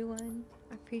here, everyone.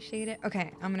 I appreciate it.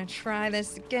 Okay, I'm gonna try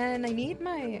this again. I need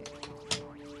my...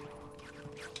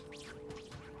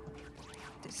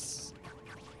 This...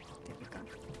 There we go.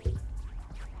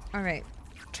 Alright,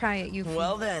 try it, you.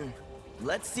 Well then,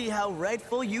 let's see how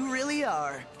rightful you really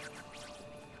are.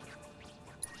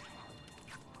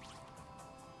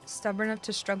 Stubborn enough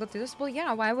to struggle through this? Well,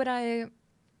 yeah, why would I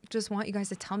just want you guys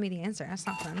to tell me the answer? That's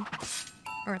not fun.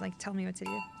 Or, like, tell me what to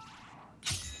do.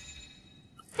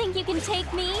 Think you can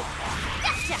take me?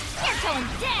 Gotcha! You're going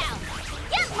down!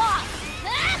 Get lost!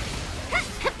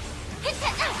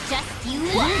 Just you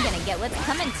are gonna get what's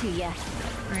coming to you.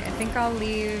 Alright, I think I'll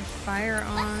leave fire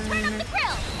on. Turn up the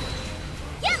grill!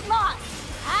 Get lost!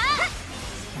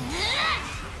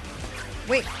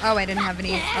 Wait, oh, I didn't have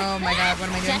any. Oh my god, what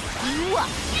am I doing? Just you up.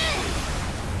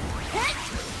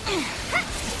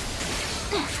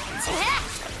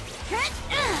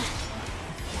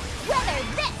 Weather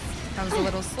this! That was a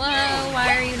little slow.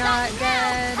 Why are you not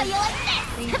dead? How you like this?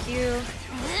 Thank you.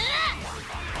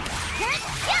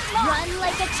 Run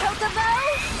like a chocobo.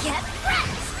 Get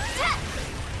wrecked.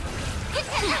 Take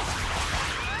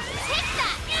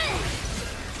that.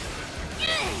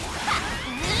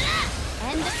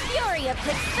 And the fury of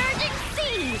the surging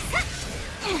seas.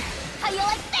 How you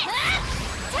like this?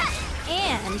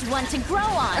 And one to grow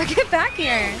on. Get back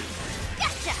here.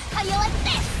 Gotcha. How you like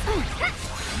this?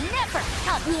 Never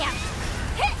help me out.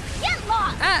 Get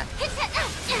lost.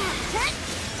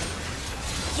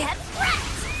 Get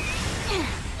wrecked.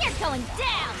 You're going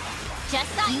down. Just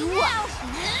thought you know.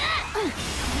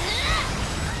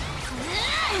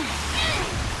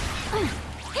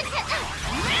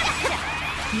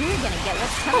 You're gonna get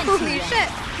what's coming to you. Holy shit.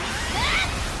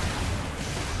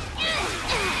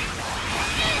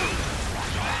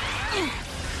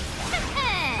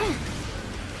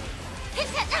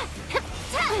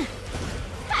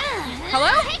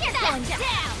 Hello? You're going down.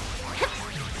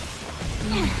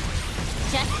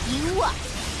 Just you up.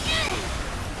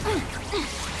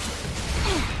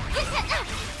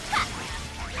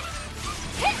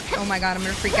 Oh my god, I'm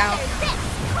gonna freak out.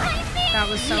 That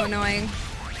was so annoying.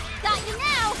 Got you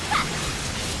now.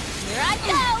 Here I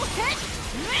go.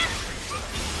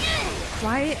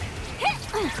 Why?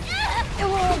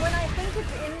 Well, when I think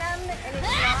it's in them and it's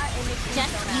not, and it's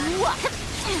just you up.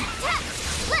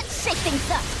 Let's shake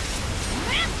things up.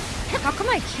 How come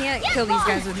I can't kill these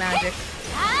guys with magic?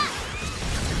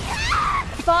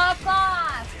 Fuck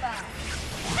off!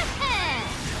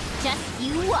 Just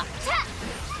you up.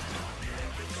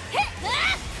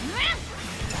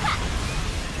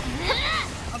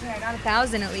 Okay, I got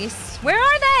 1,000 at least. Where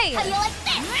are they? How you like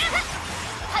this?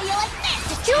 How you like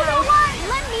this? You know what?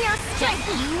 Lend me your strength.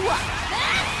 You up.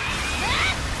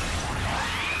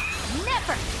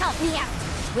 Never help me out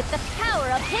with the power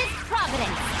of his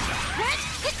providence.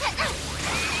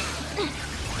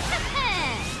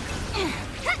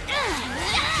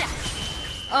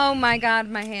 Oh my god,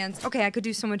 my hands. Okay, I could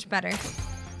do so much better.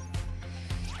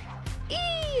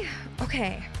 Eee!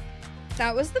 Okay.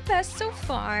 That was the best so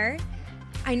far.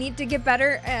 I need to get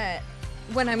better at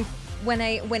when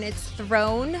it's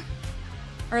thrown,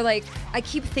 or like I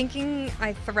keep thinking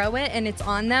I throw it and it's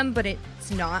on them, but it's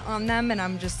not on them, and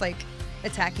I'm just like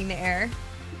attacking the air.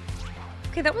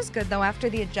 Okay, that was good though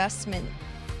after the adjustment.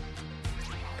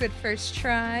 Good first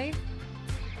try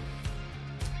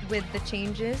with the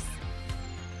changes.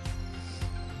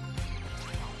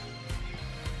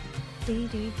 Dee,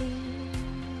 dee, dee.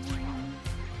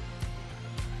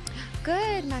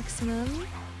 Good, Maximum.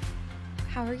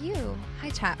 How are you? Hi,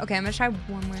 chat. Okay, I'm gonna try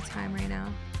one more time right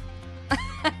now.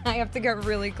 I have to get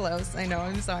really close. I know,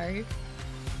 I'm sorry.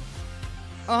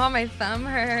 Oh, my thumb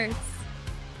hurts.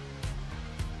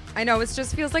 I know, it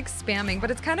just feels like spamming, but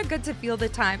it's kind of good to feel the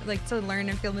time, like to learn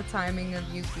and feel the timing of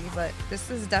Yuki, but this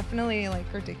is definitely like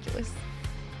ridiculous.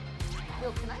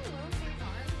 Yo, can I move these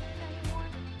arms anymore?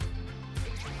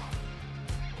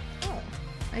 Oh,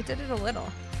 I did it a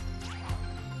little.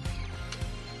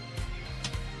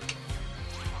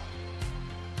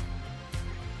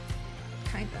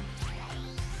 Kinda.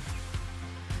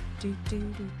 Do, do,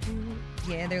 do, do.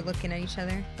 Yeah, they're looking at each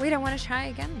other. Wait, I want to try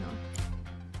again though.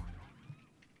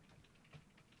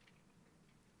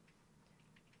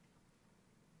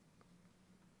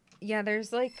 Yeah,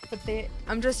 there's like, but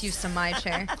I'm just used to my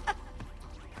chair.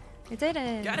 I did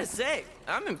it. Gotta say,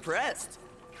 I'm impressed.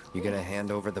 You gonna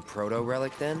hand over the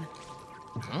proto-relic then?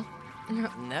 Huh?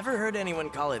 Never heard anyone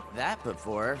call it that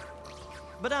before.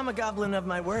 But I'm a goblin of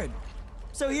my word.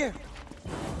 So here.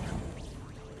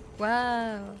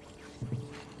 Wow.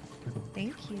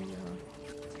 Thank you.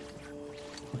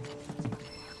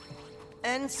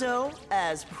 And so,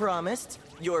 as promised,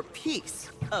 your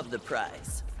piece of the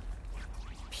prize.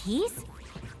 Piece?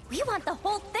 We want the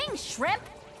whole thing, Shrimp!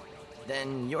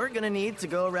 Then you're gonna need to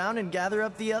go around and gather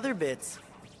up the other bits.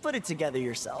 Put it together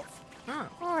yourself. Huh.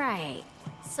 Right.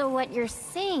 So what you're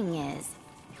saying is...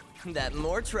 that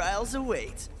more trials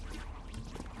await.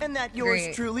 And that yours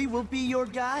Great. truly will be your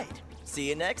guide. See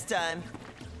you next time.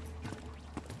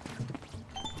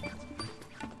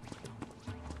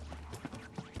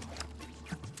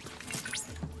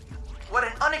 What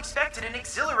an unexpected and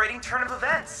exhilarating turn of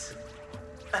events!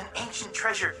 An ancient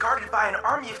treasure guarded by an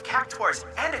army of cactuars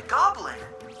and a goblin!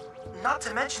 Not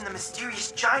to mention the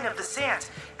mysterious giant of the sands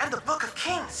and the Book of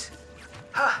Kings!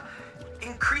 Huh.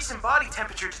 Increase in body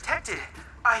temperature detected.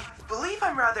 I believe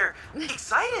I'm rather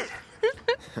excited.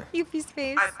 Yuffie's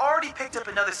face. I've already picked up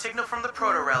another signal from the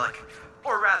proto-relic.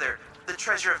 Or rather, the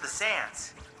treasure of the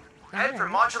sands. Head for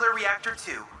modular reactor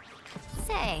 2.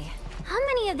 Say, how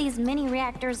many of these mini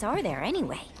reactors are there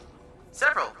anyway?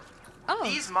 Several.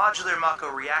 These modular Mako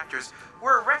reactors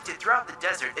were erected throughout the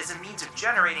desert as a means of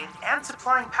generating and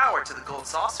supplying power to the gold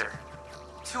saucer.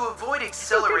 To avoid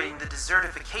accelerating the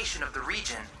desertification of the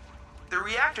region, the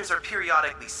reactors are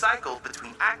periodically cycled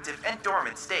between active and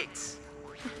dormant states.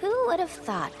 Who would have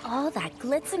thought all that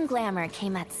glitz and glamour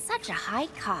came at such a high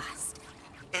cost?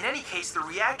 In any case, the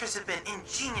reactors have been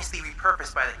ingeniously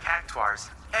repurposed by the cactuars,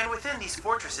 and within these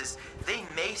fortresses, they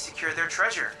may secure their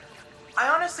treasure. I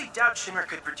honestly doubt Shinra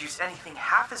could produce anything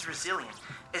half as resilient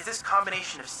as this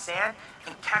combination of sand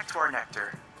and cactuar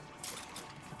nectar.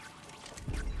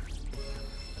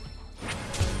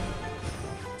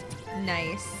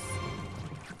 Nice.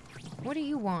 What do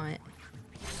you want?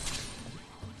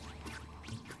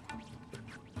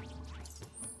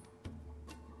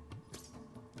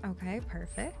 Okay,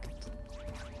 perfect.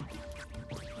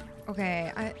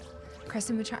 Okay,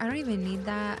 Crescent Mature, I don't even need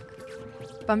that.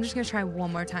 But I'm just gonna try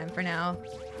one more time for now.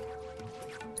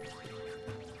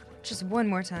 Just one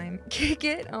more time. Kick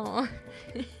it. Oh.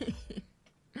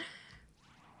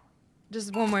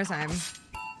 Just one more time.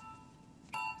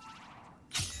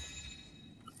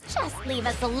 Just leave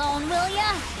us alone, will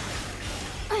ya?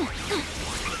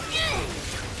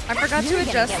 I forgot to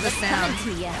adjust the sound.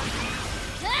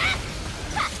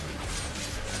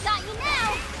 Got you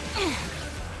now.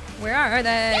 Where are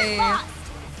they? Get lost.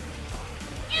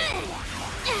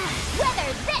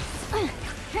 Weather this.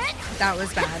 That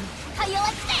was bad. How you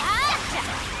like this? Gotcha.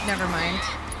 Never mind.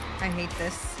 I hate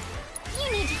this. You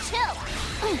need to chill.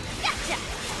 Gotcha.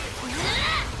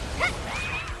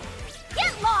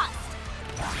 Get lost.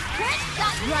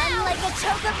 Run like a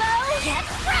chocobo. Get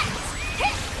wrecked.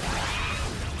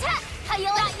 How you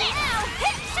like this?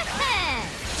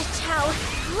 Chow,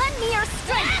 lend me your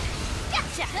strength.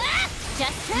 Gotcha.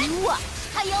 Just watch.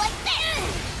 How you like this?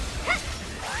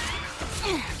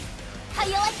 How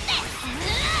you like this?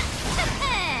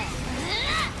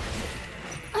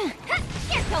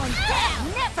 You're going down.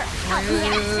 Never. I'll be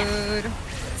at ya.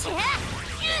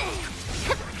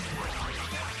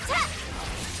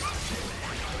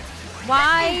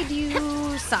 Why do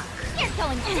you suck? You're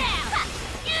going down.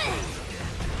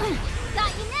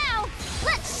 Got you now.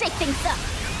 Let's shake things up.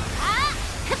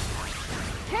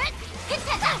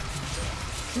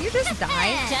 Can you just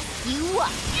die? Just you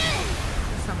up.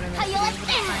 That's not what I meant to do, but it's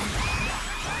fine.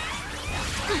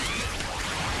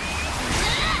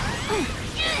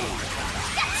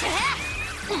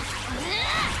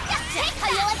 How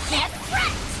you like that?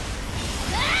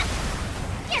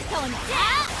 You're going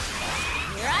down.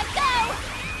 Here I go.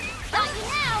 Got you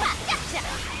now. Gotcha.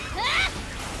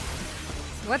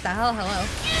 What the hell? Hello.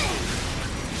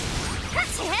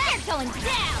 You're going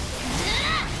down.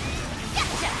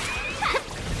 Gotcha.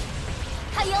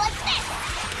 How you like this?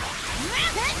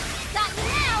 Got you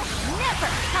now. Never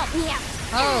help me out.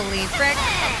 Holy frick.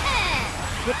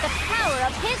 With the power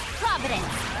of his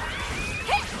providence.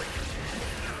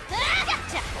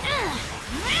 Gotcha.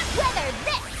 Weather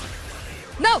this.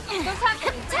 No! Don't touch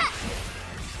me.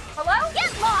 Hello? Get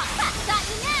lost. Got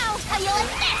you now. How you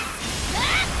like this?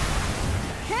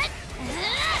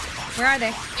 Where are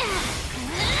they?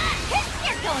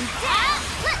 You're going down.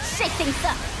 Let's shake things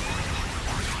up.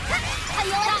 How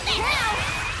you like this now?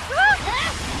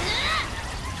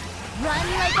 Run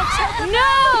like a choker. No!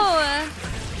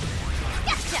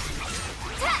 Gotcha.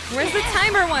 Where's the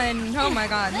timer one? Oh my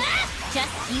god.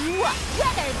 Just you up.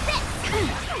 Weather this.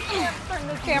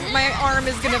 My arm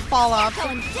is gonna fall off.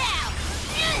 Going down.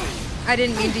 I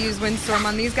didn't mean to use Windstorm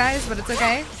on these guys, but it's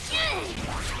okay.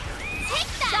 Take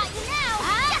that. Got you now.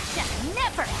 Gotcha.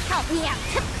 Never help me out.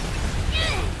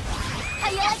 How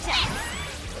you like that?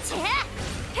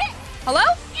 Hello?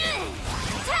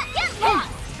 Get lost.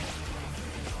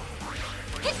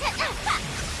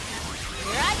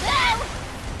 Here I go.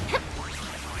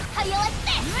 How you like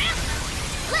this?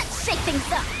 Let's shake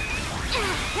things up.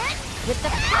 With the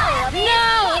power of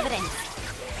providence.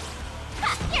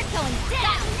 You're going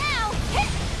down now.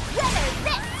 Weather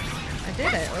this. I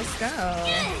did it. Let's go.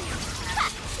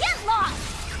 Get lost.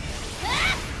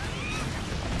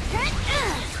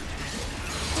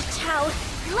 Chow,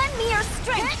 lend me your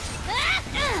strength.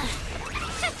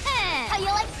 How you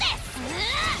like this?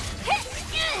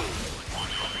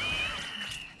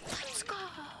 Let's go.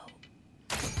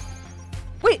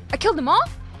 Wait, I killed them all?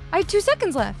 I had 2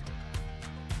 seconds left.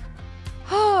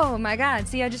 Oh my god.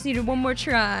 See, I just needed one more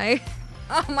try.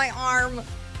 Oh, my arm.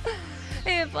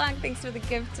 Hey, Black, thanks for the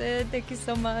gifted. Thank you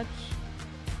so much.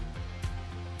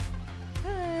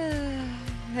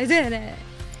 I did it.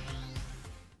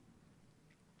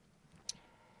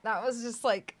 That was just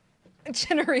like,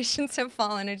 generations have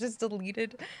fallen. I just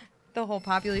deleted the whole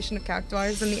population of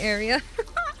cactuars in the area.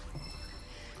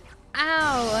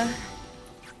 Ow.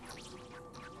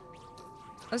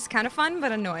 It was kind of fun,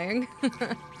 but annoying.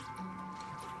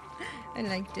 I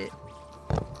liked it.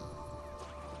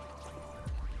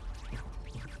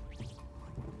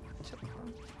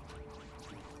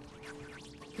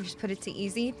 You just put it to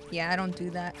easy? Yeah, I don't do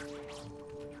that.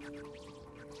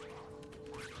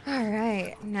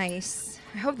 Alright, nice.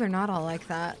 I hope they're not all like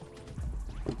that.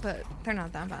 But they're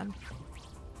not that bad.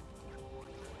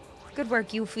 Good work,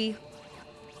 Yuffie.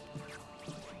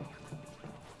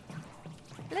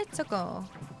 Let's go.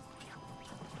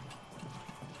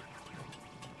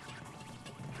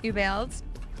 You bailed?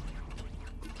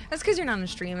 That's because you're not on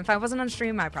stream. If I wasn't on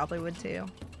stream, I probably would too.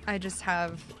 I just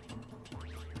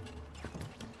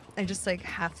like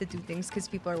have to do things because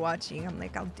people are watching. I'm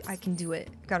like, I can do it.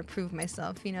 Gotta prove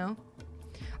myself, you know?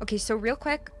 Okay, so real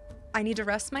quick, I need to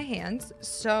rest my hands.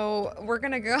 So we're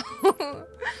gonna go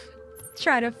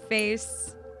try to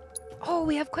face... Oh,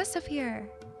 we have quests up here.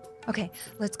 Okay,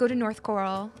 let's go to North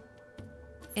Coral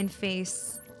and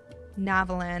face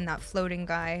Navalan, that floating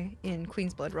guy in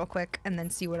Queensblood real quick, and then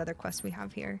see what other quests we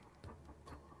have here.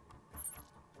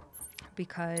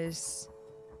 Because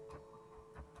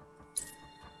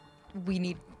we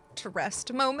need to rest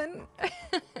a moment.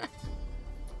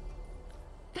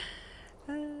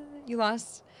 You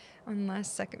lost on the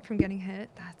last second from getting hit.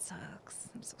 That sucks.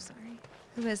 I'm so sorry.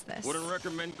 Who is this? Wouldn't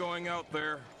recommend going out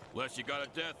there unless you got a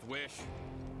death wish.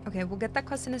 Okay, we'll get that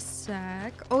quest in a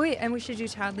sec. Oh wait, and we should do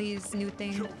Chadley's new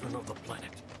thing. Children of the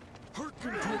planet,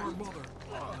 hearken to our mother.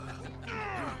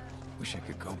 Wish I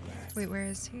could go back. Wait, where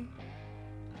is he?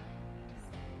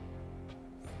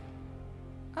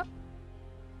 Oh.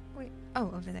 Wait.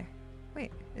 Oh, over there.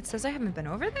 Wait, it says I haven't been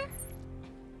over there?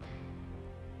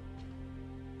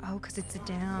 Oh, because it's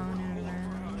down and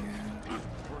around.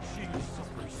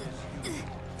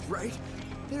 Right?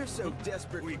 They're so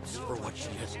desperate for what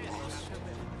she has lost.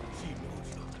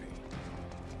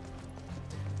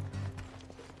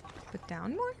 But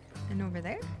down more? And over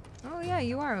there? Oh yeah,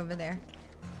 you are over there.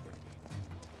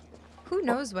 Who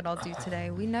knows what I'll do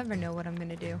today? We never know what I'm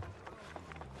gonna do.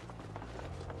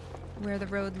 Where the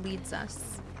road leads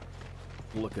us.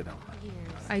 Look at him.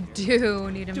 I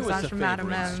do need a Do us massage a from favor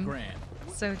Madam and M. scram.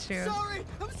 So true. Sorry,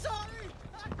 I'm sorry.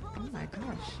 Oh my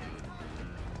gosh.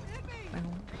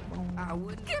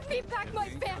 Give me back my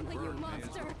family, you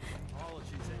monster!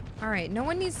 Alright, no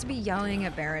one needs to be yelling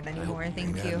at Barrett anymore,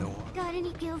 thank you. Got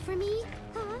any gil for me?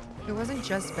 Huh? It wasn't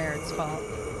just Barrett's fault.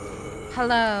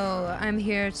 Hello, I'm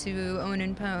here to own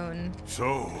and pwn.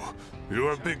 So, you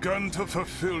have begun to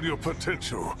fulfill your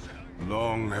potential.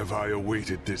 Long have I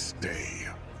awaited this day.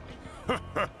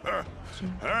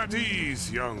 At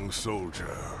ease, young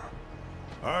soldier.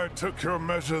 I took your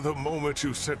measure the moment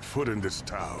you set foot in this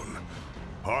town.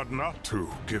 Hard not to,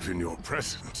 given your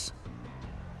presence.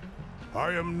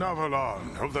 I am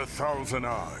Navalon of the Thousand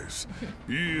Eyes.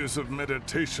 Years of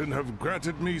meditation have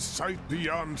granted me sight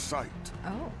beyond sight.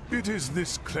 Oh. It is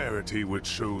this clarity which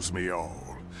shows me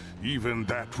all, even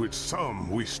that which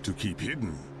some wish to keep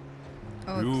hidden.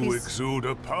 Oh, you please. exude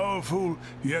a powerful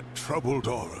yet troubled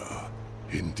aura.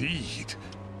 Indeed,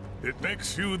 it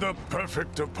makes you the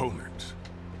perfect opponent.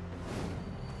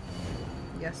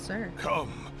 Yes, sir.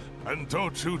 Come, and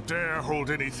don't you dare hold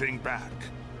anything back.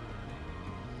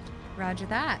 Roger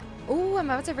that. Oh, I'm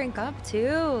about to rank up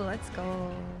too. Let's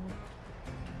go.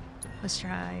 Let's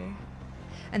try.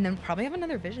 And then probably have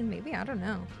another vision, maybe? I don't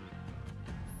know.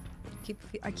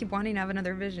 I keep wanting to have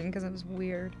another vision because it was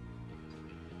weird.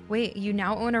 Wait, you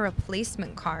now own a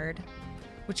replacement card,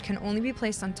 which can only be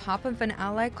placed on top of an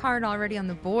ally card already on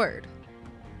the board.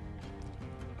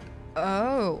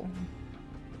 Oh.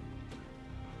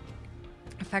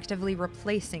 Effectively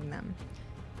replacing them.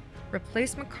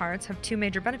 Replacement cards have two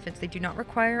major benefits. They do not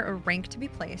require a rank to be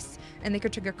placed, and they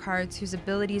could trigger cards whose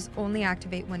abilities only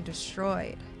activate when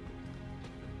destroyed.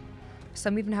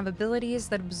 Some even have abilities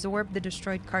that absorb the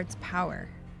destroyed card's power.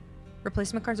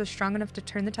 Replacement cards are strong enough to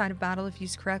turn the tide of battle if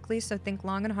used correctly, so think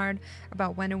long and hard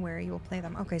about when and where you will play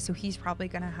them. Okay, so he's probably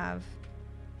gonna have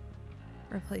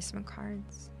replacement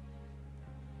cards.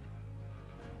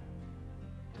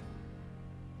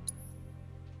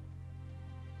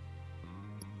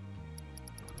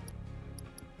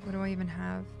 What do I even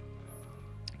have?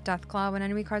 Deathclaw. When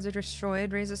enemy cards are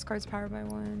destroyed, raise this card's power by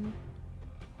 1.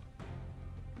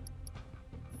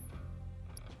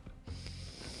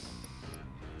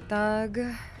 Thug.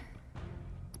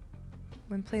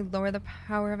 When played, lower the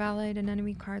power of allied and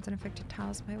enemy cards and affected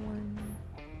tiles by 1.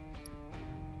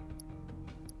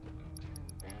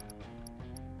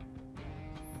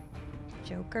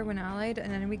 Joker. When allied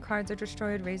and enemy cards are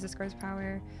destroyed, raise this card's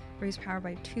power. Raise power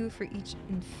by 2 for each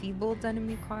enfeebled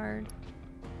enemy card.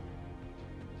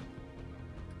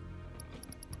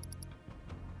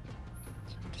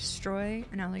 Destroy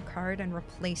an ally card and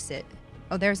replace it.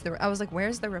 Oh, there's the... I was like,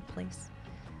 where's the replace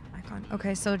icon?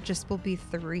 Okay, so it just will be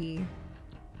 3.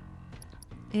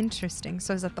 Interesting.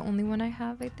 So is that the only one I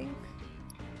have, I think?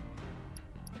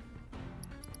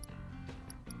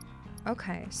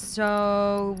 Okay,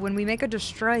 so when we make a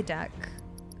destroy deck,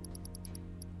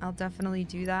 I'll definitely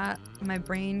do that. My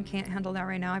brain can't handle that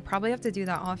right now. I probably have to do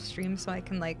that off stream so I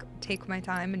can like take my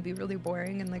time and be really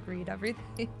boring and like read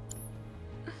everything.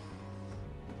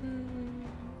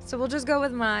 So we'll just go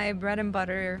with my bread and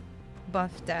butter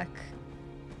buff deck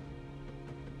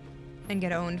and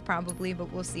get owned probably,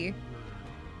 but we'll see.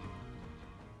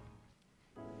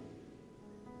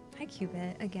 Hi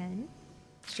Cubit again.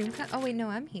 Stream cut. Oh wait, no,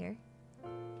 I'm here.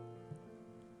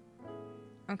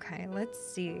 Okay, let's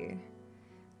see.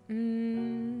 Okay.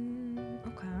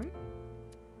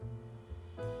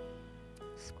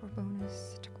 Score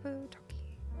bonus.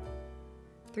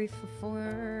 3 for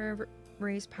 4.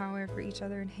 Raise power for each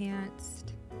other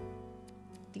enhanced.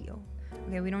 Deal.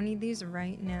 Okay, we don't need these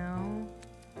right now.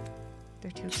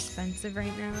 They're too expensive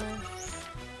right now.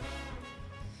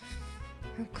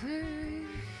 Okay.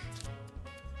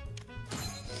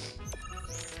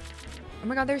 Oh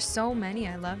my god, there's so many.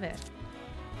 I love it.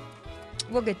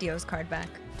 We'll get Dio's card back.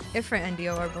 Ifrit and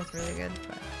Dio are both really good,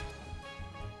 but...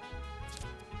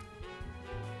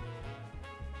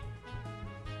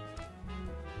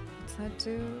 What's that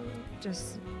do?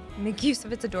 Just make use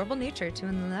of its adorable nature to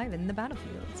enliven the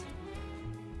battlefields.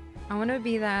 I want to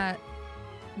be that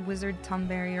wizard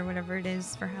Tomberry or whatever it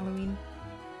is for Halloween.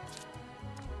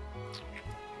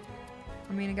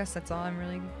 I mean, I guess that's all I'm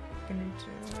really gonna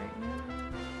do right now.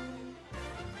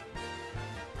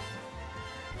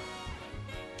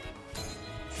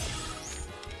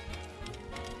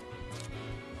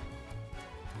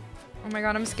 Oh my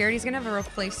god, I'm scared he's gonna have a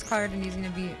replace card and he's gonna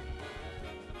be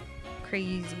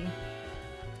crazy.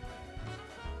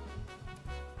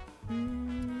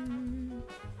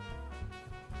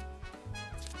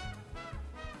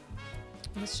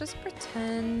 Let's just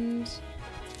pretend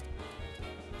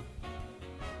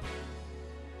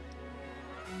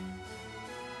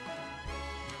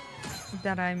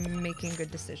that I'm making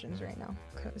good decisions right now,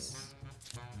 because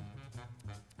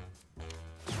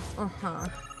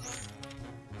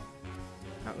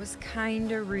that was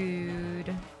kinda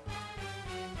rude.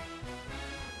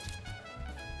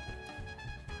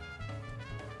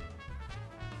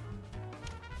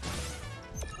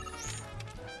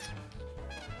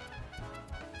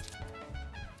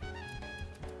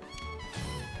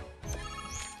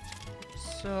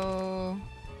 So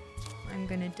I'm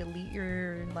gonna delete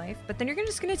your life, but then you're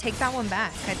just gonna take that one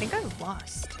back. I think I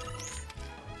lost.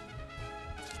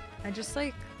 I just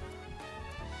like...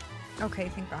 Okay,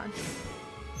 thank God.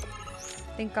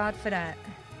 Thank God for that.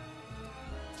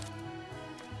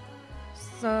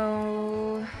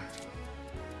 So...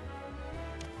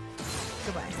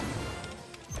 Goodbye.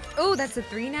 Oh, that's a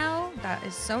 3 now? That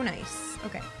is so nice.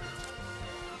 Okay.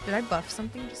 Did I buff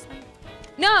something just then?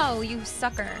 No, you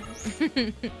sucker.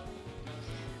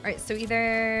 Alright, so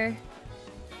either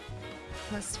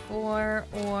 +4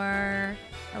 or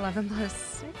 11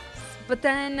 +6. But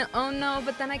then, oh no,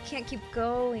 but then I can't keep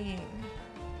going.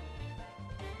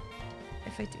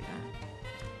 If I do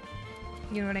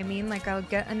that. You know what I mean? Like, I'll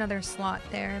get another slot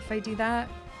there if I do that.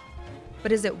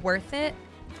 But is it worth it?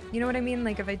 You know what I mean?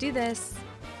 Like, if I do this,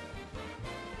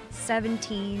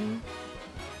 17.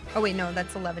 Oh wait, no,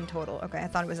 that's 11 total. Okay, I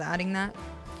thought it was adding that.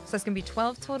 So that's gonna be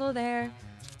 12 total there,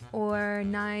 or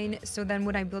 9. So then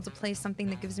would I be able to play something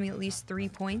that gives me at least 3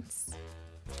 points?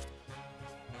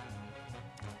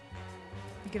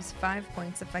 It gives 5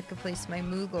 points if I could place my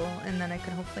Moogle, and then I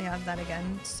could hopefully have that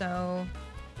again. So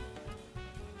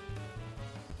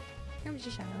here's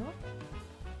your shadow.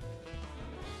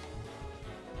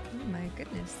 Oh my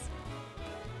goodness.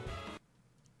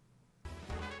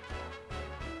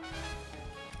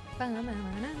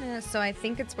 So I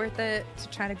think it's worth it to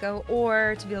try to go,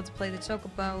 or to be able to play the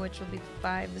Chocobo, which will be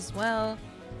 5 as well.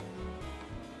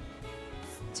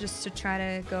 Just to try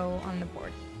to go on the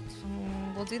board. So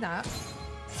we'll do that.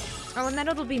 Oh, and then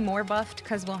it'll be more buffed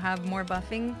because we'll have more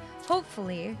buffing.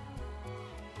 Hopefully.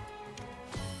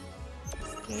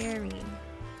 Scary.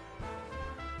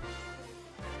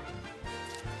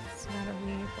 So that'll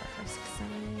be 4, 5, 6,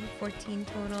 7, 14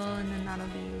 total, and then that'll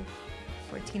be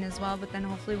 14 as well, but then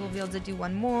hopefully we'll be able to do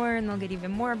one more and they'll get even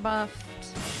more buffed.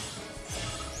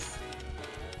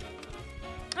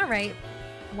 Alright.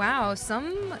 Wow,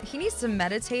 he needs to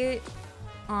meditate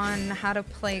on how to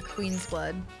play Queen's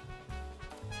Blood.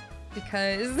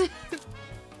 Because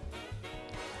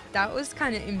that was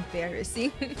kind of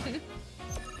embarrassing.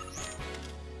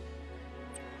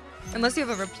 Unless you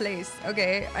have a replace.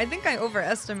 Okay, I think I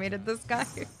overestimated this guy.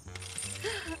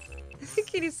 I think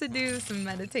he needs to do some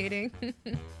meditating.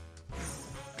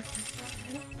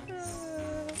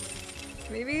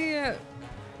 Maybe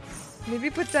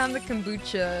put down the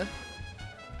kombucha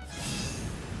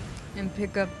and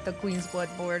pick up the Queen's Blood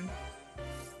board.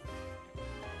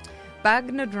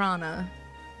 Bagnadrana.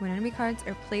 When enemy cards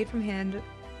are played from hand,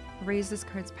 raise this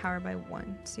card's power by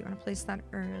 1. So you want to place that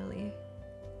early.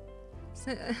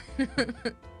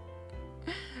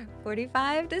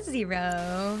 45 to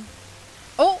 0.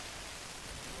 Oh!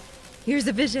 Here's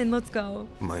a vision, let's go.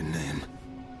 My name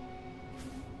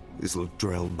is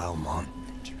Ladrell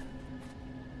Balmont,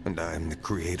 and I am the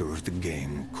creator of the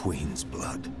game Queen's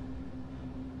Blood.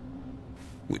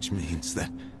 Which means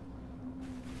that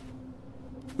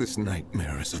this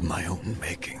nightmare is of my own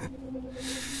making.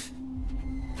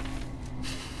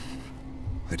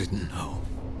 I didn't know.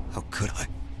 How could I?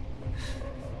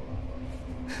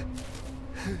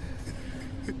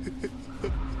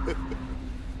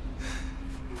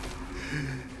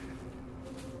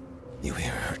 You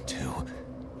hear her too.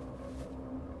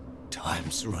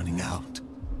 Time's running out.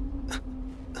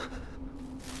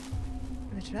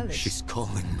 She's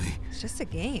calling me. It's just a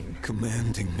game.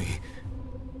 Commanding me.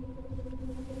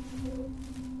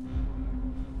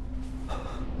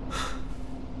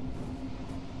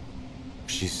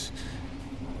 She's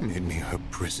made me her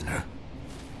prisoner.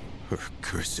 Her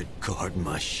cursed guard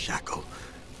my shackle.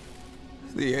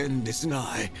 The end is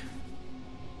nigh.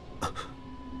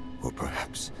 Or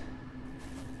perhaps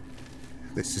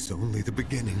this is only the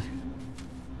beginning.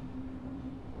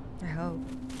 I hope.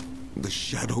 The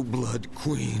Shadow Blood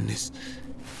Queen is...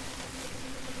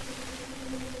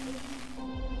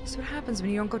 That's what happens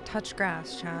when you don't go touch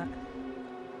grass, chat.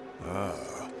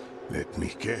 Ah, let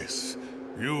me guess.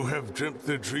 You have dreamt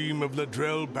the dream of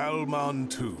Ladrell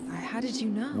Balmont too. How did you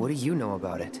know? What do you know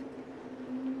about it?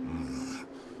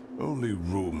 Only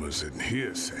rumors and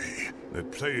hearsay.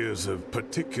 that players of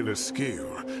particular skill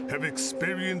have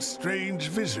experienced strange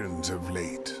visions of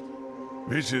late.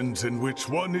 Visions in which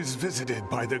one is visited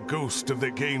by the ghost of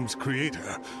the game's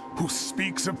creator, who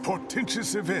speaks of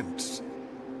portentous events.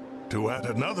 To add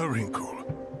another wrinkle,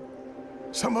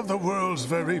 some of the world's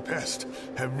very best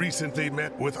have recently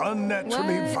met with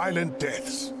unnaturally violent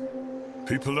deaths.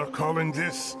 People are calling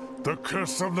this the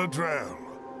Curse of the Drell.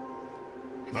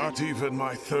 Not even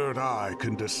my third eye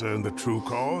can discern the true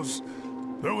cause,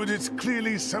 though it is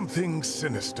clearly something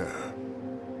sinister.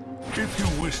 If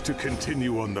you wish to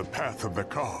continue on the path of the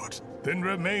cards, then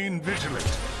remain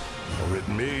vigilant, or it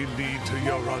may lead to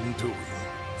your undoing.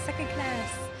 Second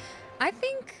class. I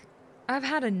think I've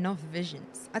had enough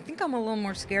visions. I think I'm a little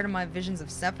more scared of my visions of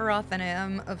Sephiroth than I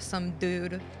am of some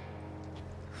dude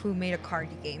who made a card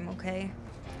game, okay?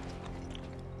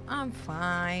 I'm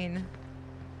fine.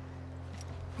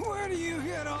 Where do you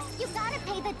get off? You gotta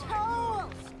pay the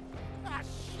tolls! Ah,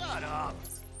 shut up!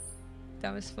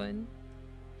 That was fun.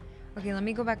 Okay, let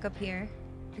me go back up here.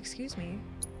 Excuse me.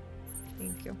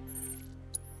 Thank you.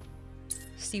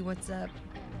 See what's up.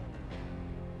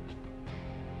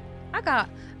 I got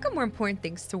more important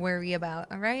things to worry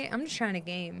about, alright? I'm just trying to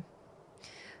game.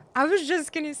 I was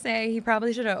just gonna say, he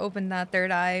probably should have opened that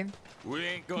third eye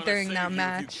during that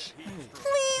match.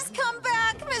 Please come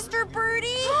back, Mr. Birdie!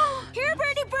 Here,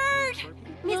 Birdie Bird!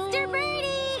 Mr.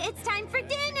 Birdie, it's time for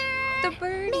dinner! The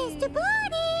birdie! Mr.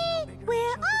 Birdie,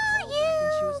 where are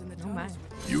you? Oh my.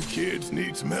 You kids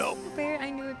need some help? Bear, I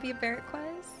knew it'd be a Barrett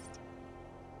quest.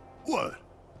 What?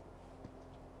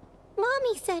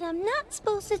 Mommy said I'm not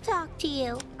supposed to talk to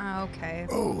you. Okay.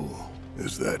 Oh,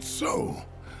 is that so?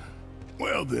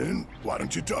 Well then, why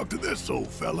don't you talk to this old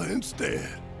fella instead?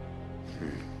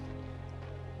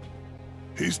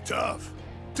 He's tough.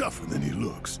 Tougher than he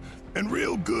looks. And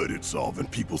real good at solving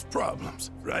people's problems,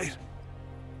 right?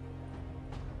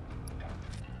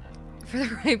 For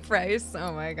the right price.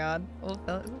 Oh my god. Old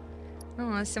fella.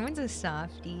 Oh, someone's a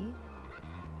softie.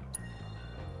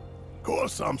 Of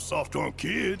course I'm soft on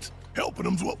kids. Helping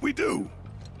them's what we do.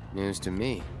 News to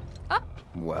me. Oh.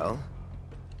 Well,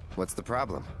 what's the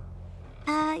problem?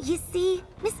 You see,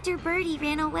 Mr. Birdie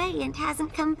ran away and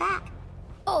hasn't come back.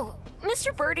 Oh,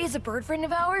 Mr. Birdie is a bird friend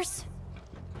of ours?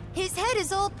 His head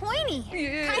is all pointy.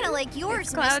 Yeah. Kinda like yours,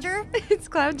 It's Cloud, mister. It's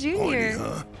Cloud Jr. Pointy,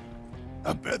 huh?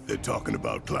 I bet they're talking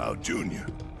about Cloud Jr.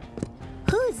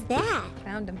 Who's that?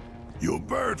 Found him. Your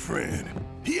bird friend.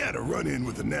 He had a run-in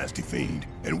with a nasty fiend,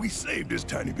 and we saved his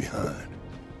tiny behind.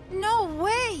 No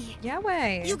way! Yeah,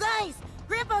 way. You guys,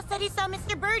 Grandpa said he saw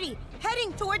Mr. Birdie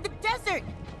heading toward the desert.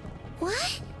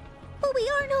 What? But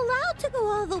we aren't allowed to go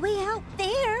all the way out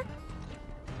there.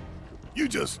 You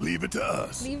just leave it to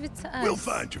us. Leave it to us. We'll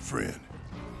find your friend.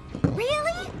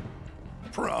 Really?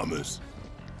 Promise.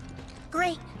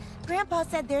 Great. Grandpa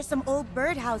said there's some old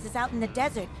birdhouses out in the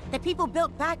desert that people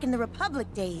built back in the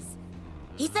Republic days.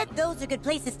 He said those are good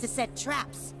places to set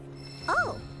traps.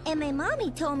 Oh, and my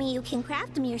mommy told me you can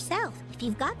craft them yourself if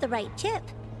you've got the right chip.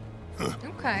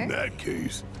 Okay. In that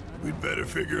case, we'd better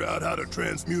figure out how to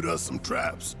transmute us some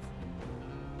traps.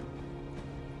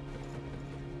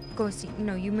 Ghosty,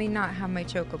 no, you may not have my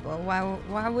chocobo.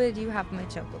 Why would you have my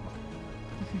chocobo?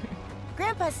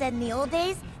 Grandpa said in the old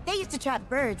days, they used to trap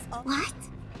birds. What?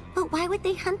 But why would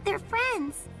they hunt their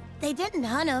friends? They didn't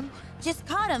hunt them, just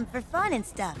caught them for fun and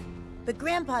stuff. But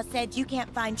Grandpa said you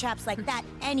can't find traps like that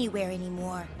anywhere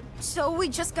anymore. So we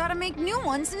just gotta make new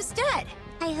ones instead.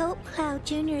 I hope Cloud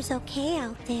Jr.'s okay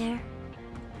out there.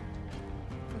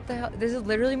 What the hell? This is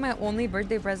literally my only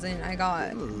birthday present I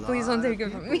got. Please don't take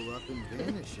it from me.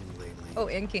 Oh,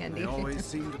 and candy. They always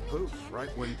seem to poof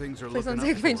right when things are Please don't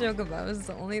looking take my up for 'em. chocobo. It's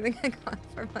the only thing I got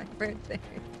for my birthday.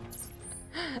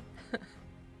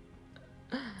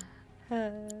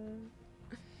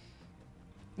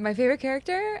 My favorite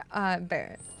character?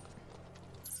 Barrett.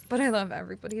 But I love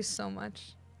everybody so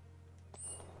much.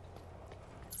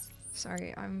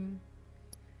 Sorry, I'm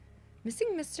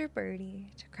missing Mr.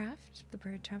 Birdie. To craft the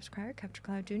bird traps required, Capture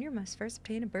Cloud Jr. must first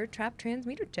obtain a bird trap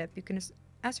transmitter chip. You can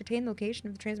ascertain the location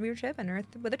of the transmitter chip and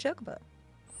unearth it with a chocobo.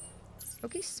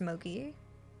 Okay, Smokey.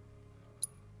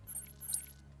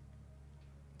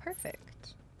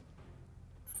 Perfect.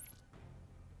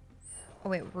 Oh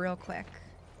wait, real quick.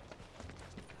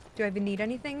 Do I even need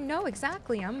anything? No,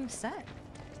 exactly. I'm set.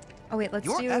 Oh wait, let's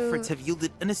do... Your efforts have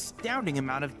yielded an astounding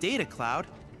amount of data, Cloud.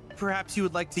 Perhaps you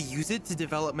would like to use it to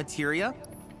develop materia?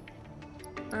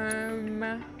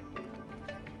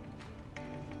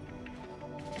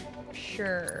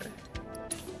 Sure.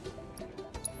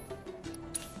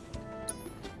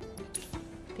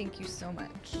 Thank you so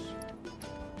much.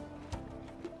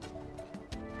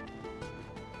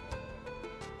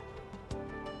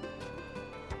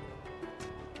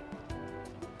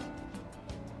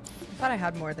 Thought I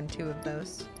had more than 2 of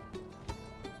those.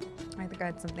 I think I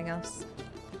had something else.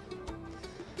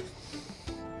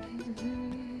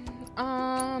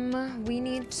 We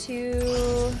need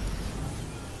to...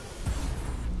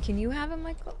 Can you have him,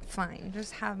 Michael? Fine,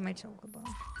 just have my chocobo.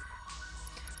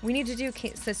 We need to do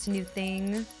this new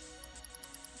thing.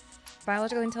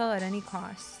 Biological intel at any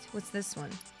cost. What's this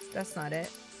one? That's not it.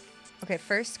 Okay,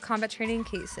 first combat training,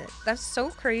 case it. That's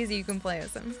so crazy you can play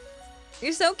as him.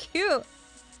 You're so cute.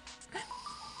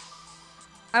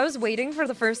 I was waiting for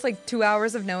the first like 2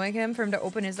 hours of knowing him for him to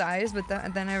open his eyes, but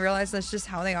then I realized that's just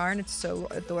how they are, and it's so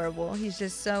adorable. He's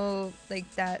just so like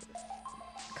that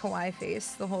kawaii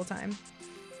face the whole time.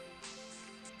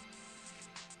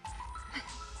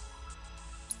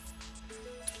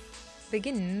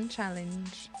 Begin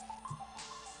challenge.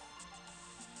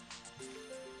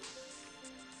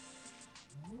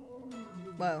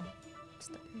 Whoa.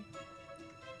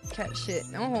 Cat shit.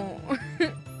 No.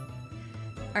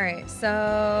 Alright,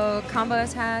 so combo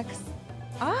attacks.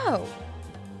 Oh!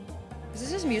 Is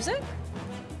this his music?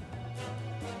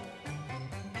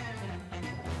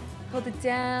 Hold it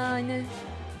down.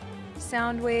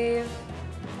 Sound wave.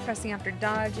 Pressing after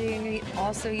dodging.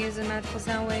 Also use a magical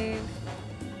sound wave.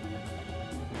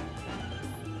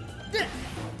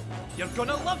 You're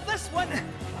gonna love this one!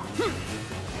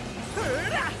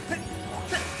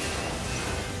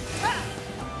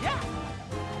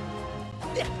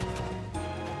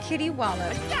 Kitty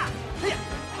Wallop.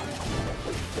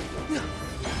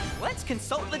 Let's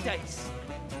consult the dice.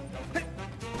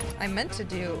 I meant to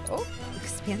do... Oh,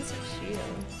 expansive shield.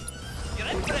 You're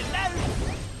in for it now!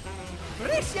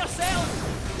 Brace yourself!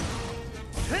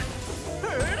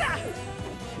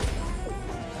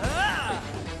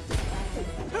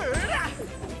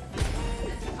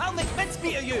 I'll make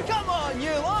mincemeat of you! Come on,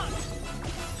 you lot!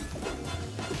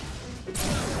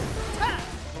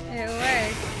 It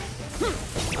worked.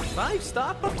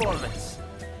 5-star performance.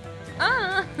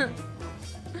 Ah!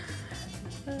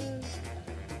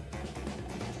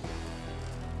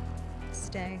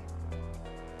 Stay.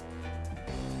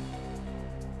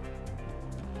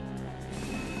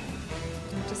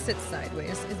 Just sit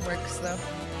sideways. It works though.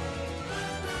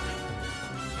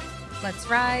 Let's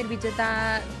ride. We did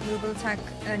that. Move will attack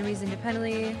enemies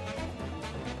independently. It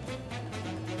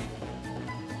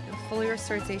fully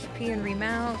restores HP and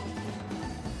remount.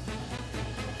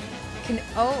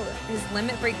 His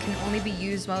limit break can only be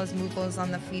used while his movable is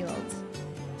on the field.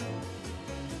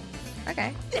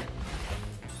 Okay.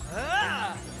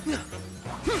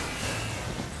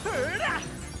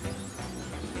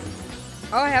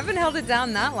 Oh, I haven't held it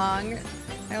down that long.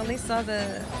 I only saw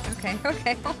the... Okay,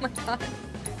 okay. Oh my god.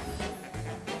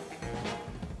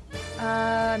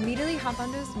 Immediately hop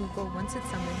onto his movable once it's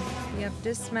summoned. We have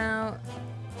dismount.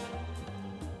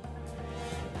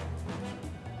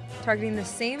 Targeting the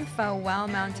same foe while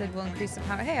mounted will increase the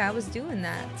power. Hey, I was doing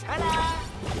that. Ta-da!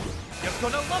 You're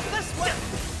gonna love this one!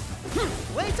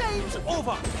 Playtime's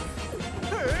over!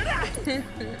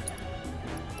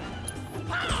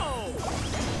 Pow!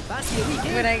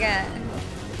 What'd I get?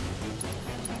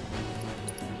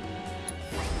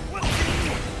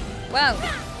 Whoa!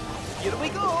 Here we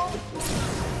go!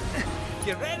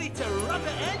 You ready to rub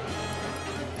it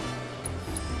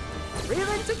in?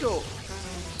 Ready to go!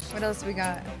 What else we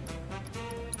got?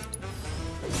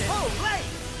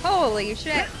 Holy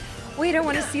shit! Wait, I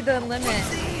want to see the limit.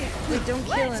 Wait, don't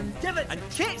kill him. Give it, and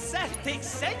Kate Seth takes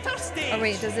center stage. Oh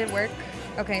wait, does it work?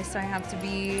 Okay, so I have to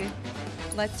be.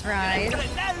 Let's ride.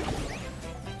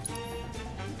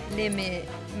 Limit.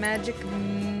 Magic.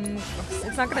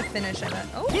 It's not gonna finish it.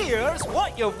 Oh. Here's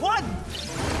what you've won.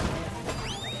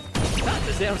 That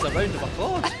deserves a round of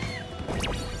applause.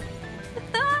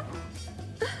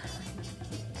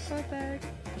 What the heck?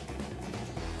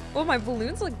 Oh, my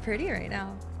balloons look pretty right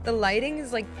now. The lighting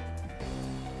is like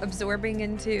absorbing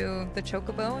into the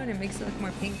chocobo and it makes it look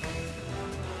more pink.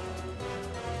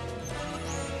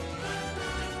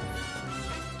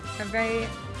 Alright,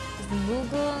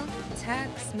 Moogle,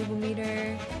 attacks, Moogle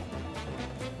meter.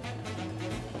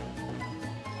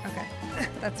 Okay,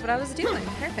 that's what I was doing.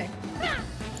 Perfect. Ow.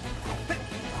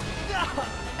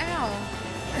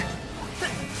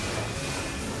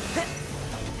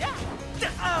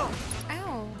 Ow!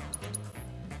 Ow!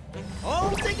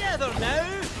 All together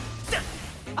now!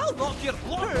 I'll knock your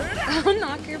blood! I'll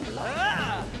knock your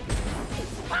blood.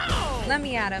 Let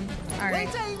me at him. Alright.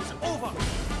 Playtime's over!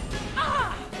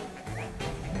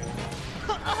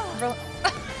 Roll.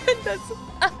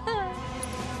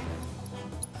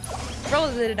 Roll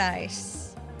the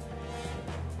dice.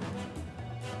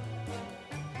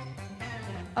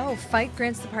 Oh, fight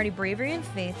grants the party bravery and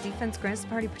faith. Defense grants the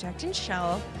party protection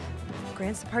shell.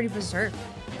 grants the party berserk.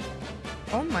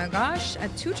 Oh my gosh.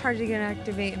 At 2 charges can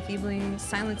activate enfeebling,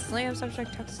 silent slam,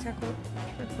 subject tackle.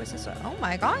 Oh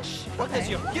my gosh. What does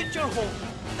your future hold?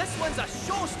 This one's a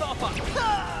showstopper.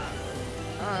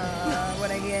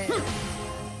 What'd I get?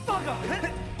 Bugger!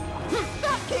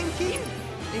 That came keen.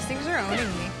 These things are owning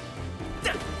me.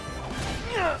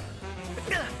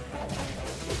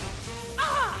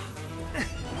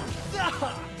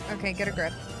 Okay, get a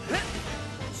grip.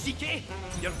 Shiki,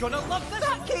 you're gonna love this.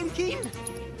 That came keen.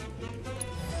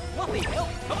 What the hell?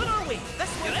 Coming our way. This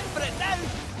way. You're in for it now.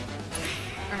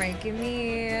 All right, give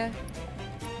me.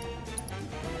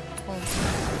 Hold.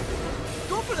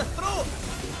 Go for the throat.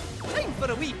 Time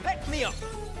for a wee pick me up.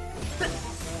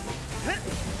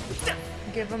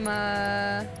 Give him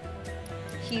a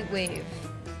heat wave.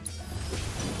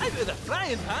 Out of the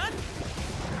frying pan.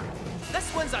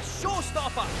 This one's a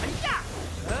showstopper. Yeah.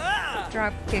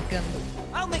 Drop kick him.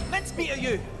 I'll make mincemeat of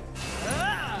you.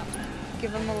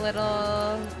 Give him a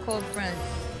little cold front.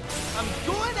 I'm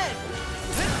going in.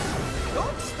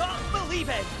 Don't stop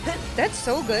believing. That's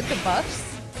so good, the buffs.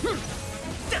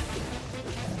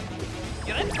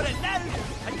 You're in for it now.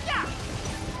 Yeah.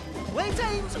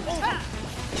 Playtime's over.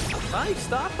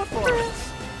 5-star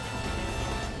performance.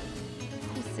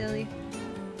 He's silly.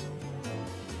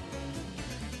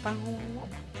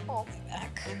 I'll be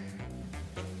back.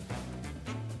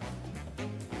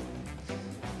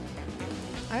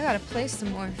 I gotta play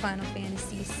some more Final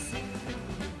Fantasies.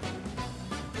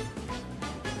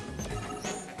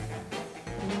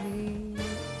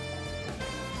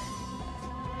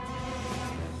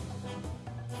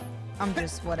 I'm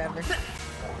just whatever.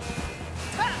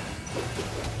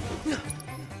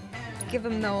 Give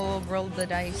him the old roll the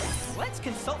dice. Let's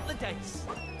consult the dice.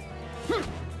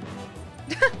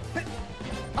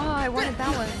 Oh, I wanted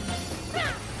that one.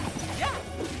 Yeah.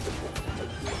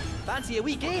 Fancy a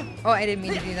wee game? Oh, I didn't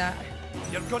mean to do that.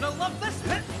 You're gonna love this.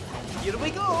 Here we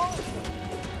go.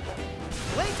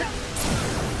 Wait up.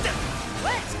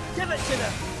 Let's give it to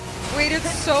them. Wait,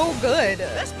 it's so good.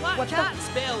 This black cat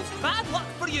spells bad luck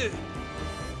for you.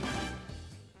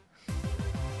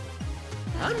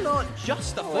 I'm not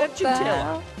just a fortune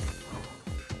teller.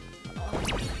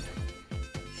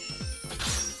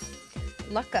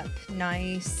 Luck up.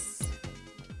 Nice.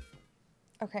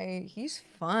 Okay, he's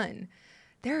fun.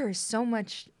 There is so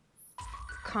much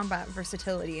combat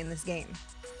versatility in this game.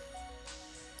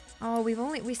 Oh, we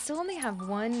still only have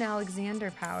 1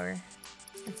 Alexander power.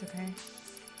 It's okay.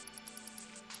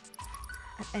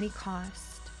 At any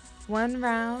cost. 1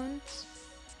 round.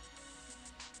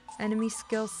 Enemy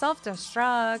skill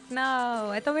self-destruct. No,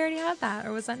 I thought we already had that.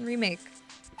 Or was that in remake?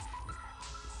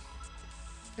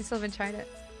 I still haven't tried it.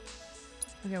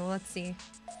 Okay, well, let's see.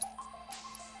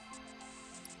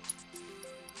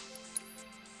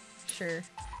 Sure.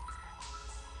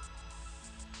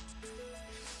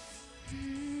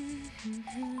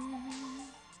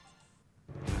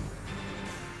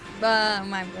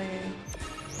 My blade.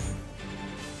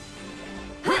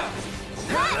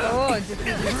 Oh,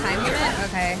 defeat the time limit?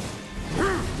 Okay.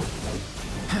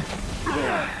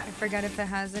 I forgot if it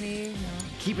has any. No.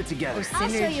 Keep it together. I'll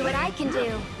show you what I can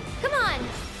do. Come on.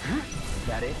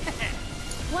 Got it?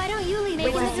 Why don't you lead Wait,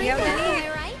 me does he have any?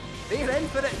 right? They're in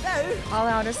for it now. All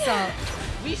out assault.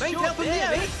 We should help them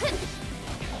out.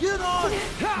 You're on.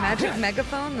 Magic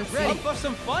megaphone. Let's Ready see. for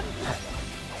some fun?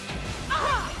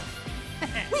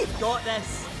 We've got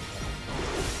this.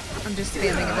 I'm just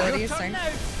spamming abilities. Sorry.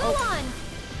 Go on.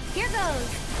 Here goes.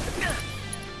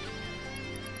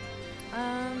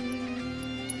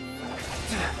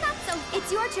 Not so.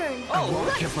 It's your turn. I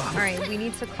won't give up. All right, we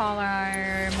need to call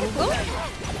our Moogle.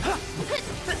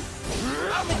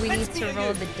 We need to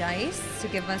roll the dice to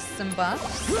give us some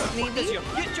buffs, maybe.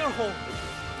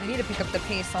 I need to pick up the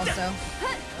pace also.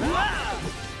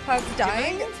 Pug's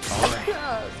dying.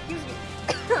 Oh, excuse me.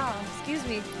 Excuse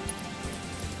me.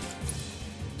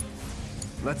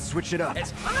 Let's switch it up.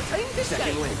 It's our time to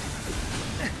Second shine. wind.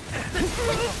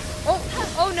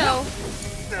 Oh no.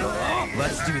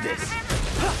 Let's do this.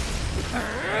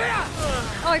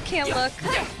 Oh, I can't look.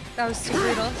 That was too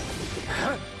brutal.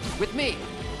 With me.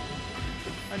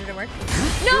 Oh, did it work?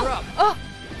 No! Oh!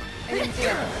 I didn't see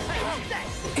it.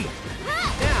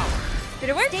 Now. Did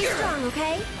it work? Stay strong,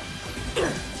 okay?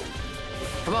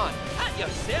 Come on. At your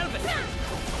service.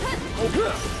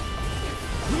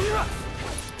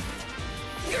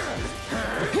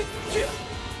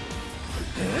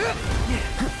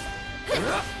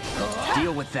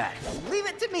 Deal with that. Leave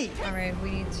it to me. All right,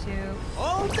 we need to.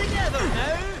 All together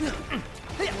now.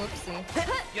 Whoopsie.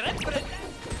 You're in for it.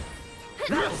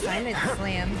 Silent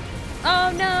slam.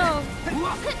 Oh no!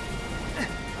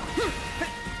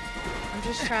 I'm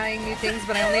just trying new things,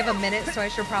 but I only have a minute, so I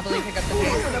should probably pick up the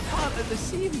pace. Apart at the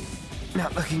seam.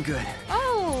 Not looking good.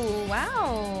 Oh,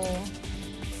 wow.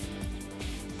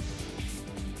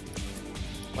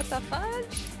 What the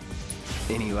fudge?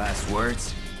 Any last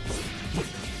words?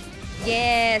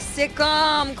 Yeah,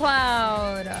 sitcom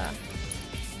Cloud.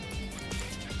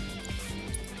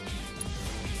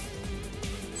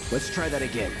 Let's try that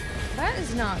again. That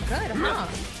is not good, huh?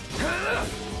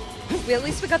 At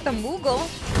least we got the Moogle.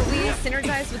 Can we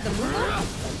synergize with the Moogle?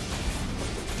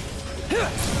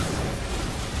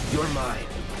 You're mine.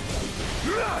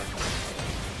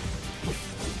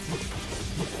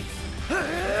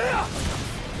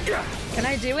 Can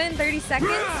I do it in 30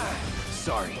 seconds?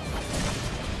 Sorry.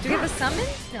 Do we have a summon?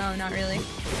 No, not really.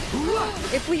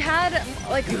 If we had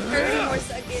like 30 more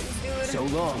seconds, dude. So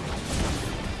long.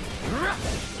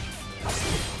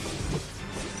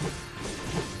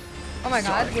 Oh my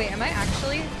god, wait, am I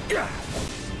actually?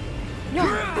 No,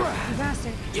 you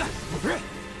bastard.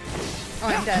 Oh,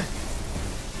 I'm dead.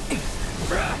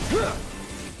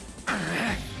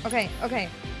 Okay, okay.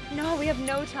 No, we have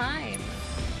no time.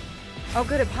 Oh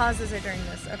good, it pauses it during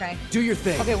this. Okay. Do your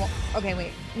thing. Okay, well, okay,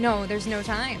 wait. No, there's no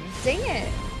time. Dang it.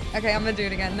 Okay, I'm gonna do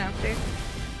it again after.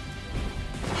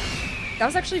 That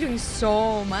was actually doing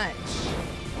so much.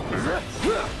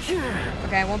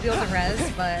 Okay, I won't be able to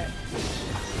res, but...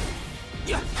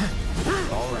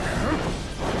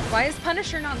 Why is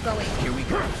Punisher not going? Here we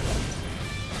go.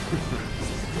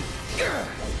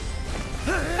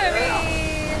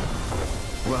 Hurry!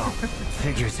 Well,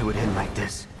 figures it would end like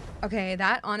this. Okay,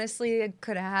 that honestly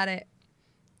could have had it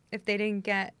if they didn't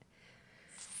get...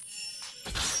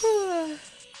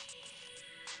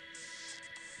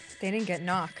 they didn't get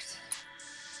knocked.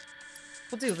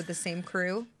 We'll do it with the same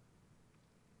crew.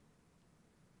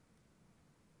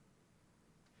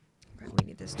 We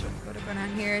need this to go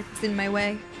down here. It's in my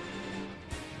way.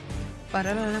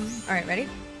 Alright, ready?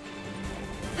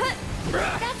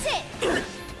 That's it!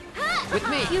 With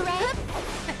me! You ready?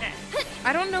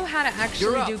 I don't know how to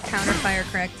actually do counterfire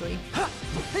correctly.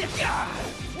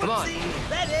 Come on!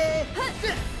 Ready!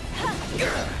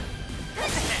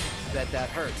 Bet that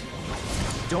hurt.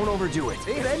 Don't overdo it.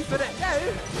 We're in for it now!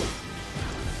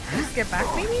 Just get back,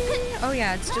 maybe? Oh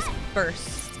yeah, it's just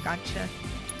burst. Gotcha.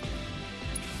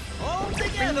 All Bring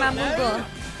together my now!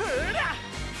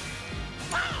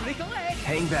 Moogle.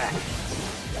 Hang back.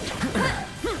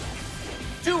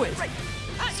 Do it!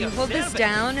 So you hold this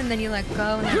down and then you let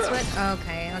go and that's what?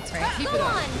 Okay, that's right. Keep it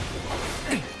on!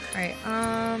 Alright,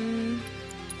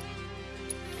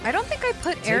 I don't think I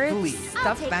put Eric's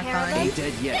stuff back on. Ain't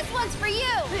dead yet. This one's for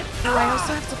you! Oh, I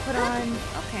also have to put on...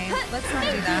 Okay, let's not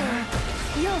do that.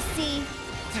 You'll see.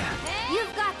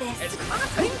 You've got this. It's my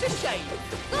time to shine!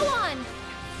 Go on!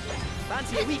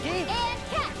 Fancy a wee game? And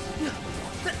catch!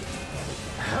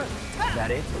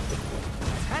 That it?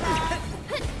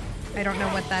 I don't know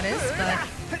what that is, but...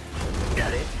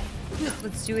 Got it.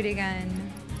 Let's do it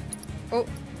again. Oh.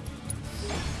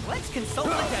 Let's consult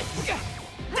the dice.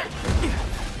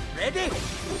 Ready?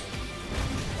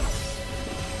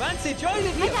 Fancy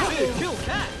joining me? Two cool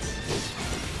cats.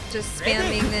 Just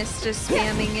spamming this, just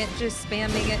spamming it, just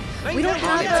spamming it. We don't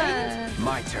have a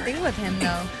My turn. thing with him,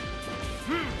 though.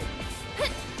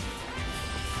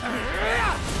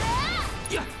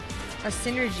 A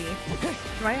synergy.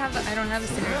 Do I have? I don't have a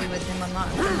synergy with him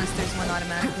unlocked unless there's one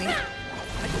automatically.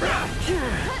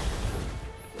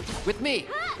 With me.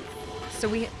 So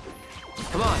we.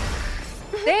 Come on.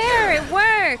 There, it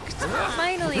worked.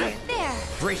 Finally. There.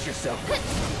 Brace yourself.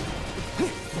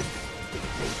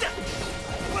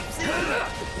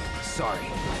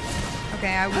 Sorry.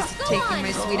 Okay, I was taking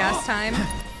my sweet ass time.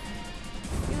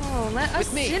 Yo, let us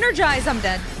synergize. I'm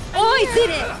dead. Oh, I did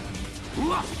it.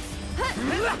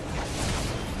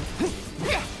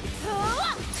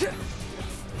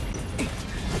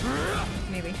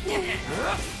 Maybe.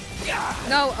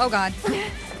 No, oh god.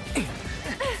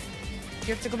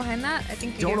 You have to go behind that? I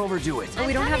think you Don't do. overdo it. Oh,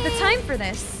 we don't have the time for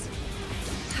this.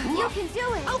 You can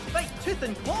do it. I'll fight tooth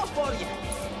and claw for you.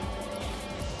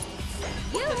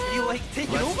 What does it feel like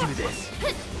taking over? Let's do this.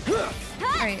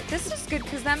 Alright, this is good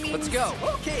because that means... Let's go.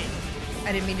 Okay.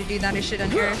 I didn't mean to do that. I should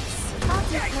have done I'll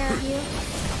take care of you.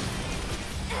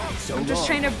 So I'm just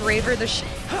trying to braver the shit.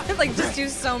 Like, just do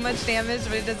so much damage,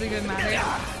 but it doesn't even matter.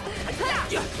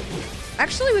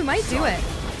 Actually, we might do it.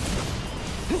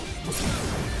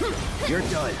 You're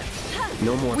done.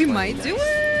 No more. We might do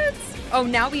it. Oh,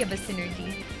 now we have a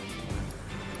synergy.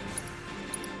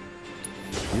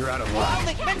 You're out of I'll luck.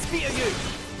 make mince feet of you.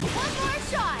 One more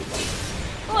shot.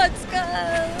 Let's go.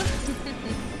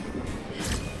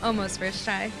 Almost first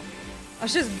try. I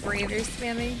was just braver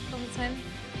spamming the whole time.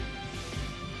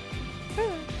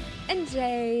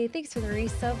 NJ, thanks for the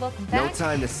resub. Welcome back. No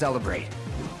time to celebrate.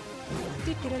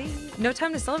 No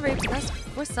time to celebrate because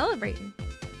we're celebrating.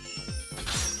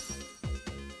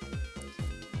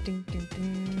 Ding, ding,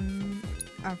 ding.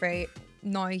 All right,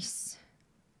 nice.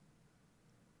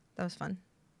 That was fun.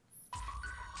 I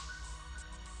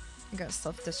got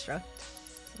self-destruct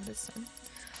this time.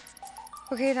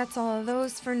 Okay, that's all of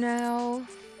those for now.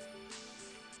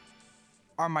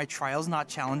 Are my trials not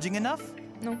challenging enough?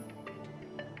 No.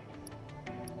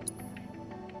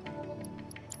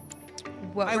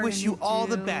 I wish you all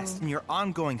the best in your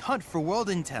ongoing hunt for world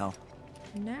intel.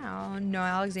 No,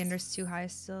 Alexander's too high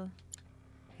still.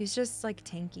 He's just like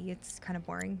tanky. It's kind of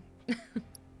boring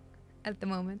at the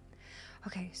moment.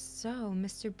 Okay, so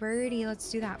Mr. Birdie,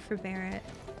 let's do that for Barrett.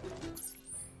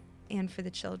 And for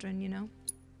the children, you know?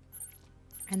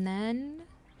 And then,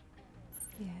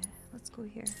 yeah, let's go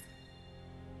here.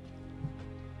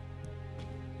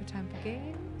 No time for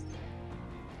games.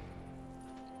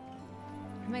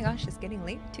 Oh my gosh, it's getting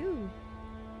late too.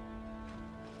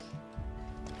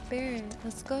 Barrett,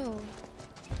 let's go.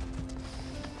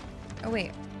 Oh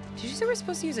wait, did you say we're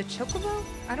supposed to use a chocobo?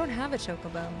 I don't have a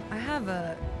chocobo. I have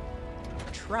a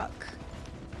truck.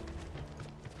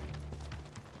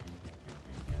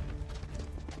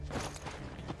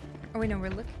 Oh wait, no,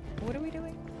 we're looking. What are we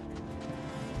doing?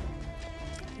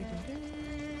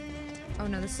 Oh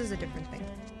no, this is a different thing.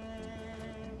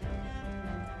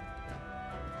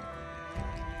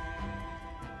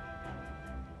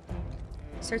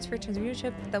 Search for a transmuter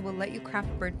chip that will let you craft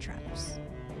bird traps.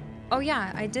 Oh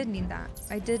yeah, I did need that.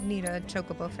 I did need a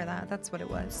chocobo for that. That's what it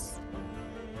was.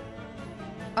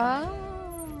 Oh.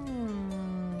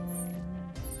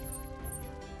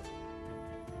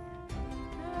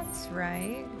 That's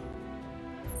right.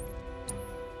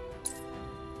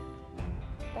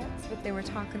 That's what they were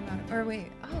talking about. Or wait,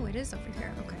 oh, it is over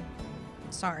here. Okay.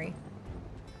 Sorry.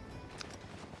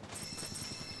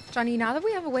 Johnny, now that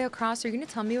we have a way across, are you going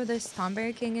to tell me where this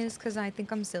Thornberry King is? Because I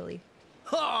think I'm silly.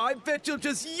 Oh, I bet you'll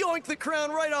just yoink the crown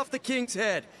right off the king's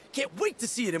head. Can't wait to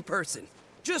see it in person.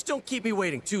 Just don't keep me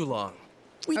waiting too long.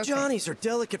 We Johnnies are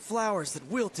delicate flowers that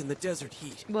wilt in the desert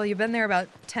heat. Well, you've been there about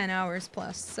 10 hours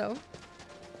plus, so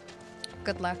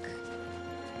good luck.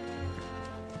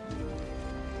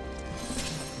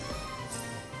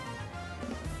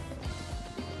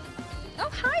 Oh,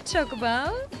 hi,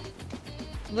 Chocobo.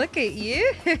 Look at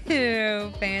you,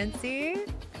 fancy.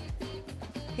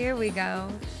 Here we go.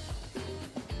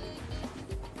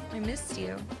 I missed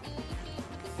you.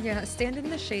 Yeah, stand in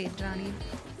the shade, Johnny.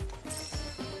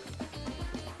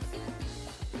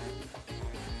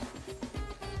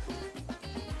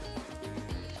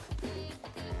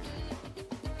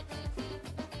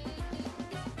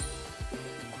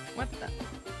 What the?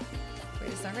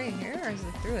 Wait, is that right here or is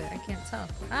it through it? I can't tell.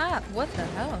 Ah, what the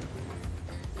hell?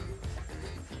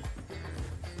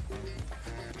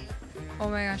 Oh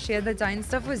my gosh, yeah, the Dine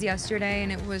stuff was yesterday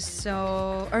and it was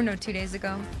so, or no, 2 days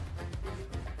ago.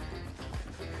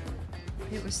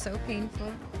 It was so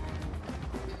painful.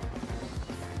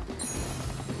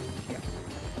 Here.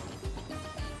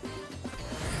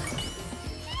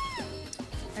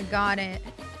 I got it.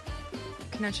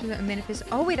 Connection to a manifest.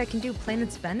 Oh wait, I can do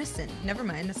Planet's Venison. Never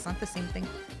mind, it's not the same thing.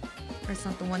 Or it's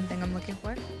not the one thing I'm looking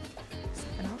for.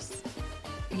 Something else.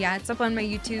 Yeah, it's up on my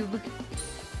YouTube.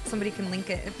 Somebody can link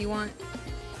it if you want.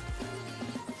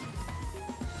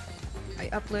 I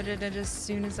uploaded it as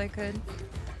soon as I could.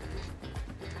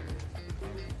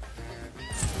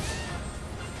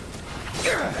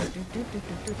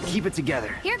 Keep it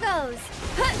together. Here goes.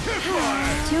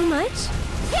 Too much?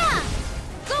 Yeah!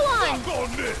 Go on!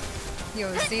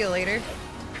 Yo, see you later.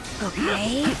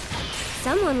 Okay.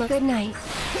 Someone look good night.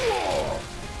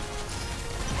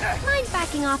 Mind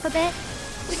backing off a bit?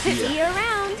 See you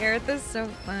around. Aerith is so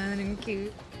fun and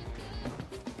cute.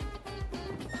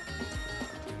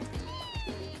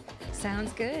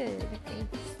 Sounds good.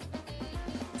 Thanks.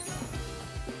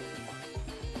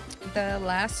 The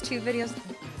last two videos,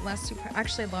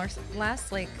 actually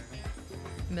last like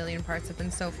million parts have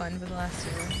been so fun, but the last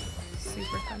two were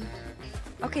super fun.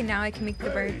 Okay, now I can make the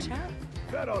bird chat.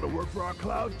 That ought to work for our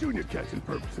Cloud Junior catching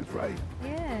purposes, right?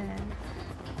 Yeah.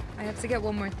 I have to get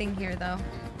one more thing here though.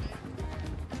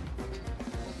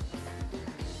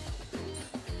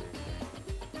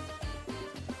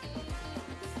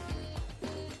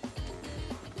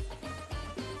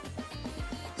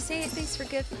 Say it, thanks for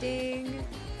gifting.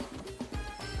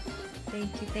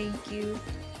 Thank you, thank you.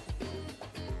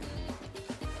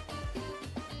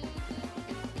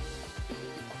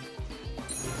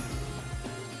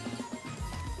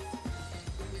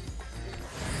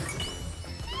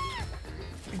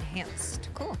 Enhanced,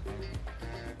 cool.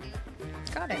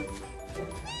 got it.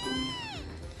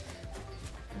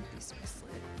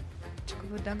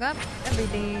 Chocobo dug up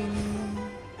everything.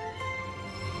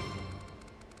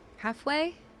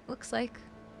 Halfway, looks like.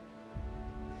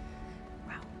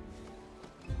 Wow.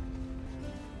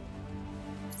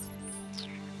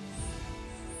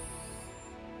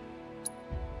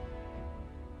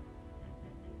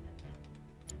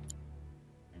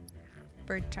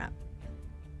 Bird trap.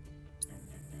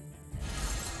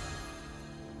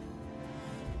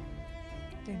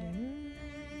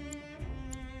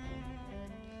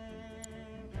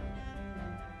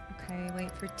 Okay,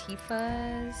 wait for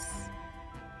Tifa's.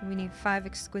 We need 5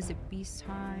 exquisite beast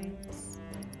hides.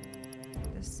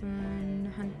 This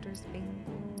one, Hunter's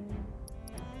Bangle.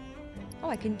 Oh,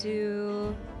 I can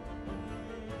do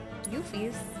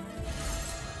Yuffie's.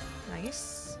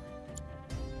 Nice.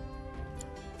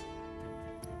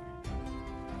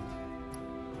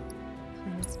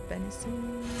 Planet's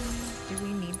Benison. Do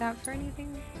we need that for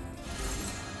anything?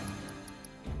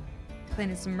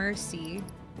 Planet's Mercy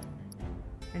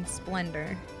and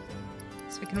Splendor.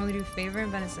 So we can only do Favor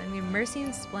and Venison. We have Mercy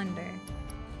and Splendor.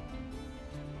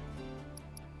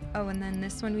 Oh, and then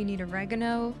this one we need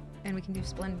Oregano, and we can do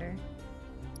Splendor.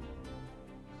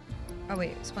 Oh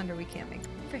wait, Splendor we can't make.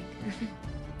 Frick.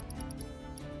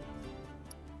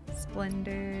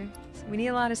 Splendor. We need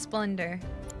a lot of Splendor.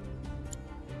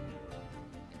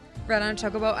 Red on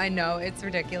Chocobo? I know, it's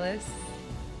ridiculous.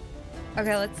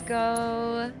 Okay, let's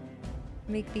go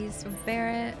make these with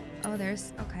Barrett. Oh,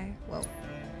 there's... okay, whoa.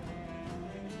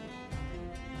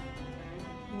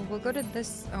 We'll go to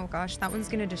this. Oh gosh, that one's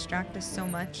gonna distract us so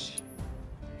much.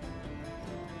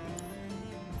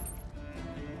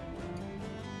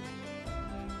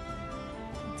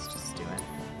 Let's just do it.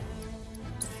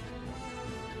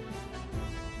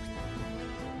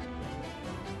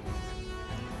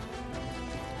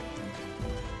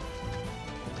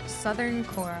 Southern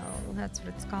Coral, that's what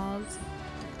it's called.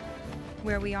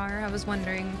 Where we are, I was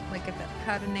wondering like if it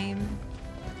had a name.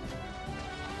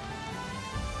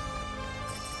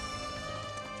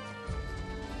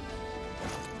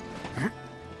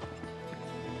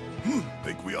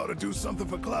 Think we ought to do something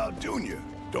for Cloud Jr.,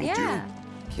 don't you?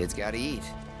 Kids gotta eat.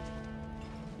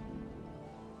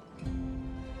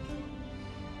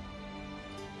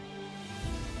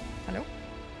 Hello?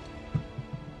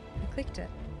 I clicked it.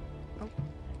 Oh.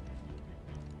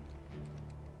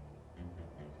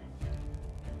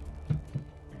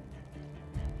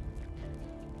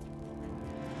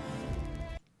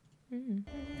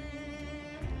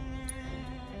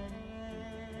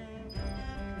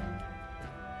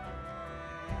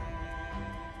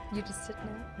 You just sit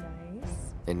now?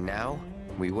 Nice. And now,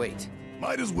 we wait.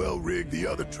 Might as well rig the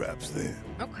other traps then.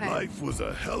 Okay. Life was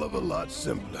a hell of a lot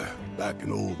simpler back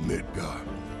in old Midgar.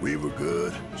 We were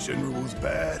good, Shinra was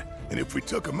bad, and if we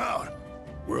took him out,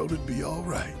 world would be all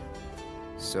right.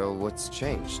 So what's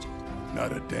changed?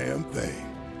 Not a damn thing.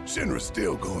 Shinra's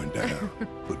still going down,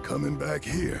 but coming back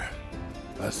here,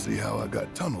 I see how I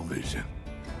got tunnel vision.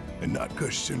 And not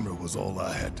because Shinra was all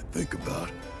I had to think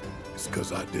about. It's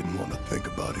because I didn't want to think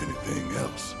about anything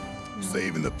else.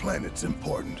 Saving the planet's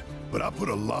important, but I put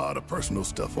a lot of personal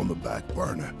stuff on the back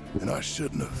burner, and I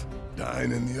shouldn't have.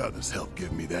 Dying and the others helped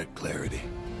give me that clarity.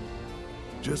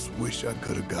 Just wish I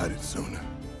could have got it sooner.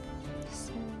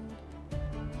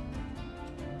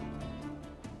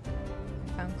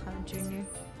 Found Cloud Jr.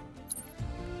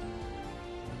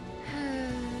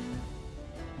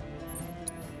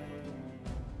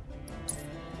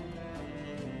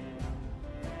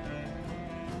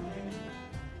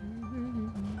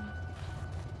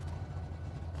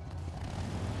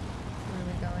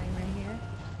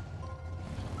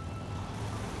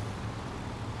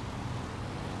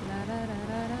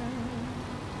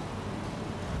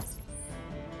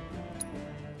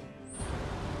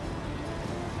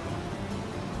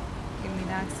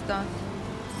 Stuff.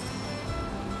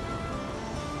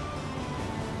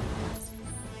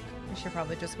 I should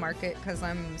probably just mark it because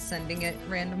I'm sending it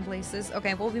random places.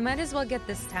 Okay, well, we might as well get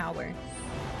this tower.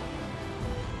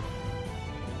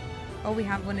 Oh, we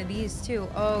have one of these too.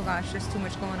 Oh gosh, there's too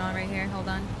much going on right here. Hold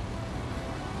on.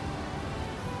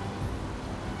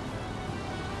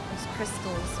 Those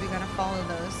crystals, we gotta follow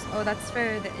those. Oh, that's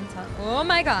for the intel. Oh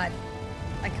my god.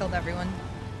 I killed everyone.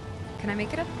 Can I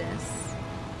make it up this?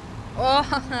 Oh,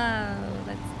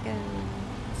 let's go.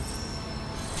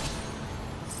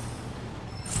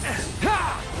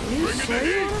 You sure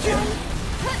you want to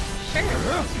play?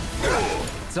 Sure.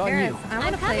 It's on you. I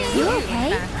want to play. You okay?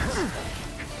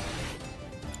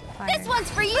 This one's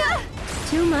for you.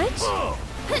 Too much?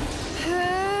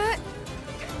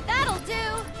 That'll do.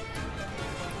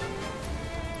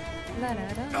 La,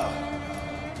 da,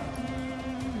 da.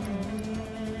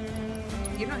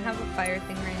 You don't have a fire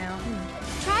thing right now.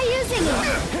 Try using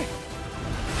it.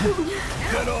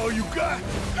 That all you got?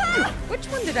 Which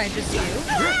one did I just do?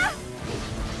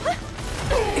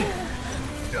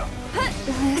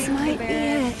 This might be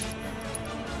it.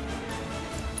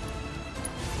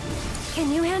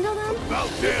 Can you handle them?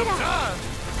 About damn time!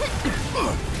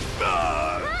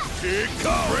 Here it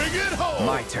comes! Bring it home!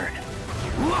 My turn.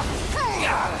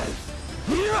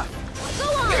 Go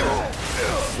on!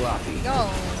 Sloppy. Go.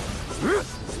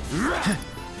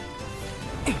 Now.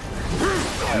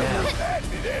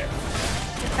 Get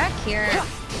back here.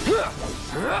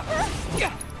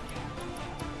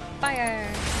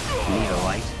 Fire. Need a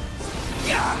light?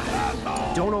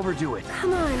 Don't overdo it.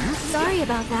 Come on. Sorry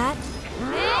about that.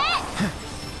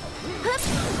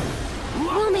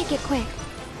 We'll make it quick.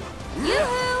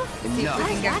 Yoo-hoo! See if we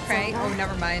can get Cray. Oh,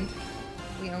 never mind.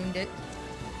 We owned it.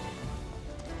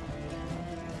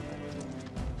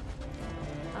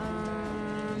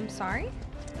 Sorry?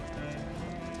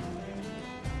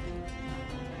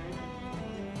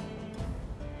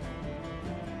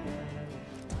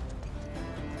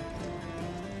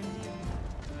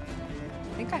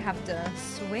 I think I have to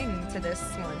swing to this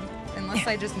one, unless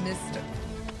I just missed it.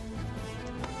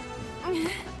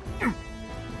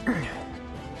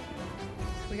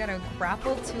 We gotta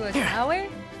grapple to a tower?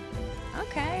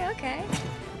 Okay, okay.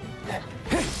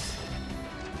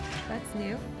 That's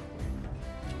new.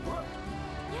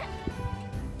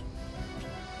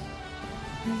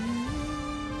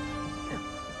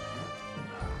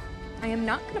 I am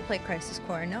not gonna play Crisis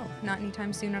Core, no, not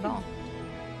anytime soon at all.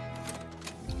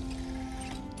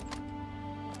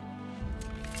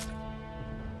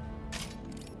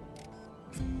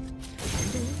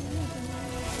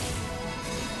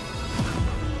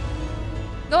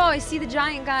 Oh, I see the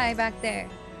giant guy back there.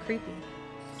 Creepy.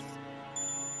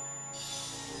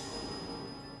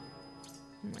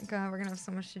 Oh my god, we're gonna have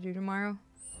so much to do tomorrow.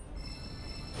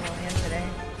 Well, and today.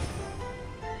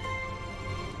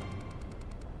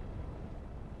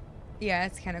 Yeah,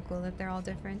 it's kind of cool that they're all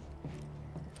different.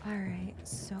 Alright,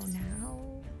 so now...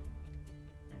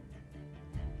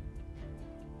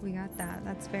 we got that.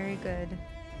 That's very good.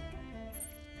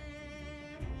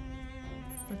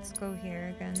 Let's go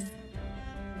here again.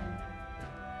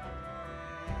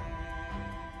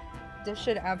 This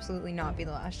should absolutely not be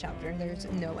the last chapter. There's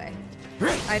no way.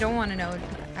 I don't want to know.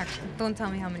 Actually, don't tell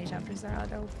me how many chapters there are,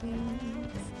 though, please.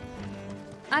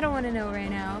 I don't want to know right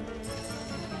now.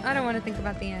 I don't want to think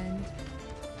about the end.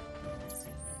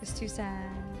 It's too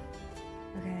sad.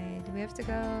 Okay, do we have to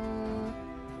go?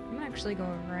 I'm gonna actually go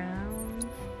around.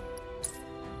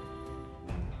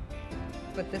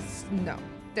 But this, no.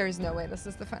 There's no way this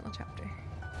is the final chapter.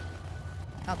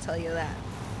 I'll tell you that.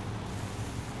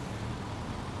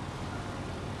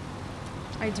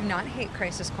 I do not hate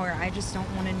Crisis Core, I just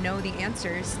don't want to know the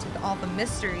answers to all the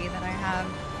mystery that I have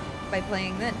by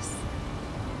playing this.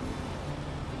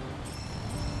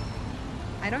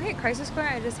 I don't hate Crisis Core,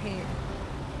 I just hate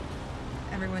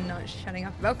everyone not shutting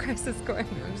up about Crisis Core.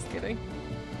 No, I'm just kidding.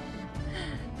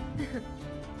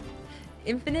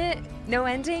 Infinite? No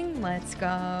ending? Let's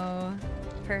go.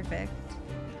 Perfect.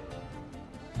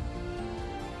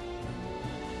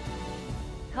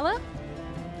 Hello?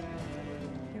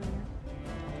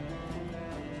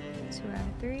 2 out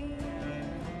of 3.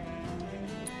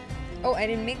 Oh, I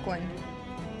didn't make one.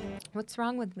 What's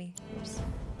wrong with me? Oops.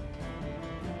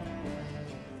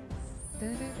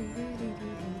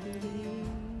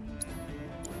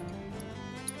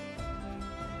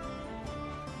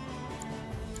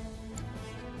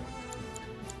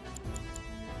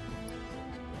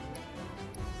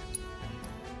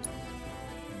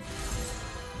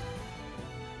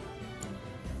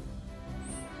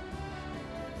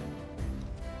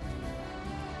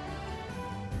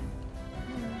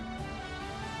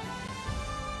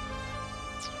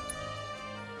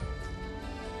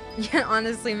 Yeah,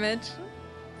 honestly, Mitch.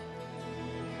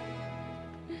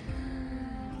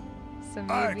 So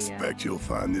maybe, I expect you'll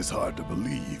find this hard to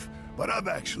believe, but I've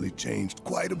actually changed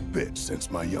quite a bit since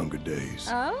my younger days.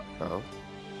 Oh? Oh?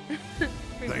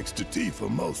 Thanks to Tifa,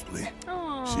 mostly.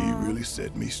 Aww. She really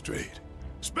set me straight,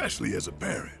 especially as a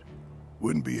parent.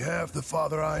 Wouldn't be half the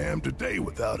father I am today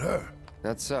without her.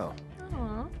 That's so.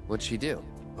 Aww. What'd she do?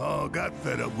 Oh, got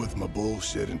fed up with my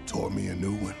bullshit and tore me a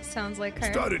new one. Sounds like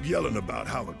her. Started yelling about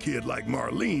how a kid like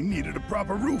Marlene needed a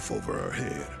proper roof over her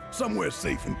head, somewhere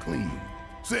safe and clean.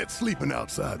 Said sleeping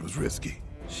outside was risky.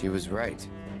 She was right.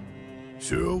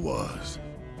 Sure was.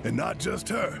 And not just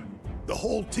her. The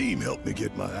whole team helped me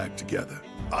get my act together.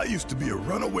 I used to be a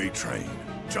runaway train,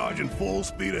 charging full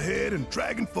speed ahead and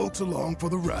dragging folks along for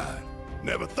the ride.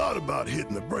 Never thought about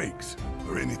hitting the brakes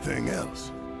or anything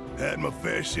else. Had my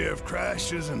fair share of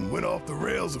crashes and went off the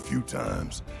rails a few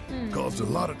times. Caused a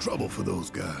lot of trouble for those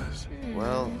guys.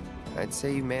 Well, I'd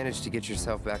say you managed to get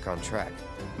yourself back on track.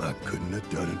 I couldn't have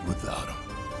done it without them.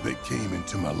 They came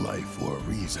into my life for a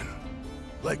reason.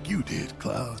 Like you did,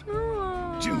 Cloud.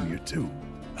 Junior, too.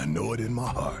 I know it in my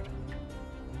heart.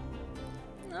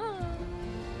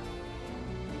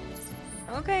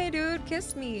 Okay, dude,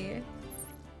 kiss me.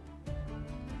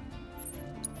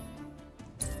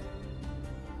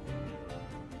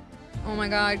 Oh my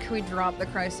god, can we drop the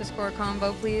Crisis Core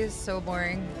combo, please? So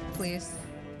boring. Please.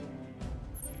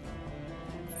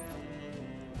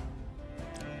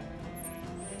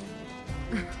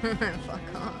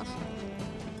 Fuck off.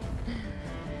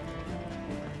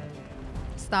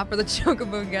 Stop or the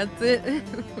Chocobo gets it.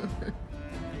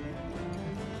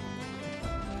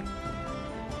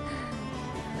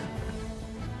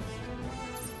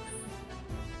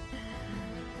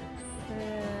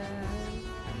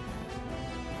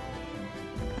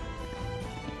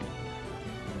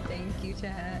 Thank you,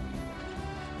 chat.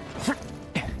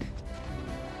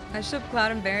 I should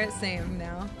Cloud and Barrett same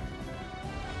now.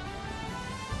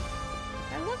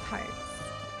 I love hearts.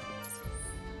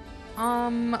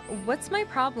 What's my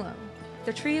problem?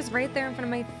 The tree is right there in front of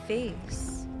my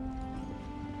face.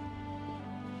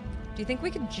 Do you think we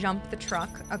could jump the truck?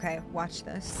 Okay, watch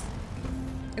this.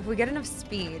 If we get enough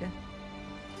speed.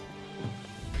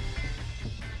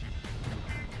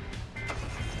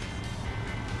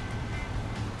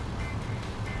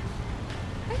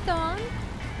 Hi, Dawn.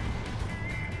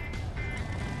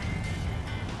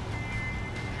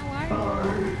 How are you?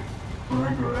 I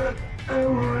regret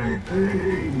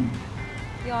everything.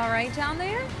 You alright down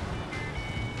there?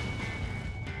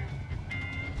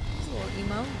 It's a little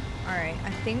emo. Alright,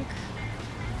 I think...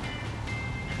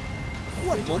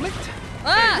 One moment.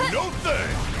 Ah! No thing.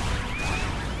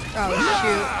 Oh,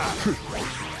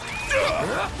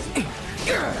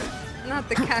 shoot. Not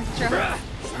the Castro.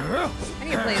 I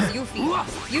need to play as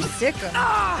Yuffie. You sick him.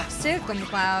 Sick him,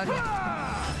 Cloud.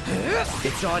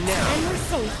 It's on now. And we're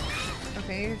safe.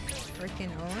 Okay,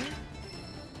 freaking on.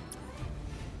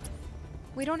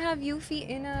 We don't have Yuffie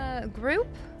in a group?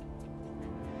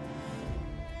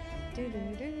 Good,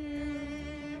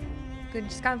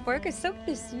 just got work. I so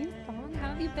miss you, Thong. How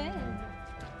have you been?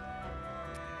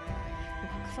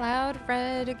 Cloud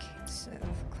Red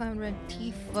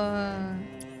Tifa.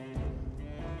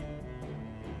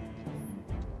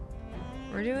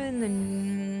 We're doing the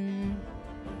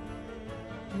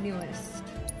newest.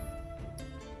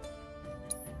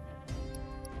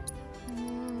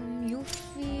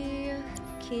 Yuffie,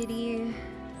 Kitty,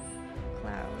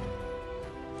 Cloud.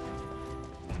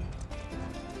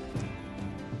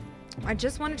 I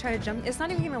just want to try to jump. It's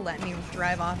not even gonna let me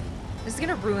drive off. This is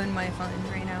gonna ruin my fun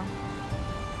right now.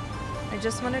 I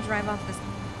just want to drive off this cliff,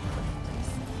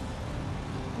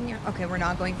 please. Okay, we're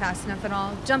not going fast enough at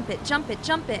all. Jump it, jump it,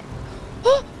 jump it.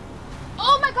 Oh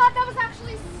my god, that was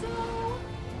actually so...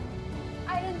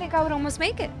 I didn't think I would almost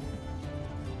make it.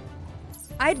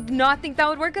 I did not think that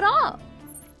would work at all.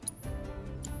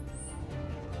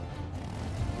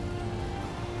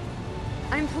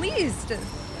 I'm pleased.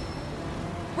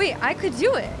 Wait, I could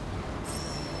do it.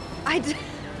 I did.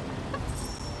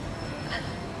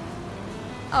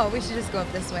 Oh, we should just go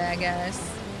up this way, I guess.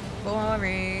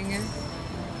 Boring.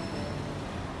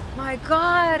 My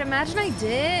god, imagine I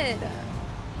did.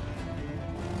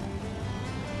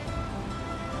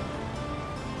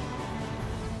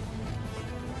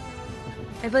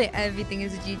 I play everything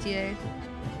as a GTA.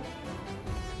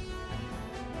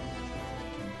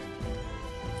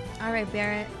 Alright,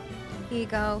 Barrett. Here you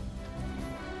go.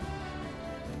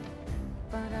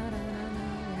 You're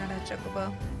not a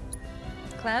chocobo.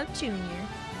 Cloud Jr.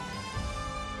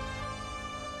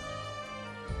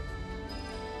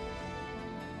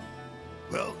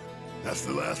 Well, that's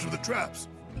the last of the traps.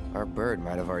 Our bird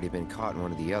might have already been caught in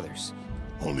one of the others.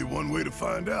 Only one way to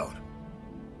find out.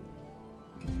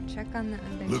 Check on the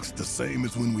other. Looks the same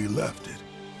as when we left it.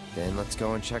 Then let's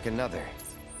go and check another.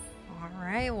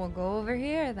 Alright, we'll go over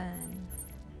here then.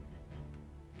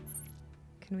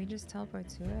 Can we just teleport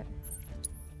to it?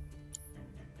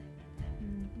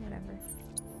 Whatever.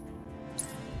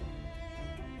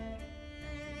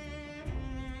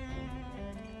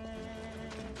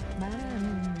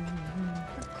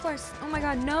 Of course. Oh my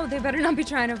god, no, they better not be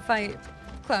trying to fight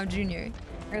Cloud Jr.,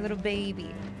 our little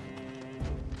baby.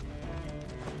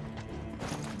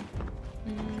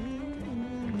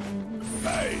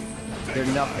 Hey, they're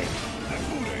nothing. That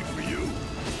food ain't for you.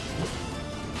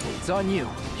 It's on you.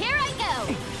 Here I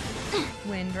go.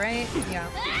 Wind, right? Yeah.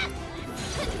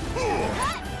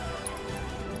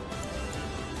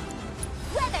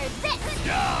 Weather. Weather this!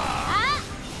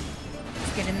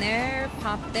 Let's get in there,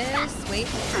 pop this, wait.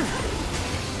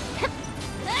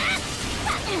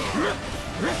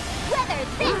 Weather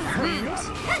this! Wind.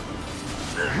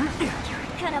 You're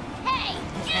gonna pay!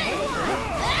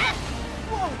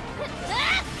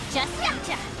 Just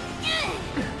gotcha!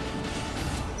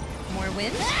 More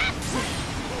wind.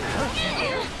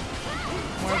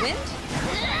 More wind.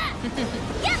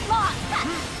 Get lost!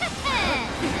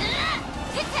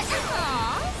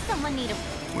 Aww, someone need a...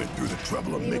 Went through the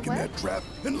trouble of making that trap,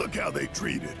 and look how they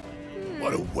treat it.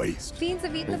 What a waste. Fiends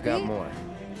have eaten the bait. We've got more.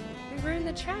 We ruined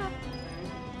the trap.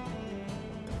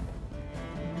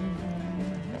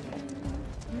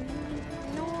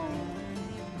 No.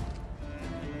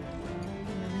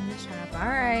 Ruined the trap.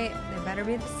 Alright, they better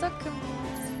be the second one.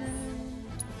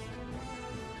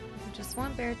 I just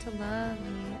want Bear to love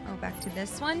me. Oh, back to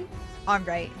this one?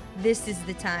 Alright, this is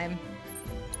the time.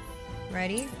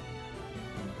 Ready?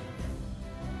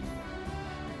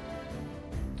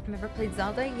 Ever played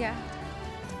Zelda? Yeah.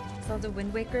 Zelda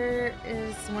Wind Waker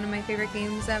is one of my favorite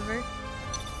games ever.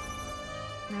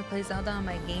 And I play Zelda on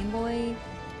my Game Boy,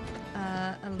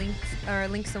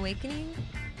 Link's Awakening,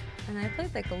 and I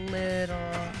played like a little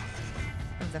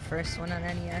of the first one on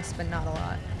NES, but not a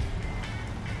lot.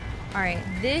 All right,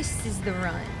 this is the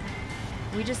run.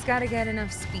 We just gotta get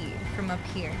enough speed from up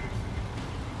here.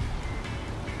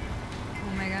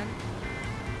 Oh my god.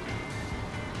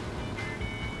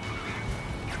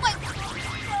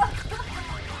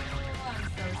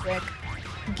 Frick.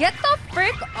 Get the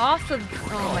frick off of...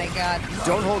 Oh my god.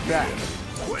 Don't hold back.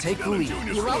 Take the lead.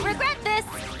 You won't regret this.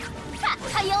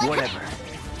 How you like Whatever.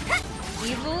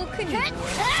 Evil Knievel.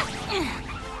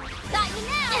 Got you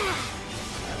now.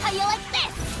 How you like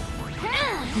this?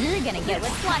 You're gonna get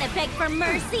what Swan had begged for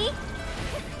mercy.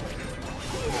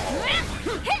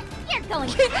 You're going.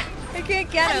 I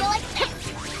can't get him. How you like this?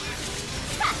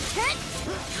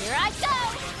 Here I go.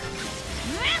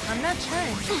 I'm not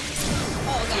trying.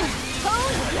 Oh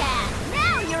yeah!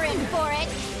 Now you're in for it!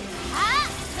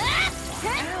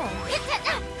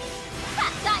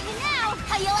 Got you now!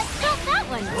 How you like that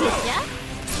one, did ya?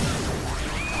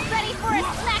 Ready for a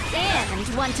snack and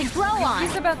one to grow on!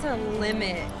 He's about to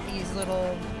limit these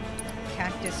little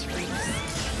cactus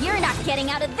freaks. You're not getting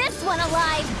out of this one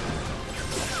alive!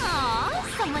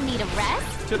 Aw, someone need a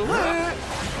rest? Toodaloo!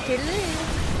 Toodaloo!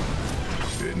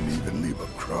 Didn't even leave a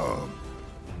crumb.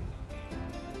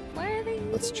 Why are they...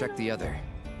 Let's check the other.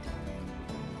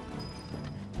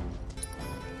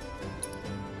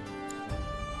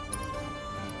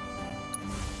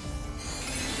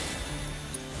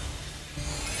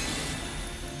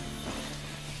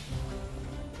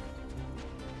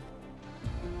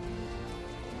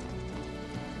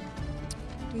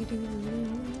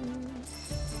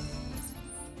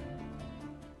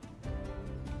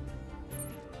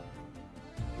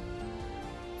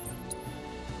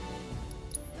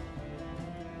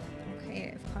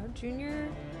 Okay, if Cloud Jr.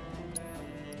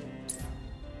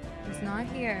 is not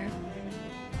here,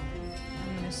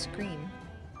 I'm gonna scream.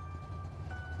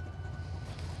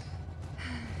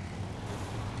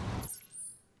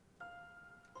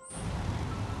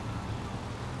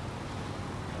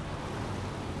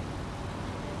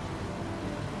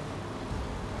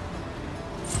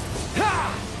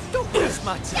 Don't waste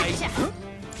my time.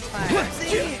 Fire.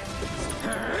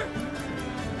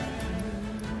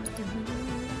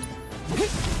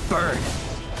 Burn.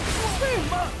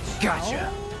 Gotcha.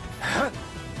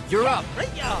 You're up.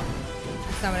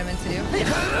 That's not what I meant to do.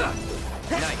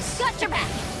 Nice. Got your back.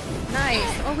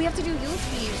 Nice. Oh, we have to do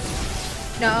Yuki's.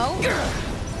 No.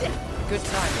 Good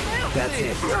timing. That's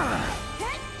it.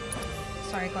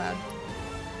 Sorry, Cloud.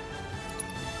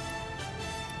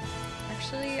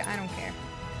 Actually, I don't care.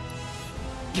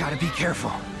 Gotta be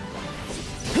careful.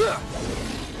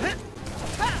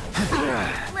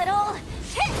 Little.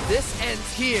 This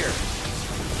ends here.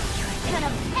 You're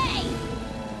gonna pay.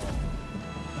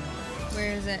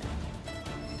 Where is it?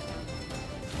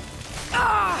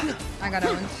 I got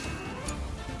owned.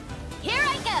 Here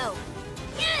I go.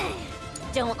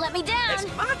 Don't let me down. It's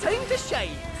my time to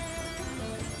shine.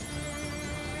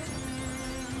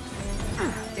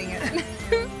 Dang it.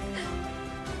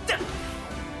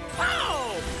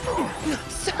 Ow!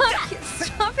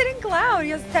 Stop hitting Cloud. He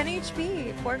has 10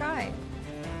 HP. Poor guy.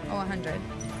 Oh, 100.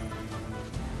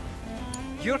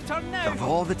 Your turn now. Of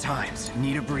all the times,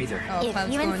 need a breather. Oh, If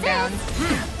Cloud's you going down.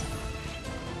 insist.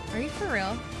 Are you for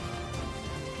real?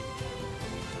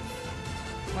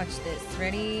 Watch this.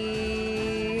 Ready?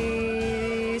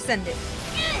 Send it.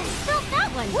 Felt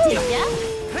that one, did ya?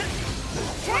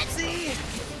 Whoopsie!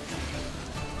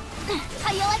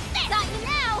 How you like that? Got you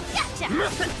now. Gotcha.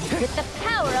 with the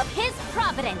power of his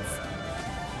providence.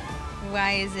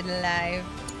 Why is it alive?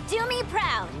 Do me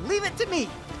proud. Leave it to me.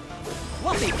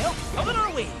 Fluffy milk coming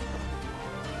our way.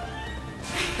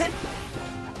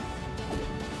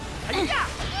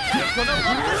 You're gonna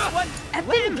love this one.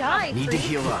 Epic guy. Need to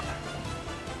heal up.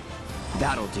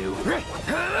 That'll do.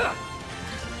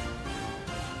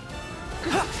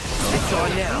 It's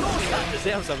on now.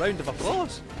 Deserves a round of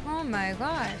applause. Oh my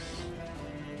gosh.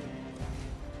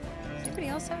 Does anybody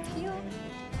else have heal?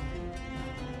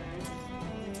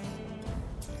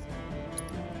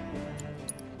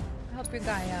 Help your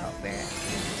guy out, Barrett.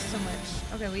 Thank you so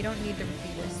much. Okay, we don't need to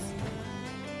repeat this.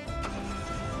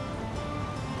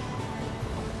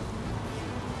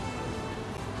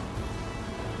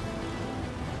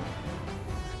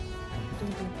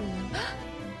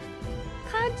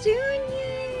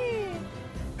 Junior!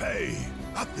 Hey,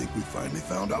 I think we finally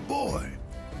found our boy.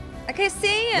 I can't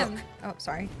see him. Look. Oh,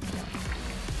 sorry.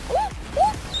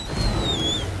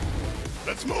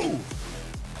 Let's move.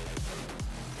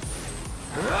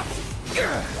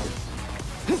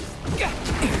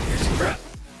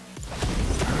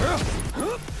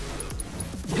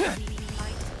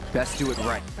 Best do it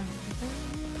right.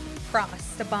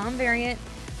 Frost, the bomb variant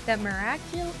that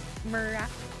miraculously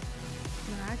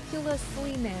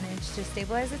managed to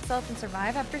stabilize itself and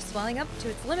survive after swelling up to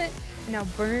its limit, and now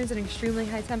burns at an extremely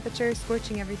high temperature,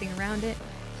 scorching everything around it,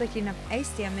 inflicting enough ice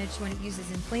damage when it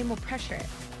uses inflammable pressure.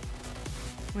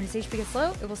 When its HP gets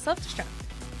low, it will self-destruct.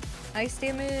 Ice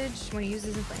damage when it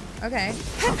uses inflammable. Okay.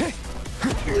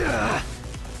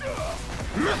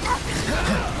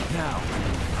 Now.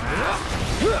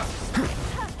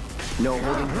 No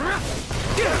holding.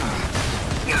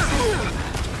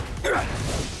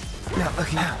 Now,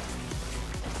 okay.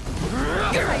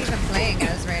 What am I even playing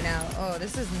as right now? Oh,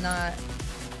 this is not.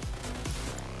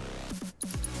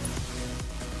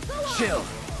 Chill.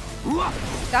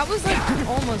 That was like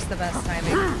almost the best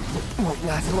timing. Won't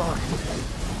last long.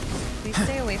 Please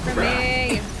stay away from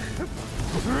me.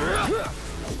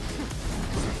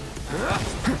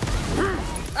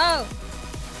 Oh.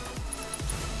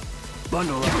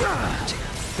 Bundle up.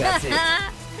 That's it.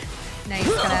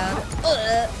 Nice crowd.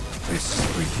 This is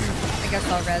for you. I guess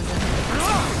I'll resin.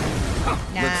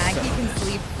 Nah, he can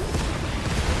sleep.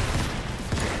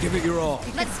 Give it your all.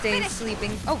 He can stay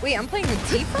sleeping. Oh wait, I'm playing with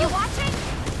Tifa? You watching?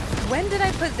 When did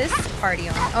I put this party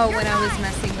on? Oh, when I was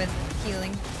messing with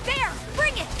healing. There,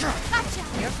 bring it. Gotcha.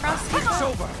 You're Frost. It's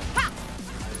over. Ha!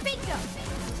 Bingo.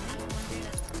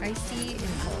 Icy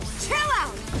impulse. Chill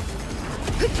out.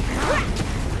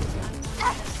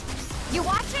 You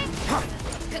watching?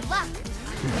 Good luck.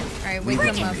 Alright, wake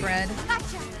them up, Red.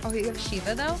 Gotcha. Oh, you have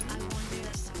Shiva though?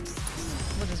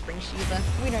 We'll just bring Shiva.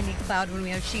 We don't need Cloud when we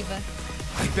have Shiva.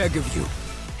 I beg of you,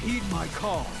 heed my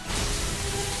call.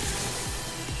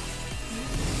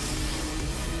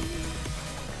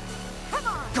 Come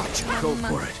on. Gotcha. Go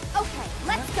for it. Okay,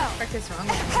 let's go. What the frick is wrong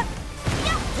with me?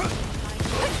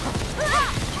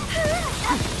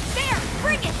 There,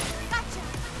 bring it. Gotcha.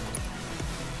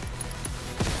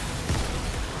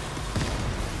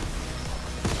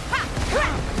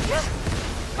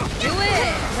 Do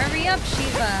it! Hurry up,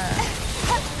 Shiva!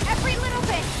 Every little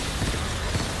bit.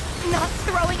 Not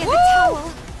throwing in Woo! the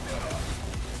towel.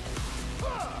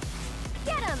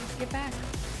 Get him. Get back.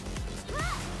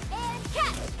 And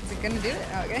catch. Is it gonna do it?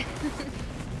 Oh, okay.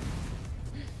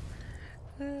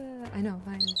 I know,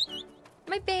 fine.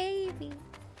 My baby.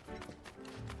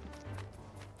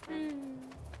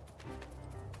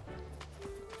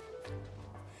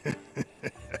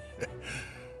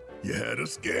 You had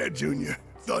us scared, Junior.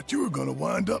 Thought you were gonna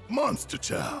wind up Monster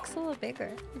Child. Looks a little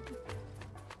bigger.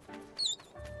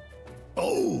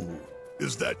 Oh,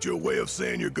 is that your way of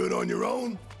saying you're good on your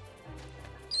own?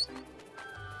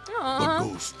 But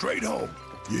go straight home.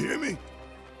 You hear me?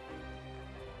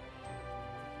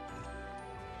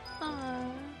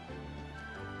 Aww.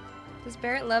 Does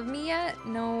Barrett love me yet?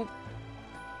 No.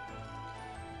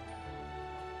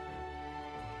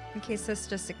 In case that's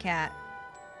just a cat.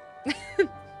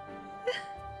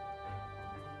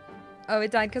 Oh,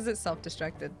 it died because it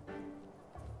self-destructed.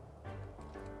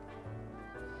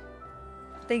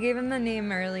 They gave him the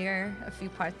name earlier, a few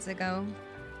parts ago.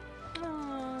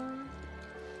 Aww.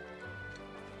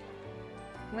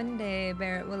 One day,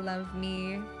 Barrett will love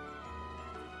me.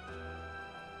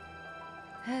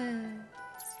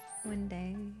 One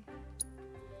day.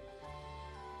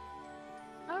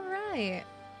 Alright.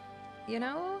 You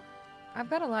know, I've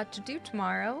got a lot to do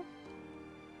tomorrow.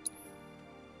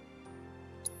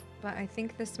 But I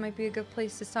think this might be a good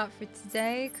place to stop for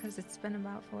today because it's been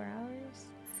about 4 hours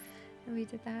and we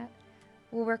did that.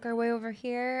 We'll work our way over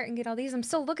here and get all these. I'm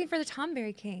still looking for the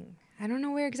Tomberry King. I don't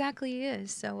know where exactly he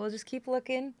is, so we'll just keep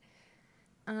looking.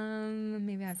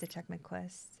 Maybe I have to check my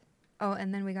quest. Oh,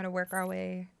 and then we gotta work our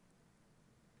way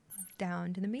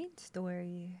down to the main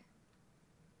story.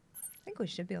 I think we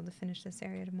should be able to finish this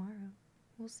area tomorrow.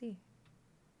 We'll see.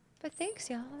 But thanks,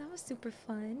 y'all. That was super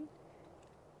fun.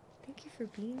 Thank you for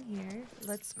being here.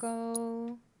 Let's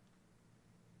go.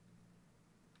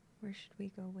 Where should we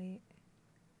go? Wait.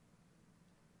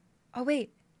 Oh,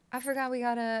 wait. I forgot we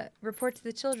gotta report to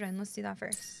the children. Let's do that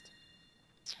first.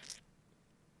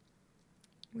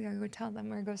 We gotta go tell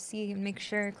them or go see and make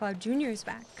sure Cloud Jr. is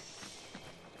back.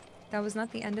 That was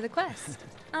not the end of the quest.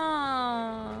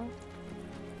 Aww.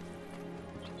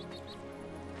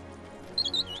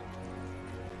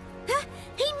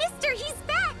 Hey, mister, he's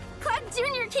back! Cloud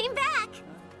Jr. came back!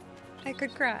 I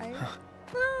could cry.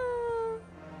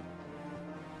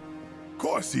 Of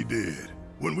course he did.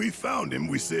 When we found him,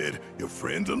 we said, your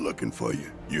friends are looking for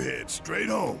you. You head straight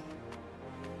home.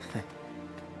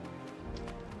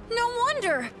 No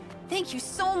wonder! Thank you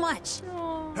so much.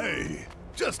 Hey,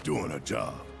 just doing a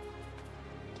job.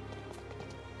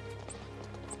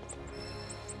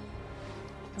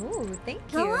 Ooh, thank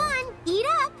you. Go on, eat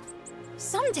up.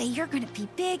 Someday you're gonna be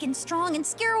big and strong and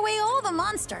scare away all the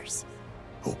monsters.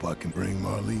 Hope I can bring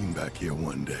Marlene back here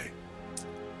one day.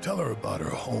 Tell her about her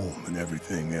home and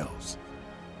everything else.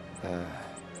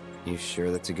 You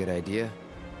sure that's a good idea?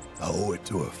 I owe it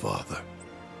to her father.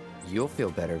 You'll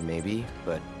feel better, maybe,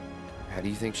 but how do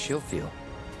you think she'll feel?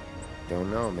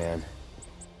 Don't know, man.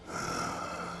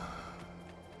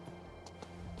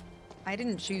 I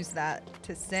didn't choose that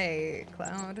to say,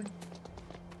 Cloud.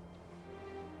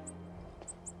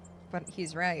 But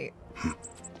he's right.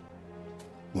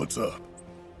 What's up?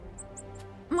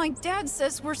 My dad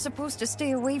says we're supposed to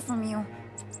stay away from you.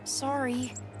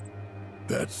 Sorry.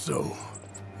 That's so.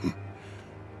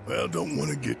 Well, don't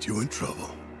want to get you in trouble.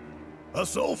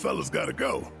 Us old fellas gotta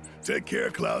go. Take care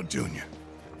of Cloud Jr.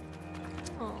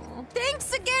 Aww.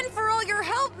 Thanks again for all your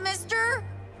help, mister!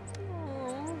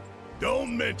 Aww.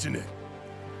 Don't mention it.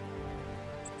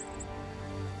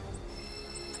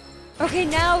 Okay,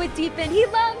 now it deepened. He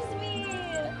loves me!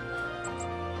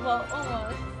 Well,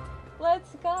 almost.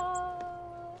 Let's go!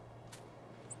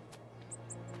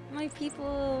 My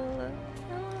people.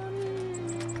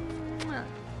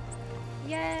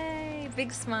 Yay!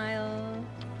 Big smile.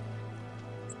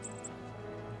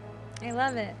 I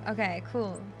love it. Okay,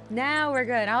 cool. Now we're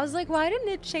good. I was like, why didn't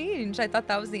it change? I thought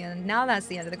that was the end. Now that's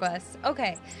the end of the quest.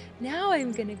 Okay, now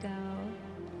I'm gonna go.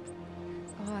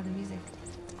 Oh, the music.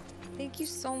 Thank you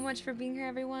so much for being here,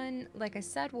 everyone. Like I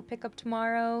said, we'll pick up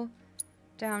tomorrow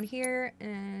down here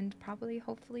and probably,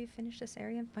 hopefully, finish this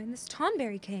area and find this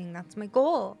Tomberry King. That's my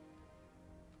goal.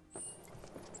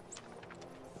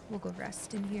 We'll go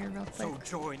rest in here real quick. So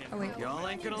join it. Oh wait, y'all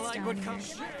ain't gonna like what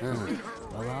comes.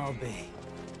 Well, I'll be.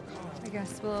 I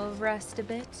guess we'll rest a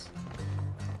bit.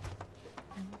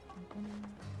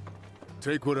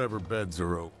 Take whatever beds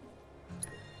are open.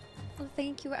 Well,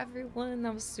 thank you, everyone.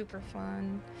 That was super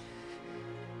fun.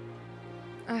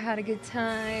 I had a good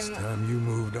time. It's time you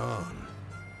moved on.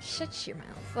 Shut your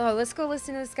mouth. Oh, let's go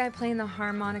listen to this guy playing the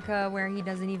harmonica where he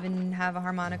doesn't even have a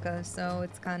harmonica, so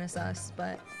it's kind of sus,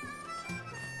 but...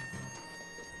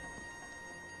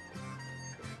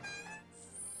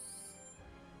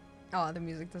 Oh, the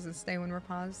music doesn't stay when we're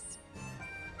paused.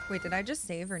 Wait, did I just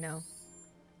save or no?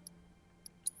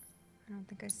 I don't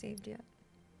think I saved yet.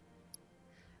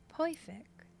 Perfect.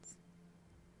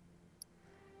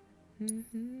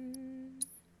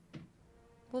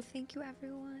 Well, thank you,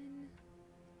 everyone.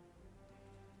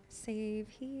 Save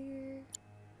here.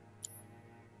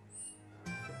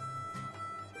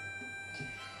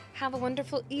 Have a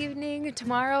wonderful evening.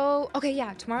 Tomorrow, okay,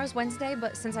 yeah, tomorrow's Wednesday,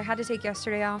 but since I had to take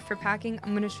yesterday off for packing,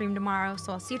 I'm gonna stream tomorrow,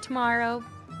 so I'll see you tomorrow.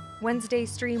 Wednesday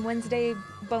stream, Wednesday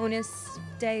bonus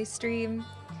day stream.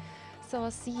 So I'll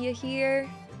see you here.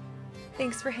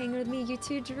 Thanks for hanging with me, you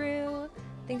too, Drew.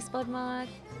 Thanks, Bloodmoth.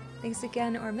 Thanks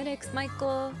again, Orminix,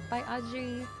 Michael, bye,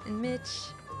 Audrey, and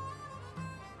Mitch.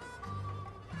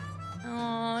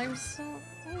 Oh,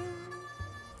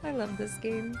 I love this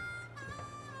game.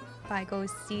 Bye,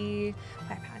 Ghosty.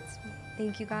 Bye, Pats.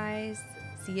 Thank you, guys.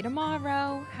 See you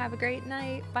tomorrow. Have a great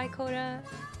night. Bye, Coda.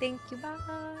 Thank you.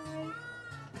 Bye.